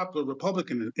most popular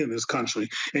Republican in this country.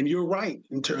 And you're right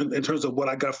in terms of what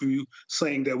I got from you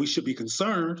saying that we should be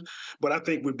concerned, but I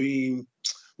think we're being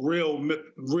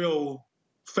real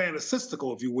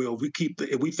fantasistical, if you will.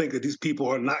 If we think that these people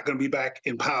are not going to be back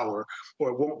in power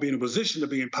or won't be in a position to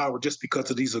be in power just because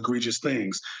of these egregious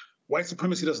things. White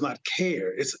supremacy does not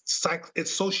care. It's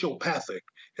sociopathic.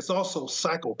 It's also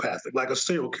psychopathic, like a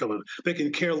serial killer. They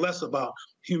can care less about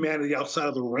humanity outside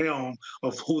of the realm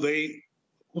of who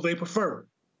they prefer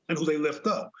and who they lift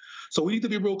up. So we need to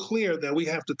be real clear that we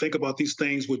have to think about these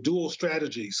things with dual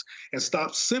strategies and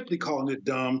stop simply calling it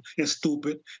dumb and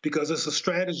stupid, because it's a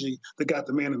strategy that got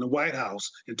the man in the White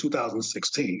House in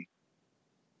 2016.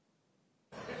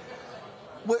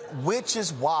 Which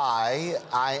is why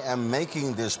I am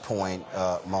making this point,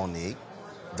 Monique,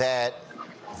 that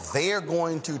they're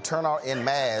going to turn out en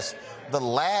masse. The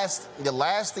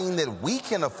last thing that we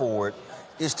can afford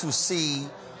is to see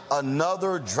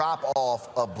another drop-off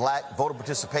of Black voter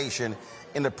participation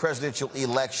in the presidential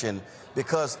election,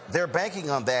 because they're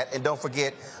banking on that. And don't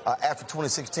forget, after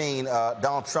 2016,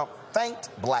 Donald Trump thanked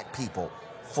Black people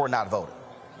for not voting.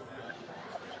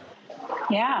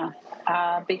 Yeah.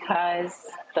 Because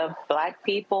the Black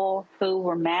people who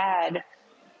were mad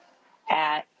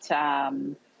at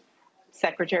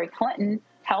Secretary Clinton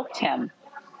helped him,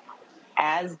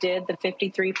 as did the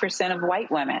 53% of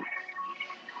white women,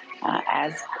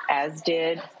 as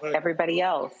did everybody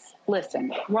else.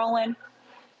 Listen, Roland,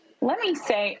 let me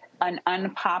say an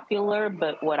unpopular,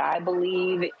 but what I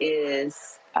believe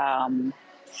is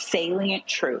salient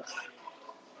truth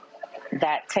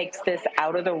that takes this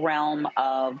out of the realm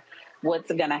of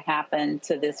what's going to happen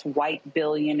to this white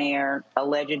billionaire,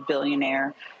 alleged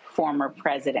billionaire, former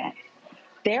president.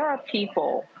 There are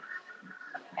people,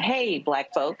 hey,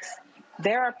 Black folks,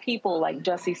 there are people like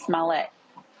Jussie Smollett.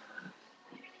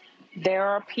 There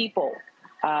are people,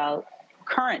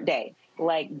 current day,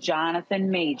 like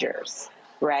Jonathan Majors,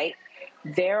 right?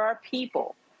 There are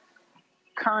people,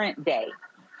 current day,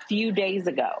 few days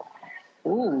ago.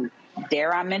 Ooh,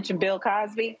 dare I mention Bill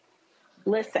Cosby?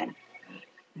 Listen.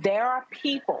 There are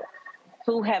people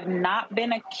who have not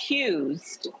been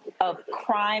accused of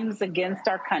crimes against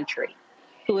our country,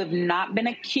 who have not been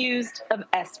accused of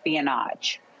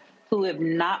espionage, who have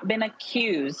not been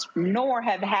accused nor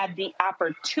have had the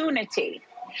opportunity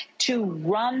to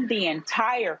run the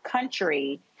entire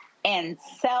country and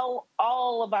sell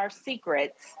all of our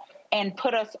secrets and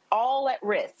put us all at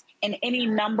risk in any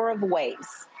number of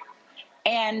ways.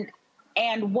 And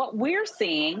what we're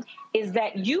seeing is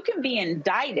that you can be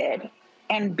indicted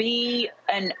and be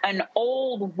an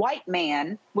old white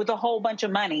man with a whole bunch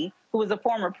of money who was a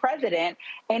former president,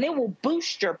 and it will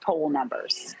boost your poll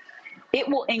numbers. It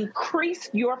will increase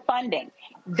your funding.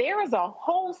 There is a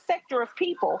whole sector of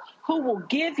people who will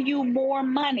give you more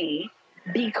money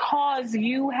because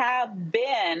you have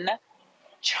been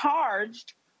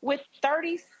charged with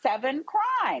 37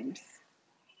 crimes.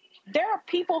 There are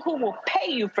people who will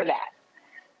pay you for that.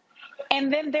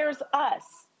 And then there's us.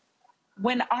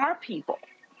 When our people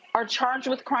are charged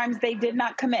with crimes they did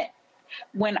not commit,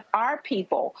 when our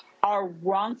people are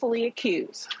wrongfully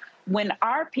accused, when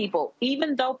our people,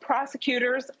 even though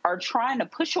prosecutors are trying to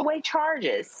push away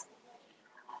charges,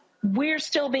 we're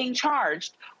still being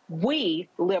charged. We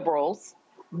liberals,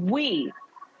 we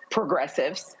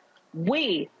progressives,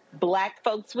 we Black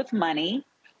folks with money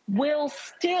will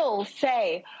still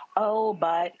say, oh,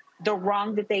 but the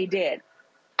wrong that they did.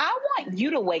 I want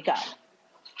you to wake up,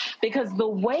 because the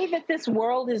way that this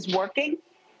world is working,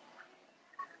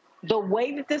 the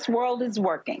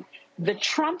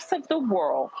Trumps of the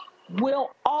world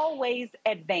will always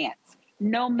advance,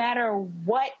 no matter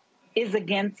what is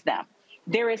against them.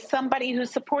 There is somebody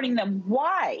who's supporting them.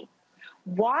 Why?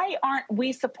 Why aren't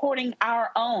we supporting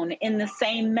our own in the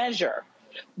same measure?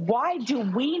 Why do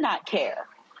we not care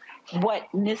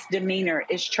what misdemeanor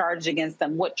is charged against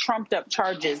them, what trumped up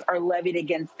charges are levied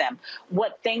against them,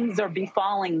 what things are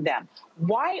befalling them?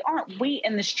 Why aren't we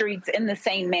in the streets in the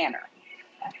same manner?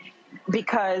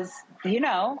 Because, of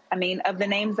the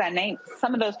names I named,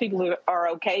 some of those people are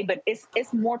okay, but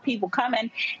it's more people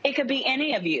coming. It could be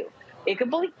any of you. It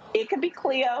could be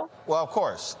Cleo. Well, of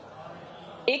course.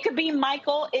 It could be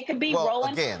Michael. It could be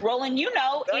Roland. Again, Roland,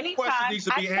 that anytime needs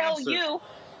to be I tell answered. you.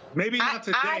 Maybe not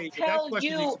today, I but that tell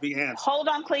question you, needs to be answered. Hold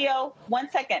on, Cleo. 1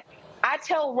 second. I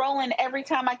tell Roland every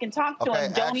time I can talk to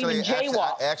him, don't even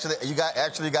jaywalk.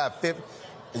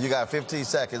 You got 15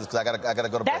 seconds because I gotta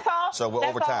go to break. That's all. So we're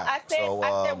over time. I said,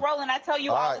 Roland, I tell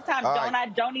you all the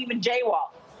time, don't even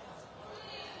jaywalk.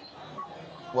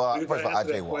 Well, first of all, I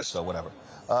jaywalk, so whatever.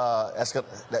 That's good.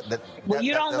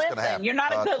 You don't listen. You're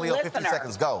not a good Cleo, listener. 15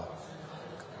 seconds, go.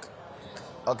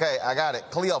 Okay, I got it.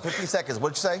 Cleo, 15 seconds.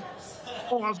 What'd you say?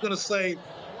 Oh, I was going to say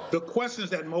the questions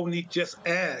that Monique just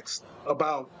asked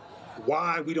about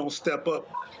why we don't step up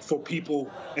for people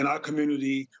in our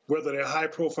community, whether they're high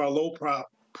profile, low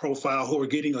profile, who are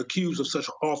getting accused of such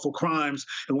awful crimes,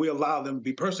 and we allow them to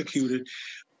be persecuted.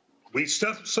 We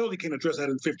certainly can address that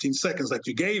in 15 seconds like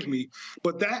you gave me,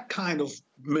 but that kind of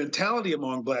mentality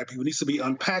among Black people needs to be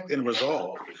unpacked and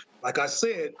resolved. Like I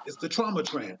said, it's the trauma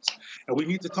trends, and we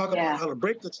need to talk about how to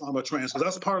break the trauma trends, because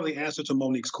that's part of the answer to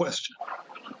Monique's question.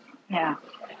 Yeah.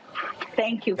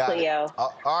 Thank you, Cleo.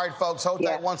 All right, folks, hold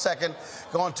that 1 second.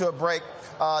 Going to a break.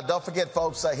 Don't forget,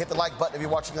 folks, hit the like button if you're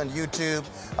watching on YouTube.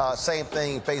 Same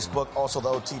thing, Facebook, also the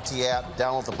OTT app.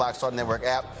 Download the Black Star Network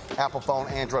app. Apple phone,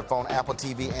 Android phone, Apple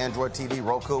TV, Android TV,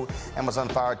 Roku, Amazon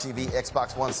Fire TV,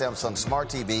 Xbox One, Samsung Smart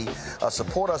TV.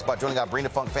 Support us by joining our Bring the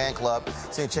Funk fan club.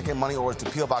 Send check-in money orders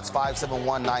to P.O. Box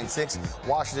 57196,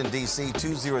 Washington, D.C.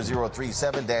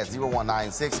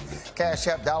 20037-0196. Cash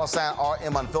App,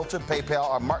 $RM Unfiltered. PayPal,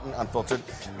 R Martin Unfiltered.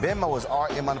 Venmo is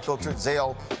RM Unfiltered.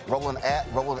 Zelle, Roland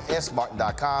at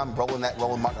RolandSMartin.com. Roland at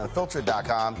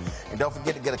RolandMartinUnfiltered.com. And don't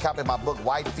forget to get a copy of my book,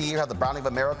 White Fear, How the Browning of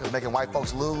America is Making White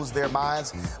Folks Lose Their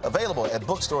Minds. Available at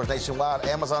bookstores nationwide,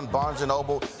 Amazon, Barnes &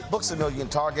 Noble, Books A Million,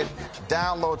 Target.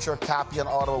 Download your copy on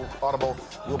Audible.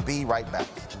 We'll be right back.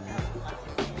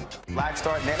 Black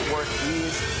Star Network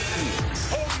is here.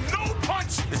 Oh, no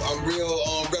punch! I'm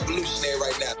real revolutionary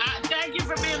right now. Thank you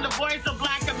for being the voice of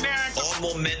Black America. All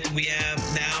momentum we have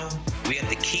now, we have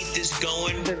to keep this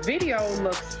going. The video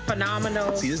looks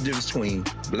phenomenal. See, there's a difference between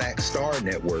Black Star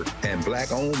Network and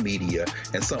Black-owned media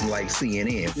and something like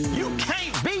CNN. You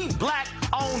can't be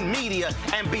Black-owned media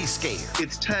and be scared.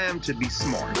 It's time to be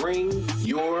smart. Bring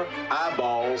your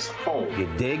eyeballs home. You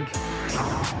dig?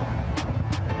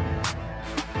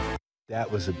 That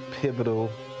was a pivotal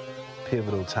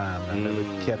time. I remember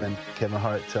Kevin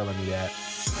Hart telling me that.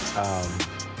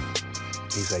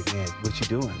 He's like, man, what you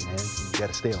doing, man? You got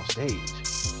to stay on stage.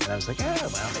 And I was like, I'm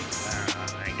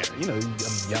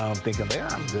young, thinking,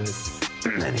 I'm good.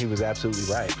 And he was absolutely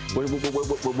right.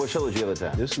 What show did you have at the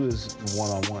time? This was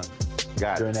one-on-one.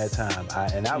 Got it. During that time.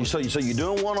 So you're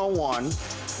doing one-on-one,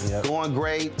 going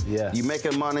great. Yeah. You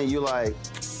making money. You like.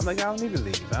 I'm like, I don't need to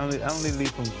leave. I don't need to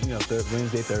leave from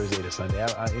Wednesday, Thursday to Sunday.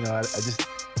 I didn't want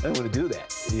to do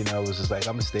that. It was just like,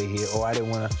 I'm gonna stay here. Or I didn't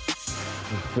want to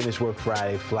finish work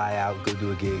Friday, fly out, go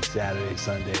do a gig Saturday,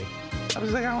 Sunday. I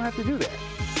was like, I don't have to do that.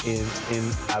 And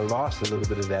I lost a little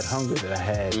bit of that hunger that I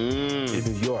had in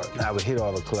New York. I would hit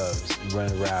all the clubs,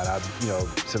 running around.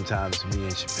 Sometimes me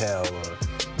and Chappelle or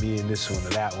me and this one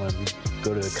or that one, we'd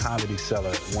go to the Comedy Cellar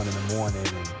at 1 in the morning.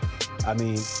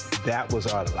 And that was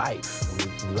our life. We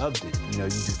loved it. You do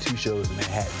 2 shows in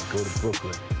Manhattan, go to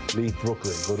Brooklyn, leave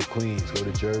Brooklyn, go to Queens, go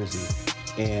to Jersey.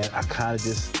 And I kind of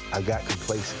I got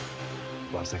complacent.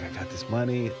 I was like, I got this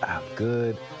money, I'm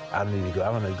good. I don't need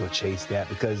to go chase that,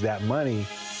 because that money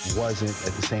wasn't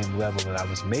at the same level that I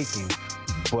was making.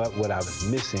 But what I was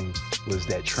missing was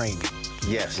that training.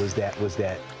 Yes. Was that.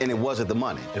 And it wasn't the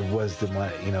money. It was the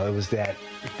money. It was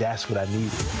that's what I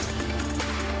needed.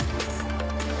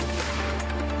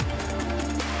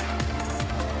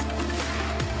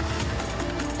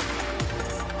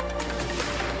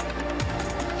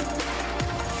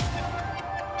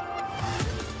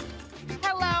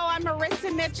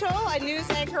 Mitchell, a news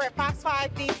anchor at Fox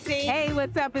 5 DC. Hey,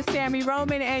 what's up? It's Tammy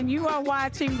Roman, and you are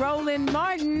watching Roland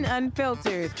Martin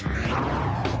Unfiltered.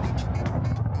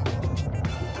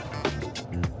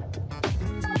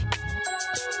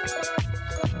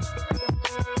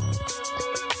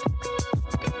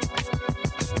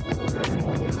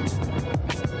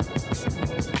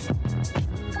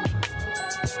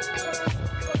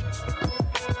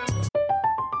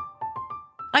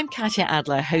 I'm Katya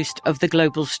Adler, host of The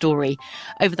Global Story.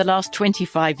 Over the last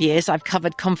 25 years, I've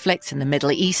covered conflicts in the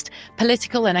Middle East,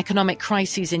 political and economic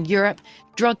crises in Europe,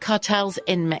 drug cartels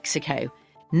in Mexico.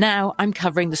 Now I'm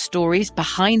covering the stories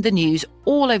behind the news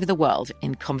all over the world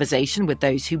in conversation with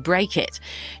those who break it.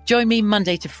 Join me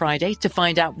Monday to Friday to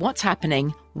find out what's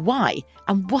happening, why,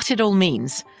 and what it all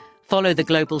means. Follow The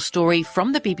Global Story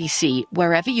from the BBC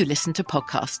wherever you listen to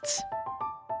podcasts.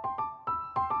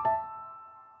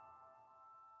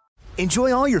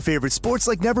 Enjoy all your favorite sports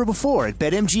like never before at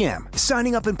BetMGM.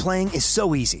 Signing up and playing is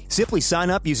so easy. Simply sign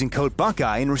up using code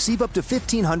Buckeye and receive up to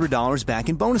 $1,500 back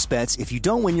in bonus bets if you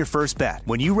don't win your first bet.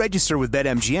 When you register with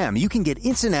BetMGM, you can get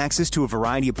instant access to a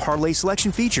variety of parlay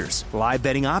selection features, live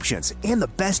betting options, and the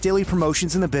best daily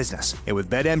promotions in the business. And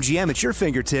with BetMGM at your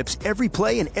fingertips, every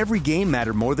play and every game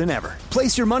matter more than ever.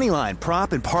 Place your moneyline,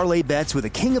 prop, and parlay bets with the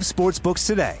king of sportsbooks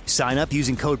today. Sign up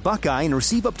using code Buckeye and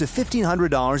receive up to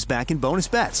 $1,500 back in bonus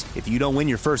bets if you don't win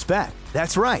your first bet.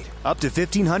 That's right, up to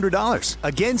 $1,500.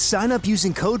 Again, sign up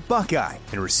using code Buckeye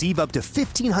and receive up to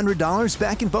 $1,500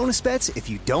 back in bonus bets if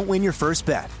you don't win your first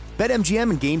bet. BetMGM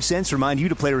and GameSense remind you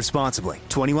to play responsibly.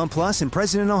 21 plus and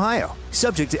present in Ohio.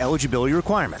 Subject to eligibility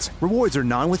requirements. Rewards are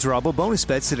non-withdrawable bonus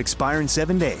bets that expire in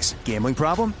 7 days. Gambling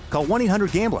problem? Call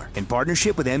 1-800-GAMBLER in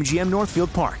partnership with MGM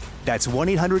Northfield Park. That's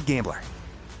 1-800-GAMBLER.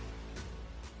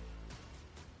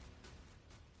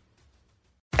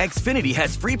 Xfinity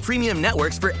has free premium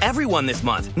networks for everyone this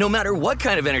month, no matter what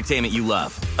kind of entertainment you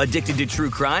love. Addicted to true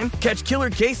crime? Catch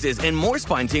killer cases and more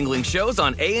spine-tingling shows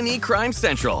on A&E Crime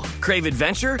Central. Crave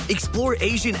adventure? Explore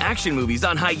Asian action movies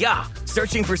on Hi-Ya.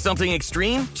 Searching for something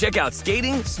extreme? Check out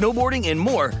skating, snowboarding, and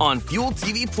more on Fuel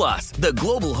TV Plus, the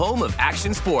global home of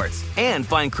action sports. And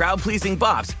find crowd-pleasing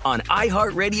bops on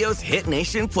iHeartRadio's Hit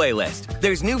Nation playlist.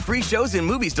 There's new free shows and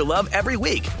movies to love every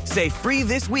week. Say free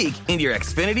this week in your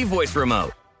Xfinity voice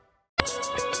remote.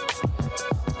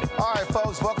 All right,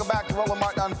 folks, welcome back to Roland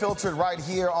Martin Unfiltered right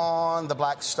here on the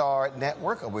Black Star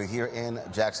Network. We're here in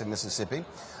Jackson, Mississippi,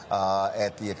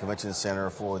 at the Convention Center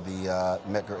for the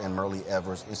Medgar and Myrlie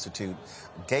Evers Institute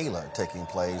Gala taking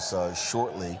place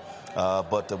shortly,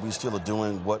 but we still are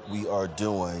doing what we are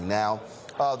doing. Now,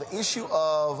 the issue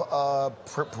of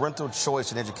parental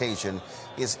choice in education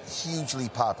is hugely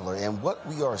popular, and what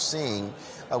we are seeing,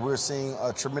 we're seeing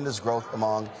a tremendous growth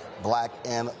among Black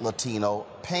and Latino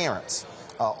parents.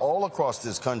 All across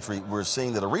this country, we're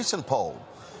seeing that a recent poll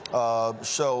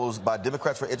shows by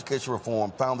Democrats for Education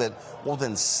Reform found that more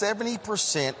than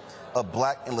 70% of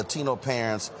Black and Latino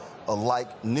parents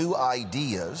like new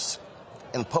ideas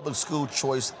and public school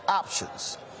choice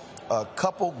options,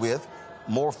 coupled with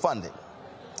more funding.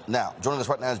 Now, joining us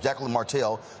right now is Jacqueline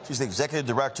Martell. She's the executive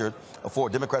director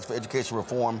for Democrats for Education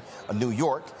Reform of New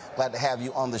York. Glad to have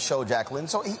you on the show, Jacqueline.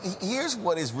 So here's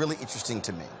what is really interesting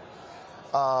to me.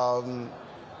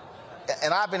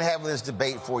 And I've been having this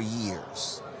debate for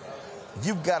years.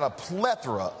 You've got a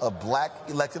plethora of Black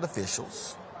elected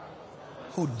officials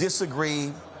who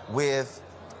disagree with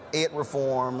ed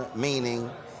reform, meaning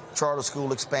charter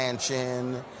school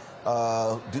expansion,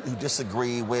 who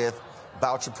disagree with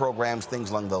voucher programs, things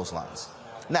along those lines.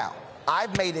 Now,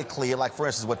 I've made it clear, like, for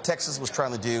instance, what Texas was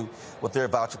trying to do with their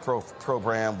voucher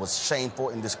program was shameful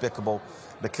and despicable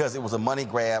because it was a money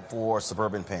grab for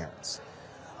suburban parents.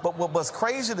 But what's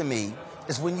crazy to me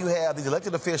is when you have these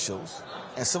elected officials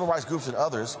and civil rights groups and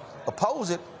others oppose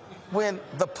it when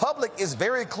the public is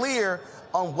very clear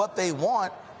on what they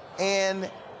want,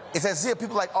 and it's as if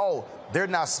people are like, oh, they're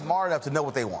not smart enough to know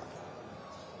what they want.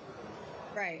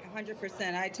 Right,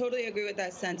 100%. I totally agree with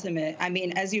that sentiment. I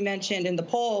mean, as you mentioned in the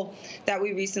poll that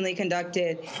we recently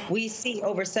conducted, we see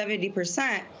over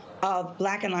 70% of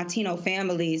Black and Latino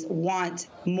families want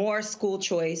more school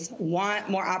choice, want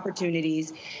more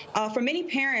opportunities. For many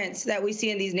parents that we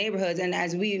see in these neighborhoods, and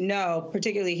as we know,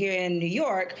 particularly here in New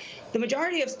York, the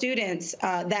majority of students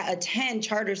that attend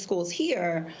charter schools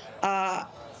here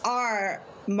are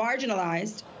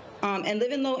marginalized and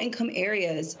live in low-income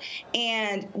areas.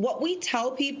 And what we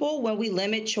tell people when we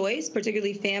limit choice,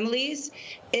 particularly families,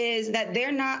 is that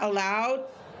they're not allowed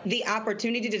the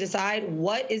opportunity to decide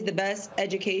what is the best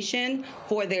education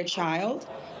for their child.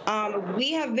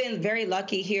 We have been very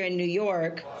lucky here in New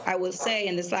York, I will say,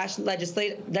 in this last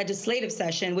legislative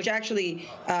session, which actually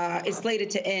is slated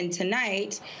to end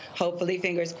tonight, hopefully,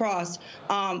 fingers crossed,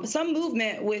 some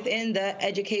movement within the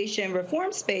education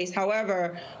reform space.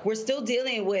 However, we're still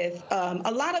dealing with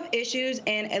a lot of issues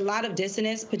and a lot of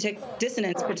dissonance,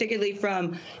 particularly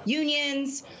from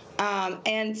unions,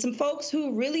 and some folks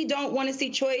who really don't want to see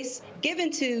choice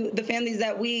given to the families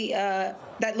that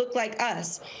that look like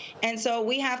us. And so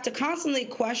we have to constantly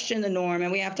question the norm,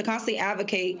 and we have to constantly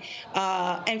advocate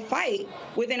and fight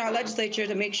within our legislature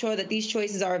to make sure that these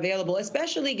choices are available,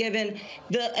 especially given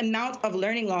the amount of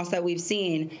learning loss that we've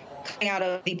seen coming out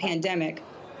of the pandemic.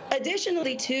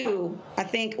 Additionally, too, I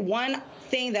think one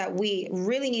thing that we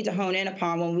really need to hone in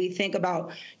upon when we think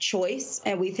about choice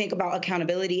and we think about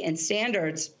accountability and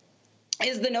standards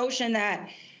is the notion that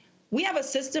we have a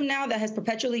system now that has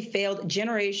perpetually failed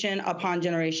generation upon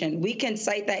generation. We can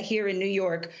cite that here in New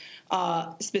York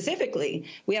specifically.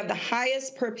 We have the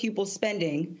highest per pupil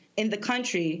spending in the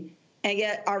country, and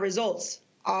yet our results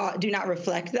do not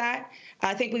reflect that.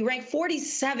 I think we rank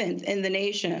 47th in the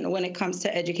nation when it comes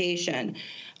to education.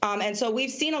 And so we've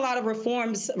seen a lot of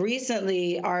reforms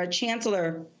recently. Our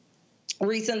chancellor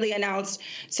recently announced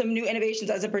some new innovations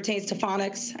as it pertains to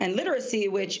phonics and literacy,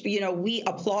 which, we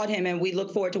applaud him and we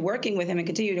look forward to working with him and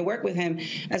continue to work with him,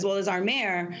 as well as our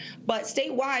mayor. But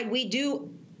statewide, we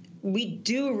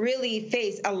do really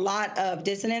face a lot of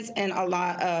dissonance and a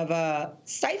lot of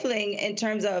stifling in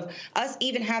terms of us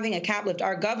even having a cap lift.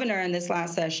 Our governor in this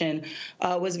last session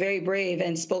was very brave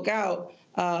and spoke out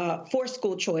for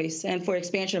school choice and for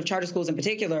expansion of charter schools in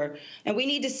particular. And we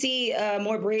need to see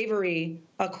more bravery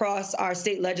across our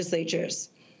state legislatures.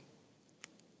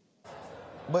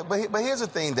 But here's the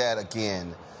thing that,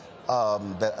 again,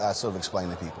 that I sort of explain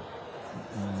to people.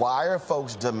 Why are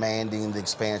folks demanding the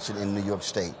expansion in New York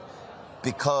State?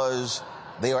 Because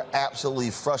they are absolutely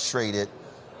frustrated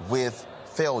with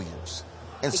failures.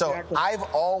 And so I've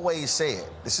always said,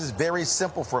 this is very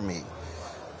simple for me.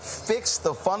 Fix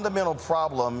the fundamental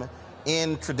problem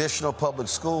in traditional public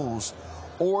schools,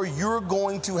 or you're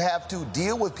going to have to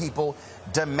deal with people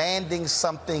demanding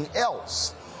something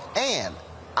else. And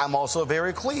I'm also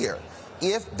very clear.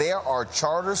 If there are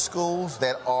charter schools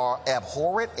that are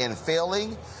abhorrent and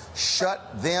failing,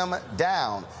 shut them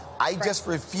down. I just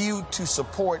refuse to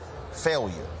support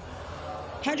failure.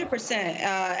 100%.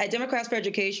 At Democrats for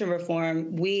Education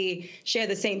Reform, we share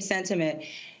the same sentiment.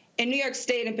 In New York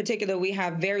State in particular, we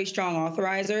have very strong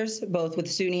authorizers, both with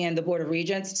SUNY and the Board of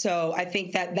Regents. So I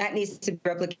think that needs to be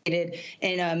replicated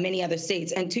in many other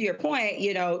states. And to your point,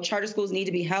 charter schools need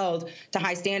to be held to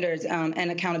high standards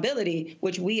and accountability,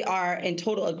 which we are in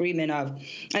total agreement of.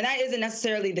 And that isn't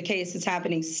necessarily the case that's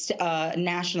happening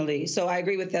nationally. So I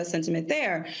agree with that sentiment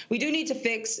there. We do need to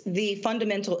fix the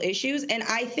fundamental issues. And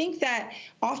I think that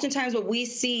oftentimes what we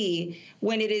see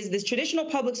when it is this traditional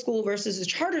public school versus the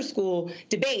charter school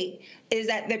debate is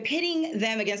that they're pitting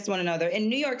them against one another. In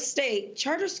New York State,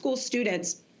 charter school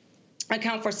students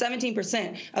account for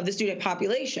 17% of the student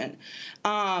population.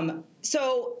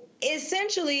 So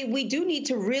essentially, we do need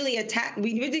to really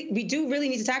we do really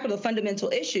need to tackle the fundamental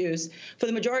issues for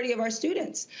the majority of our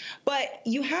students. But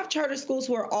you have charter schools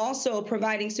who are also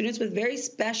providing students with very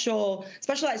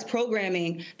specialized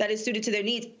programming that is suited to their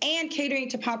needs and catering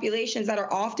to populations that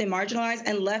are often marginalized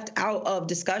and left out of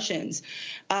discussions.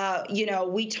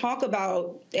 We talk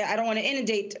about, I don't want to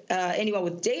inundate anyone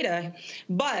with data,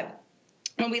 but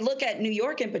when we look at New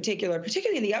York in particular,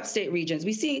 particularly in the upstate regions,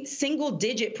 we see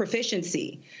single-digit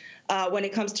proficiency when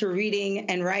it comes to reading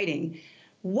and writing.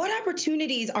 What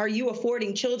opportunities are you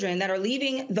affording children that are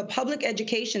leaving the public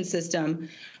education system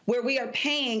where we are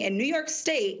paying in New York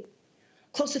State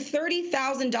close to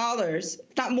 $30,000,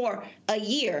 if not more, a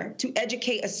year to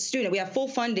educate a student? We have full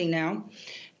funding now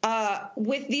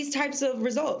with these types of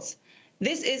results.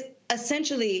 This is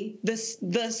essentially the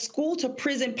school to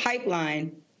prison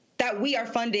pipeline that we are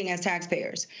funding as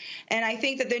taxpayers. And I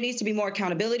think that there needs to be more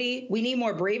accountability. We need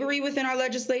more bravery within our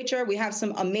legislature. We have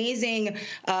some amazing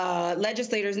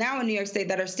legislators now in New York State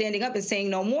that are standing up and saying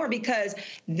no more because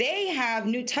they have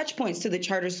new touch points to the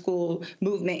charter school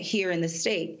movement here in the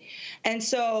state. And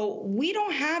so we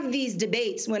don't have these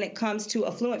debates when it comes to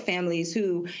affluent families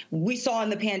who we saw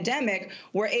in the pandemic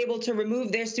were able to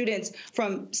remove their students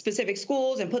from specific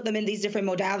schools and put them in these different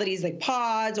modalities like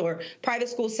pods or private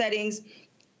school settings.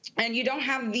 And you don't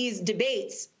have these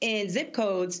debates in zip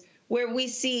codes where we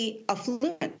see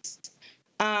affluence.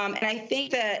 And I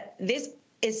think that this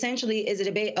essentially is a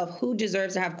debate of who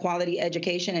deserves to have quality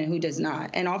education and who does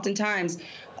not. And oftentimes,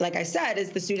 like I said,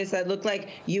 it's the students that look like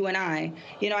you and I.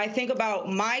 You know, I think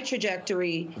about my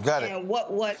trajectory and what.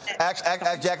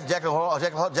 Jacqueline, hold on.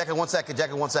 Jacqueline, 1 second.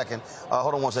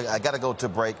 Hold on 1 second. I got to go to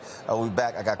break. We'll be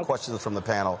back. I got questions from the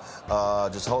panel.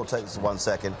 Just hold tight 1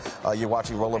 second. You're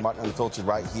watching Roland Martin Unfiltered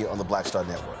right here on the Black Star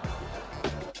Network.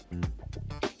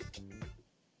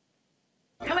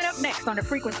 Coming up next on The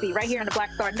Frequency, right here on the Black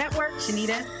Star Network,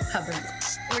 Shanita Hubbard.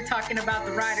 We're talking about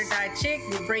the ride or die chick.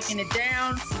 We're breaking it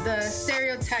down. The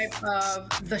stereotype of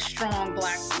the strong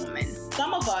Black woman.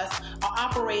 Some of us are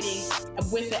operating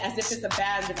with it as if it's a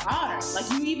badge of honor. Like,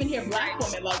 you even hear Black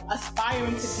women like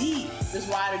aspiring to be this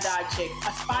ride or die chick,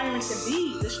 aspiring to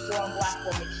be this strong Black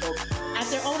woman, so at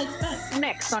their own expense.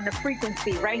 Next on The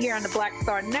Frequency, right here on the Black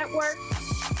Star Network.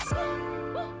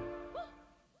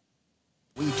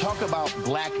 When you talk about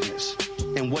blackness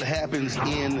and what happens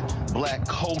in Black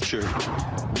culture,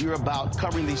 we're about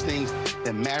covering these things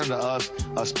that matter to us,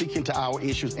 speaking to our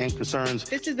issues and concerns.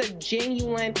 This is a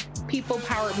genuine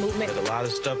people-powered movement. There's a lot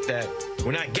of stuff that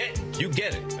we're not getting. You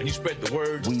get it, and you spread the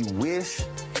word. We wish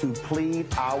to plead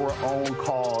our own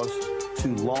cause.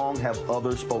 Too long have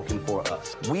others spoken for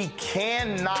us. We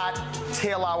cannot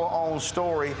tell our own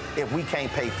story if we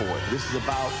can't pay for it. This is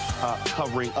about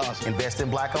covering us. Invest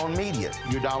in Black-owned media.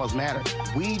 Your dollars matter.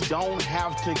 We don't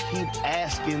have to keep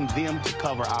asking them to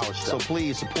cover our stuff. So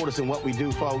please support us in what we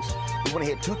do, folks. We want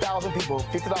to hit 2,000 people,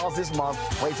 $50 this month,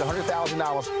 raise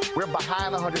 $100,000. We're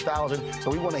behind 100,000, so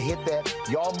we want to hit that.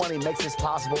 Y'all money makes this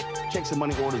possible. Checks and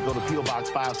money orders go to P.O. Box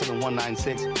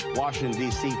 57196, Washington,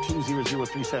 D.C.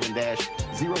 20037-0196.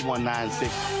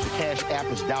 The Cash App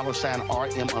is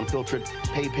 $RM Unfiltered.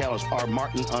 PayPal is R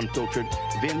Martin Unfiltered.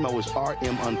 Venmo is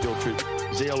RM Unfiltered.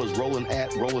 Zelle is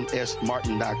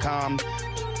Roland@RolandSMartin.com.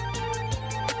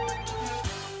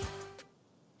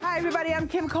 Hi, everybody. I'm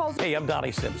Kim Coles. Hey, I'm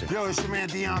Donnie Simpson. Yo, it's your man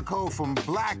Deion Cole from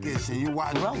Blackish, and you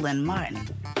watch Roland Martin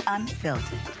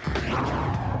Unfiltered.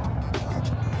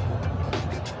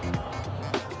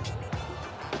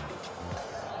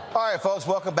 All right, folks,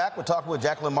 welcome back. We're talking with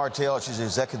Jacqueline Martell. She's the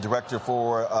Executive Director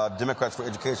for Democrats for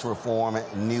Education Reform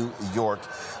in New York.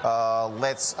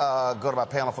 Let's go to my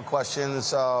panel for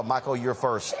questions. Michael, you're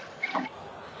first.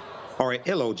 All right.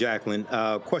 Hello, Jacqueline.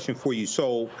 Question for you.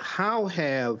 So how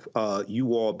have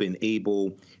you all been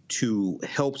able to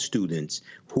help students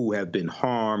who have been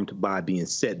harmed by being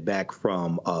set back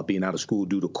from being out of school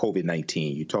due to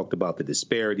COVID-19? You talked about the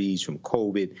disparities from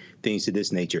COVID, things of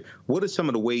this nature. What are some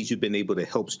of the ways you've been able to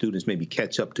help students maybe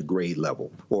catch up to grade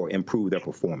level or improve their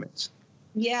performance?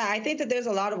 Yeah, I think that there's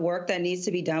a lot of work that needs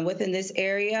to be done within this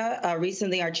area.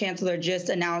 Recently, our chancellor just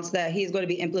announced that he's going to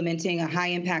be implementing a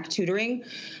high-impact tutoring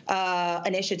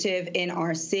initiative in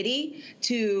our city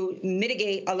to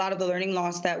mitigate a lot of the learning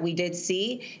loss that we did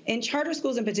see. In charter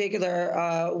schools in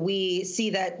particular, we see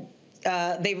that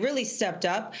they really stepped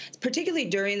up, particularly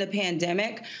during the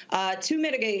pandemic, to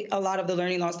mitigate a lot of the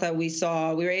learning loss that we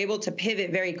saw. We were able to pivot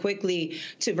very quickly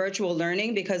to virtual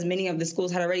learning because many of the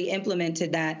schools had already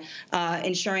implemented that,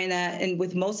 ensuring that, and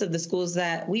with most of the schools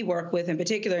that we work with in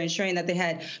particular, ensuring that they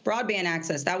had broadband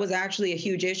access. That was actually a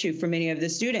huge issue for many of the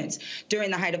students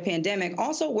during the height of pandemic.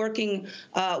 Also working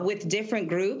with different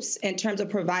groups in terms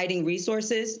of providing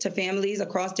resources to families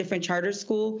across different charter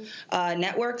school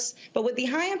networks. But with the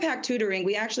high impact tutoring,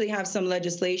 we actually have some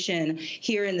legislation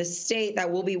here in the state that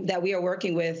we are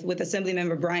working with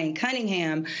Assemblymember Brian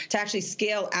Cunningham to actually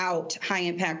scale out high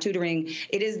impact tutoring.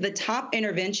 It is the top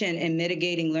intervention in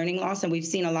mitigating learning loss, and we've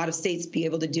seen a lot of states be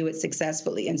able to do it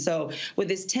successfully. And so with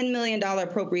this $10 million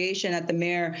appropriation that the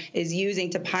mayor is using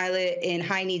to pilot in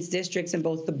high needs districts in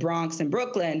both the Bronx and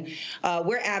Brooklyn,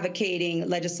 we're advocating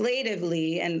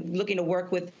legislatively and looking to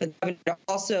work with the governor to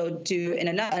also do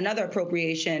another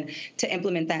appropriation to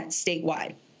implement that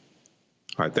statewide.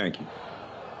 All right, thank you.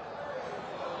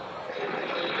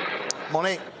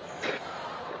 Monique.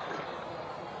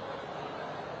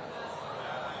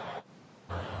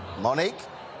 Monique?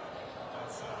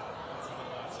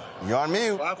 You're on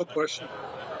mute. I have a question.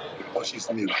 Oh,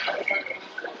 she's mute.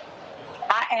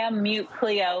 I am mute,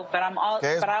 Cleo, but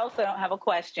but I also don't have a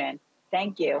question.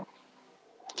 Thank you.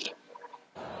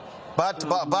 By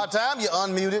time you're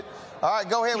unmuted. All right,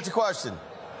 go ahead with your question.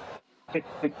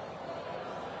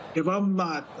 If I'm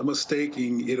not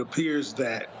mistaken, it appears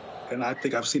that, and I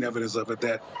think I've seen evidence of it,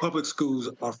 that public schools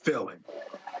are failing.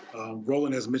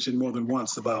 Roland has mentioned more than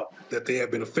once about that they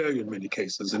have been a failure in many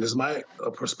cases. And it's my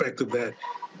perspective that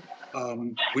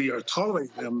we are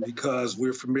tolerating them because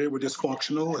we're familiar with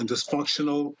dysfunctional, and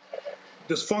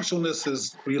dysfunctionalness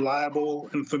is reliable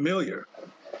and familiar.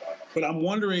 But I'm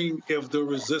wondering if the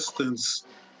resistance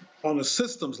on the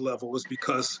systems level is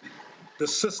because the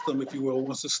system, if you will,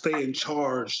 wants to stay in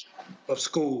charge of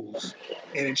schools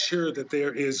and ensure that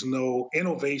there is no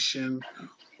innovation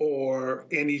or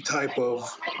any type of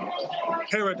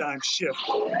paradigm shift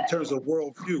in terms of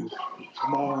worldview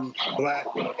among Black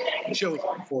children,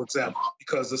 for example,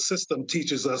 because the system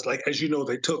teaches us, like, as you know,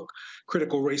 they took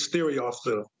critical race theory off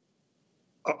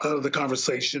the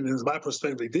conversation. And my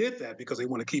perspective, they did that because they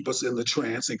want to keep us in the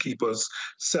trance and keep us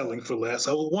selling for less.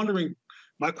 I was wondering,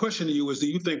 my question to you is, do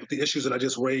you think the issues that I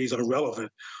just raised are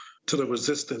relevant to the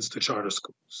resistance to charter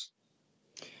schools?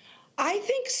 I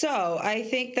think so. I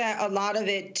think that a lot of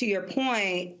it, to your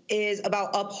point, is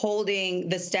about upholding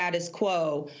the status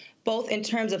quo, both in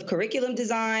terms of curriculum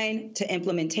design to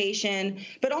implementation,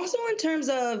 but also in terms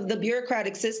of the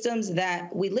bureaucratic systems that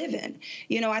we live in.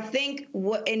 You know, I think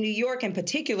in New York in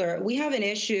particular, we have an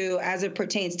issue as it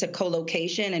pertains to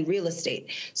co-location and real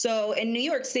estate. So in New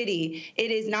York City,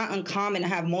 it is not uncommon to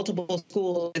have multiple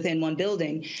schools within one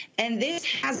building. And this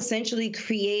has essentially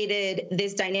created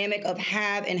this dynamic of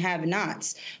have and have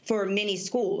nots for many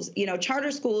schools. You know,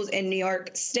 charter schools in New York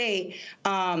State,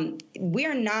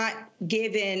 we're not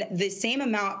given the same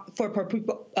amount for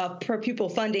per pupil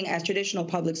funding as traditional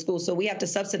public schools. So we have to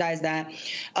subsidize that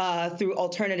through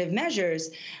alternative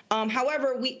measures.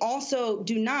 However, we also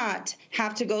do not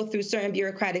have to go through certain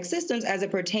bureaucratic systems as it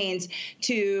pertains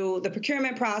to the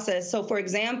procurement process. So, for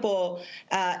example,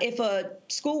 if a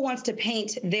school wants to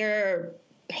paint their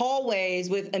hallways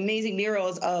with amazing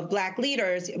murals of Black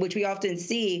leaders, which we often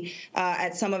see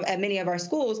at many of our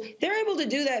schools, they're able to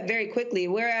do that very quickly.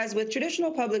 Whereas with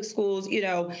traditional public schools, you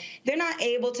know, they're not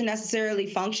able to necessarily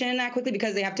function that quickly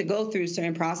because they have to go through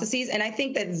certain processes. And I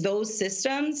think that those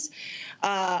systems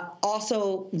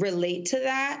also relate to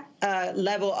that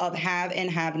level of have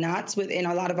and have nots within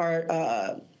a lot of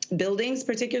our buildings,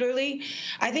 particularly.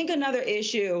 I think another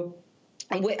issue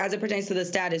as it pertains to the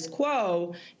status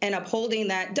quo and upholding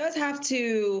that does have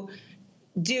to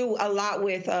do a lot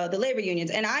with the labor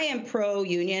unions. And I am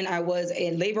pro-union. I was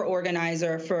a labor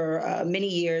organizer for many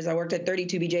years. I worked at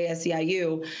 32BJ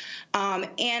SEIU.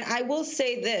 And I will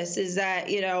say this, is that,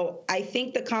 you know, I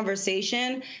think the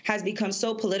conversation has become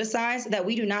so politicized that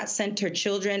we do not center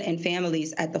children and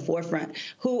families at the forefront,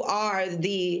 who are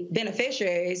the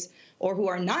beneficiaries or who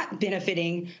are not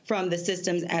benefiting from the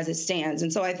systems as it stands.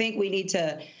 And so I think we need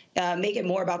to make it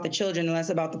more about the children and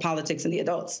less about the politics and the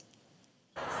adults.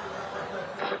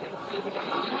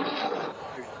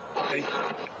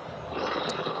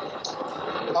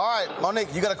 All right, Monique,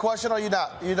 you got a question or you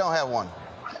don't have one?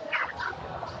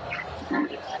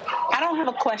 I don't have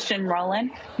a question, Roland.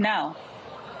 No.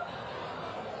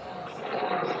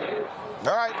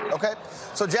 All right. Okay.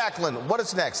 So, Jacqueline, what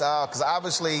is next? Because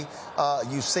obviously,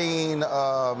 you've seen,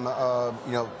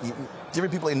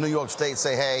 different people in New York State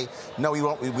say, "Hey, no, we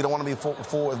don't want to be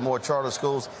forward with more charter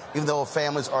schools," even though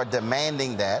families are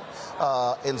demanding that.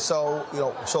 And so,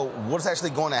 so what's actually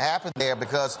going to happen there?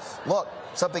 Because look,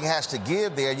 something has to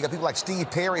give there. You got people like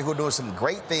Steve Perry who are doing some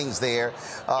great things there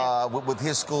with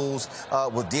his schools,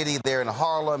 with Diddy there in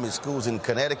Harlem, his schools in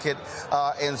Connecticut.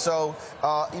 And so,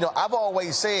 I've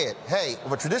always said, hey,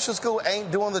 if a traditional school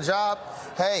ain't doing the job,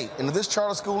 hey, and if this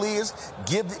charter school is,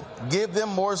 give them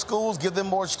more schools, give them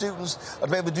more students to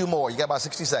be able to do more. You got about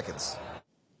 60 seconds.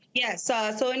 Yes.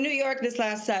 So in New York this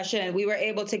last session, we were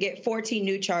able to get 14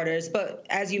 new charters. But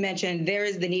as you mentioned, there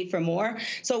is the need for more.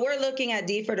 So we're looking at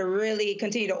DFER to really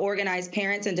continue to organize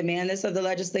parents and demand this of the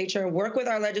legislature, work with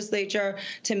our legislature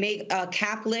to make a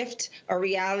cap lift a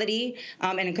reality,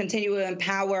 and continue to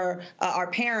empower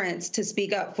our parents to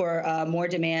speak up for more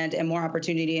demand and more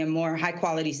opportunity and more high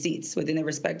quality seats within their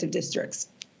respective districts.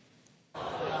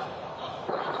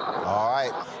 All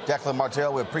right, Jacqueline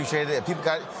Martell, we appreciate it. If people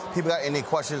got any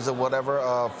questions or whatever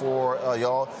for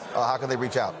y'all, how can they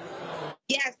reach out?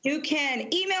 Yes, you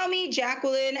can email me,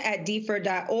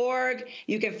 Jacqueline@dfer.org.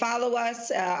 You can follow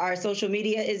us. Our social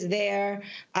media is there.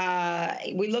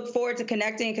 We look forward to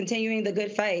connecting and continuing the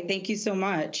good fight. Thank you so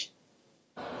much.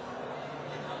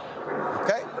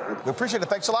 Okay, we appreciate it.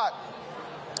 Thanks a lot.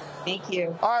 Thank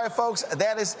you. All right, folks,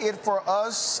 that is it for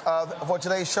us for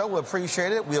today's show. We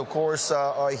appreciate it. We, of course,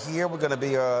 are here. We're going to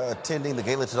be attending the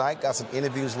gala tonight. Got some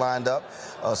interviews lined up,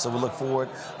 so we look forward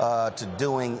to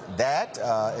doing that.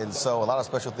 And so a lot of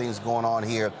special things going on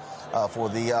here for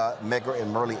the Medgar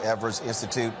and Merle Evers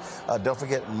Institute. Don't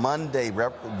forget, Monday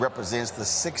represents the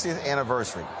 60th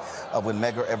anniversary of when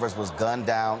Medgar Evers was gunned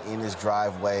down in his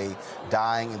driveway,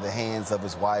 dying in the hands of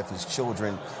his wife, his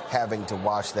children having to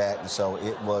watch that. And so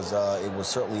it was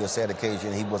certainly a sad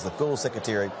occasion. He was the field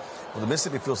secretary, the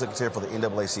Mississippi field secretary for the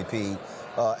NAACP,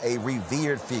 a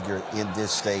revered figure in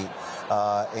this state.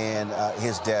 And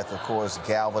his death, of course,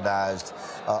 galvanized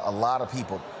a lot of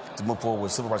people to move forward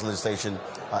with civil rights legislation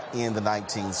in the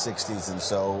 1960s. And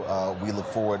so we look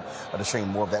forward to sharing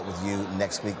more of that with you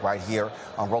next week right here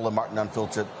on Roland Martin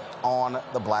Unfiltered on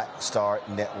the Black Star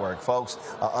Network. Folks,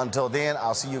 until then,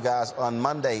 I'll see you guys on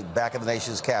Monday back at the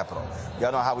nation's capital.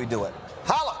 Y'all know how we do it.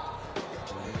 Holla!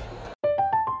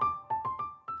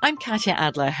 I'm Katya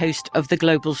Adler, host of The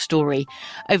Global Story.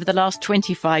 Over the last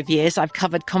 25 years, I've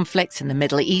covered conflicts in the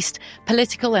Middle East,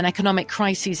 political and economic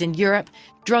crises in Europe,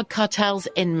 drug cartels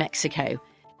in Mexico.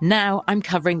 Now I'm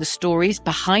covering the stories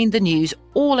behind the news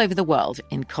all over the world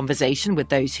in conversation with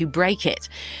those who break it.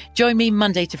 Join me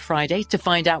Monday to Friday to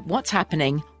find out what's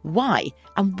happening, why,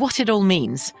 and what it all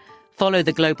means. Follow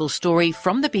The Global Story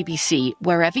from the BBC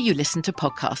wherever you listen to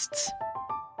podcasts.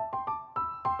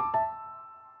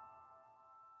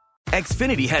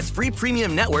 Xfinity has free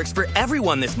premium networks for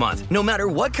everyone this month, no matter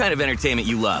what kind of entertainment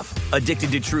you love.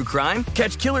 Addicted to true crime?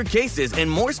 Catch killer cases and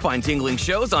more spine-tingling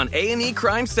shows on A&E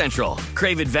Crime Central.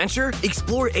 Crave adventure?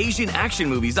 Explore Asian action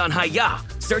movies on Hi-YAH.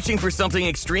 Searching for something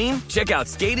extreme? Check out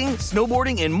skating,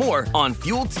 snowboarding, and more on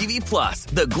Fuel TV Plus,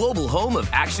 the global home of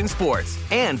action sports.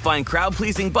 And find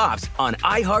crowd-pleasing bops on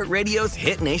iHeartRadio's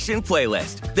Hit Nation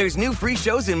playlist. There's new free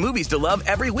shows and movies to love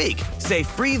every week. Say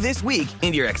free this week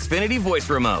in your Xfinity voice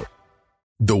remote.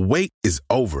 The wait is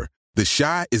over. The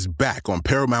Chi is back on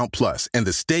Paramount Plus, and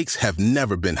the stakes have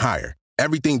never been higher.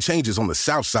 Everything changes on the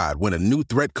South Side when a new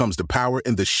threat comes to power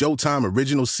in the Showtime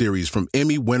original series from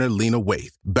Emmy winner Lena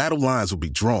Waithe. Battle lines will be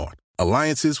drawn,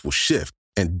 alliances will shift,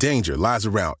 and danger lies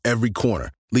around every corner,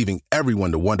 leaving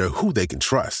everyone to wonder who they can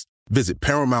trust. Visit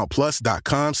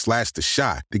ParamountPlus.com/The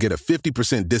Chi to get a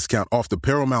 50% discount off the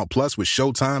Paramount Plus with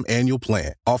Showtime annual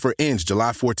plan. Offer ends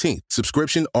July 14th.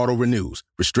 Subscription auto-renews.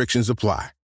 Restrictions apply.